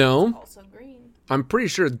 No. It's also green. I'm pretty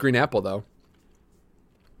sure it's green apple though.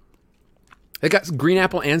 They got green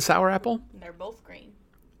apple and sour apple? They're both green.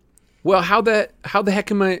 Well, how the heck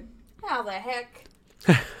am I? How the heck?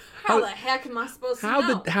 How the heck am I supposed to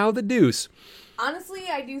know? How the deuce? Honestly,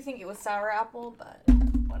 I do think it was sour apple, but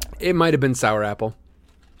whatever. It might have been sour apple.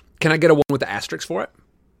 Can I get a one with the asterisk for it?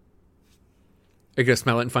 Are you gonna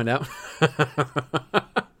smell it and find out? Will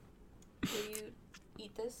you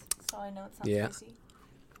eat this so I know it's not spicy?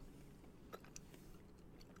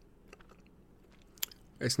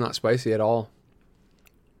 It's not spicy at all.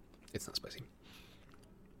 It's not spicy.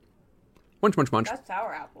 Munch, munch, munch. That's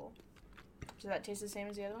sour apple. Does that taste the same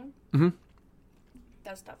as the other one? Mm-hmm.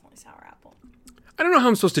 That's definitely sour apple. I don't know how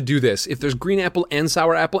I'm supposed to do this. If there's green apple and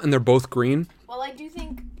sour apple and they're both green. Well, I do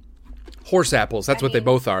think Horse apples. That's what they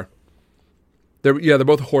both are. They're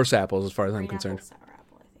both horse apples as far as I'm concerned. Apple, sour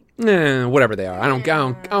apple, I think. Whatever they are. I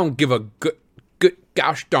don't give a good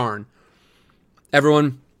gosh darn.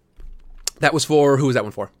 Everyone, that was for, who was that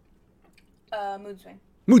one for? Mood swing.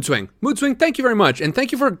 Mood swing. Mood swing, thank you very much. And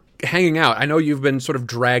thank you for hanging out. I know you've been sort of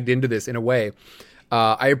dragged into this in a way.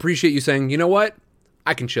 I appreciate you saying, you know what?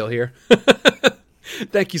 I can chill here.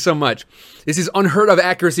 Thank you so much. This is unheard of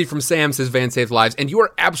accuracy from Sam, says Van Saves Lives. And you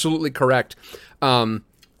are absolutely correct. It's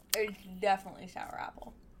definitely sour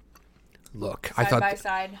apple. Look, Side by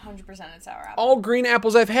side, 100% it's sour apple. all green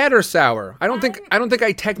apples I've had are sour. I don't think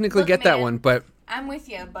I technically get that one, but I'm with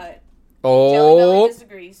you, but oh, Jelly Belly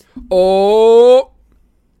disagrees. oh.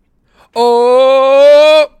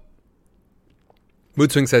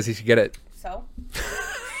 Mood Swing says he should get it. So?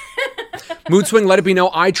 Mood Swing, let it be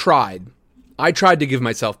known, I tried. I tried to give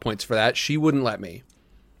myself points for that. She wouldn't let me.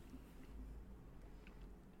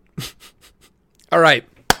 All right.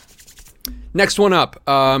 Next one up.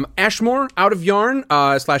 Ashmore, Out of Yarn, /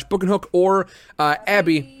 Book and Hook, or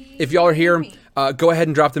Abby, if y'all are here, go ahead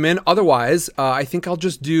and drop them in. Otherwise, I think I'll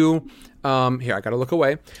just do... here, I gotta look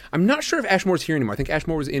away. I'm not sure if Ashmore's here anymore. I think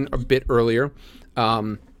Ashmore was in a bit earlier.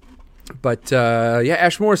 But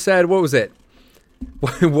Ashmore said, what was it?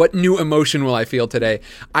 What new emotion will I feel today?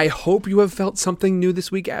 I hope you have felt something new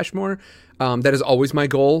this week, Ashmore. That is always my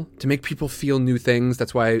goal, to make people feel new things.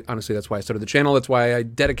 That's why I started the channel. That's why I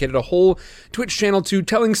dedicated a whole Twitch channel to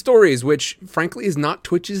telling stories, which frankly is not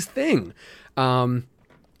Twitch's thing. I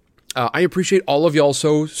appreciate all of y'all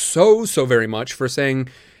so very much for saying,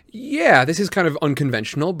 yeah, this is kind of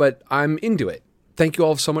unconventional, but I'm into it. Thank you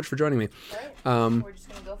all so much for joining me. Right. We're just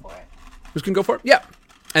going to go for it. Just gonna go for it? Yeah.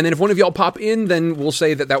 And then if one of y'all pop in, then we'll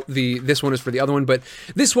say that this one is for the other one. But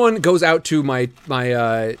this one goes out to my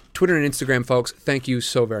Twitter and Instagram folks. Thank you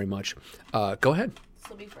so very much. Go ahead. This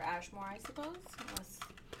will be for Ashmore, I suppose, unless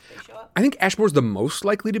they show up. I think Ashmore's the most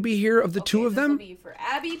likely to be here of the two of them. This will be for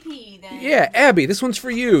Abby P, then. Yeah, Abby, this one's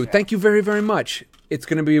for you. Sure. Thank you very, very much. It's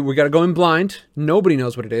gonna be, we gotta go in blind. Nobody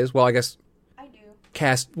knows what it is. Well, I guess. I do.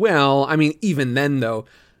 Well, I mean, even then though.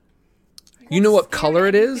 You know what color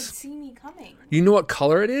it is? You see me coming. You know what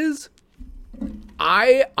color it is?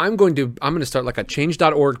 I'm going to start like a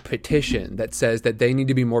change.org petition that says that they need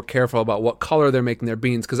to be more careful about what color they're making their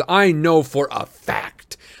beans, because I know for a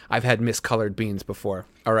fact I've had miscolored beans before.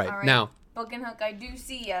 All right. Now. Book and hook, I do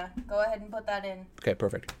see ya. Go ahead and put that in. Okay,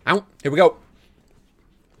 perfect. Out. Here we go.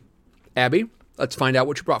 Abby, let's find out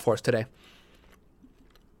what you brought for us today.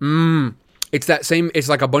 It's that same, it's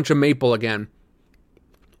like a bunch of maple again.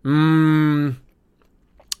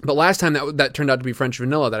 But last time that turned out to be French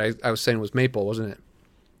vanilla that I was saying was maple, wasn't it?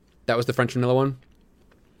 That was the French vanilla one?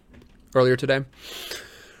 Earlier today?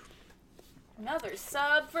 Another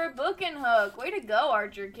sub for Book and Hook. Way to go,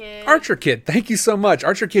 Archer Kid. Archer Kid, thank you so much.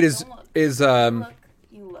 Archer Kid is Look.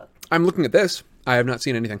 You look. I'm looking at this. I have not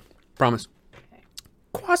seen anything. Promise. Okay.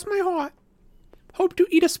 Cross my heart. Hope to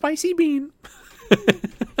eat a spicy bean.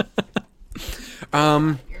 You're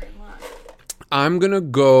in luck. I'm gonna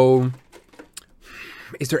go.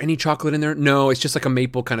 Is there any chocolate in there? No, it's just like a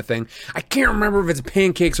maple kind of thing. I can't remember if it's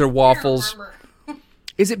pancakes or waffles.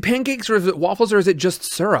 Is it pancakes or is it waffles or is it just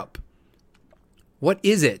syrup? What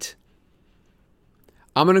is it?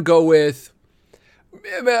 I'm gonna go with.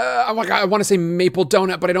 I want to say maple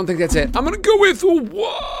donut, but I don't think that's it. I'm gonna go with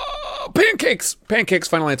pancakes. Pancakes.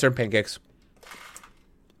 Final answer. Pancakes.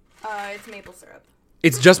 It's maple syrup.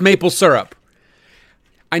 It's just maple syrup.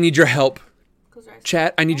 I need your help.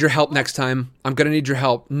 Chat, I need your help next time. I'm going to need your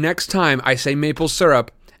help. Next time I say maple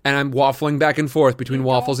syrup and I'm waffling back and forth between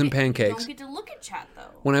waffles and pancakes. You don't get to look at chat though.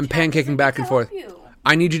 When I'm pancaking back and forth.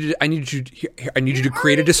 I need you to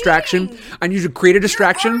create a distraction. Cheating. I need you to create a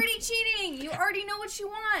distraction. You're already cheating. You already know what you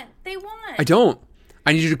want. They want. I don't.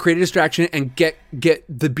 I need you to create a distraction and get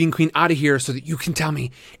the Bean Queen out of here so that you can tell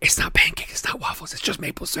me it's not pancake, it's not waffles, it's just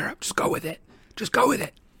maple syrup. Just go with it. Just go with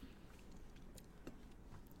it.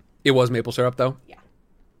 It was maple syrup, though? Yeah.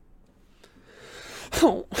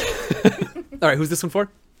 Oh. All right, who's this one for?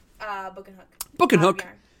 Book and Hook. Book and Hook.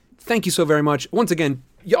 Thank you so very much. Once again,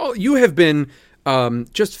 y'all, you have been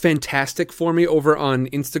just fantastic for me over on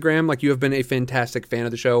Instagram. Like, you have been a fantastic fan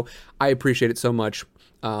of the show. I appreciate it so much.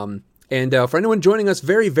 And for anyone joining us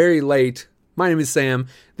very, very late, my name is Sam.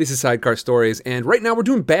 This is Sidecar Stories. And right now we're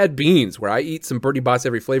doing Bad Beans, where I eat some Birdie Bott's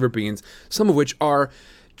Every Flavor beans, some of which are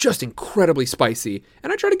just incredibly spicy.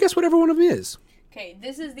 And I try to guess what every one of them is. Okay,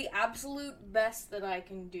 this is the absolute best that I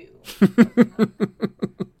can do.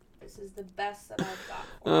 This is the best that I've got.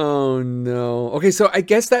 Oh, no. Okay, so I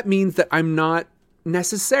guess that means that I'm not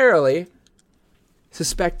necessarily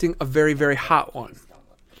suspecting a very, very hot one.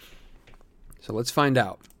 So let's find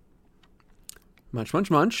out. Munch,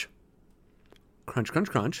 munch, munch. Crunch, crunch,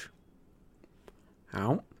 crunch.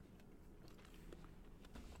 Ow.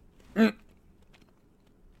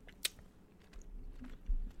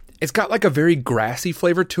 It's got like a very grassy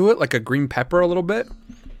flavor to it, like a green pepper a little bit.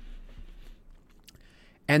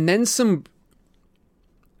 And then some...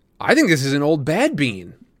 I think this is an old bad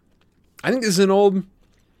bean. I think this is an old...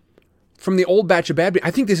 From the old batch of bad bean.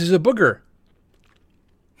 I think this is a booger.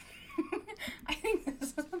 I think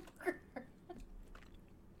this is a booger.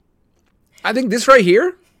 I think this right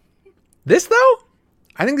here? This, though?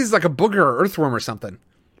 I think this is like a booger or earthworm or something.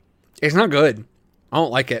 It's not good. I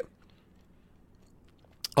don't like it.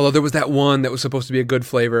 Although there was that one that was supposed to be a good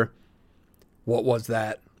flavor. What was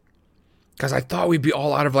that? Because I thought we'd be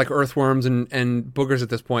all out of like earthworms and boogers at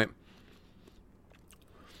this point.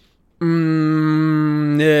 I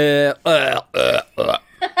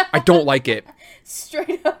don't like it.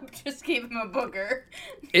 Straight up just gave him a booger.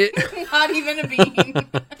 It Not even a bean.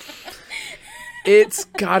 it's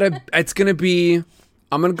gonna be,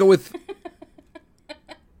 I'm gonna go with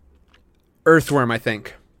earthworm, I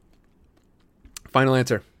think. Final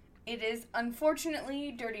answer. It is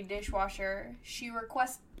unfortunately Dirty Dishwasher.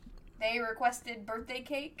 They requested birthday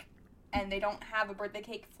cake, and they don't have a birthday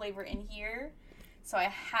cake flavor in here, so I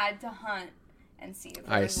had to hunt and see if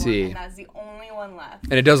there was one, and that's the only one left.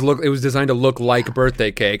 And it was designed to look like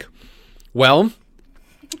birthday cake. Well,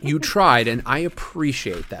 you tried, and I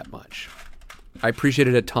appreciate that much. I appreciate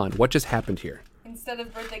it a ton. What just happened here? Instead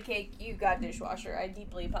of birthday cake, you got dishwasher. I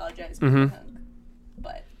deeply apologize,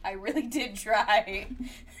 but I really did try.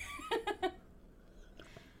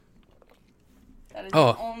 That is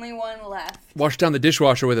the only one left. Wash down the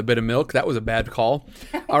dishwasher with a bit of milk. That was a bad call.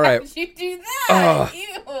 All right. Why did you do that?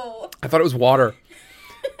 Ew. I thought it was water.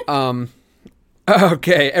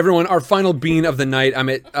 Okay, everyone, our final bean of the night. I'm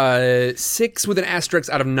at 6 with an asterisk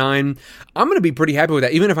out of 9. I'm going to be pretty happy with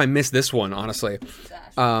that, even if I miss this one, honestly.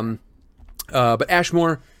 But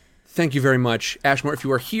Ashmore, thank you very much. Ashmore, if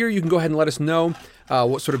you are here, you can go ahead and let us know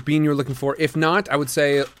what sort of bean you're looking for. If not, I would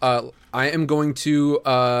say I am going to,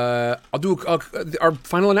 I'll do our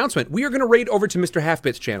final announcement. We are going to raid over to Mr.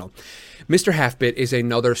 Halfbit's channel. Mr. Halfbit is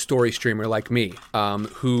another story streamer like me,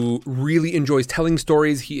 who really enjoys telling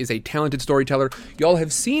stories. He is a talented storyteller. Y'all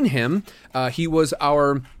have seen him. He was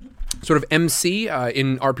our sort of MC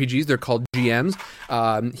in RPGs. They're called GMs.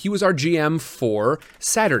 He was our GM for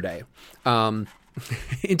Saturday.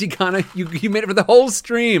 Intikana, you made it for the whole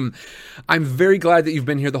stream. I'm very glad that you've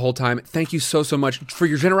been here the whole time. Thank you so much for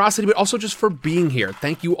your generosity, but also just for being here.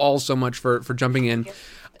 Thank you all so much for jumping in.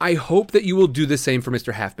 I hope that you will do the same for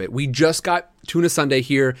Mr. Halfbit. We just got Tuna Sunday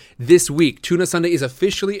here this week. Tuna Sunday is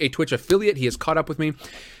officially a Twitch affiliate. He has caught up with me.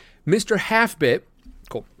 Mr. Halfbit,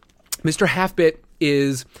 cool. Mr. Halfbit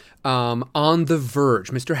is on the verge.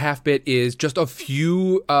 Mr. Halfbit is just a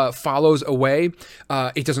few follows away.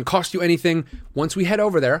 It doesn't cost you anything. Once we head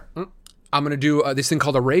over there, I'm going to do this thing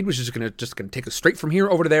called a raid, which is going to take us straight from here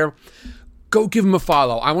over to there. Go give him a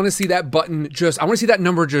follow. I want to see that button I want to see that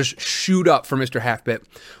number just shoot up for Mr. Halfbit.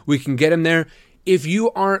 We can get him there. If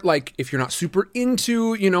you aren't if you're not super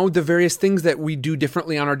into, the various things that we do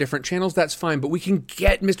differently on our different channels, that's fine. But we can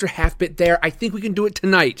get Mr. Halfbit there. I think we can do it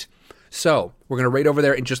tonight. So we're going to raid over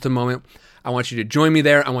there in just a moment. I want you to join me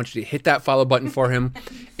there. I want you to hit that follow button for him.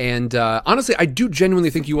 And honestly, I do genuinely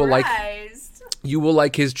think you will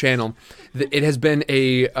like his channel. It has been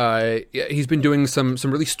he's been doing some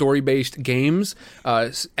really story-based games.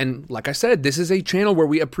 And like I said, this is a channel where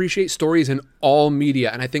we appreciate stories in all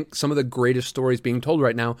media. And I think some of the greatest stories being told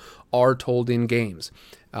right now are told in games.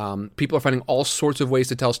 People are finding all sorts of ways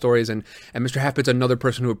to tell stories, and Mr. Halfbit's another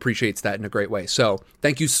person who appreciates that in a great way. So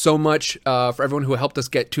thank you so much for everyone who helped us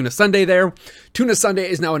get Tuna Sunday there. Tuna Sunday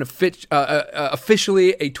is now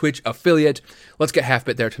officially a Twitch affiliate. Let's get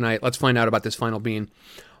Halfbit there tonight. Let's find out about this final bean.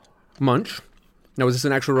 Munch. Now, was this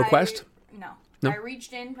an actual request? No. I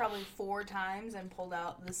reached in probably 4 times and pulled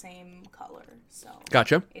out the same color. So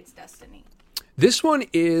gotcha. It's destiny. This one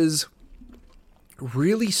is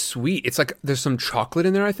really sweet. It's like there's some chocolate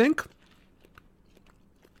in there, I think.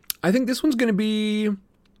 I think this one's going to be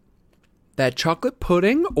that chocolate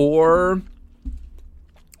pudding, or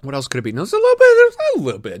what else could it be? No, there's a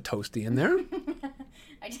little bit of toasty in there.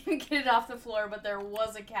 I didn't get it off the floor, but there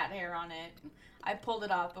was a cat hair on it. I pulled it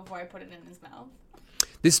off before I put it in his mouth.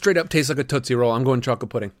 This straight up tastes like a Tootsie Roll. I'm going chocolate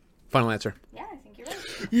pudding. Final answer. Yeah, I think you're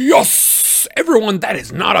right. Yes! Everyone, that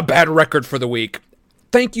is not a bad record for the week.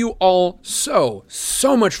 Thank you all so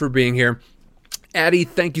much for being here. Addie,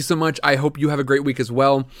 thank you so much. I hope you have a great week as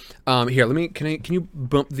well. Here, can you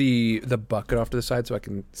bump the bucket off to the side so I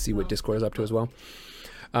can see what Discord is up to as well?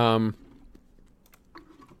 Oh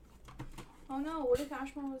no, what if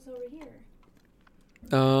Ashmore was over here?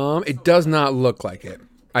 It does not look like it.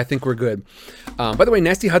 I think we're good. By the way,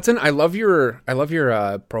 Nasty Hudson, I love your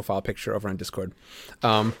profile picture over on Discord.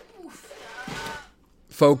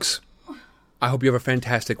 Folks, I hope you have a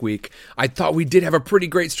fantastic week. I thought we did have a pretty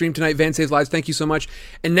great stream tonight. Van Saves Lives, thank you so much.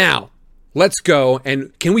 And now, let's go.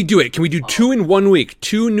 And can we do it? Can we do 2 in 1 week?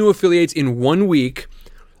 2 new affiliates in 1 week.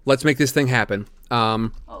 Let's make this thing happen.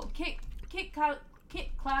 Cloud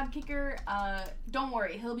Kicker, don't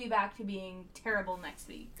worry. He'll be back to being terrible next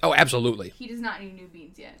week. Oh, absolutely. He does not need new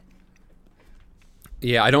beans yet.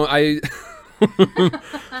 Yeah,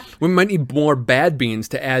 we might need more bad beans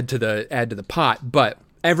to add to the pot, but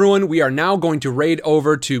everyone, we are now going to raid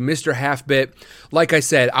over to Mr. Halfbit. Like I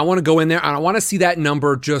said, I want to go in there and I want to see that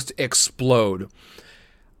number just explode.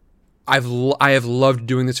 I have loved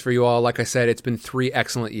doing this for you all. Like I said, it's been 3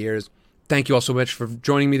 excellent years. Thank you all so much for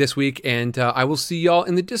joining me this week, and I will see y'all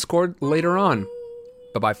in the Discord later on.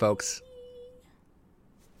 Bye-bye, folks.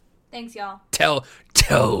 Thanks, y'all. Tell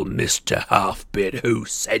Mr. Halfbit who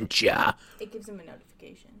sent ya. It gives him a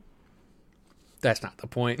notification. That's not the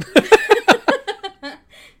point.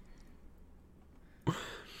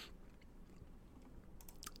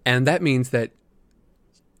 And that means that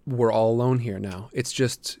we're all alone here now. It's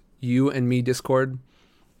just you and me, Discord.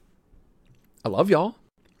 I love y'all.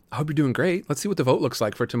 I hope you're doing great. Let's see what the vote looks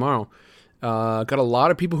like for tomorrow. Got a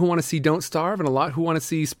lot of people who want to see Don't Starve and a lot who want to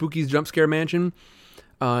see Spooky's Jump Scare Mansion.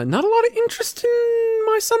 Not a lot of interest in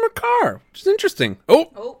My Summer Car, which is interesting.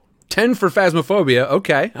 Oh. 10 for Phasmophobia.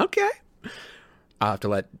 Okay. I'll have to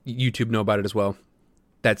let YouTube know about it as well.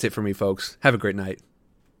 That's it for me, folks. Have a great night.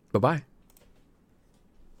 Bye-bye.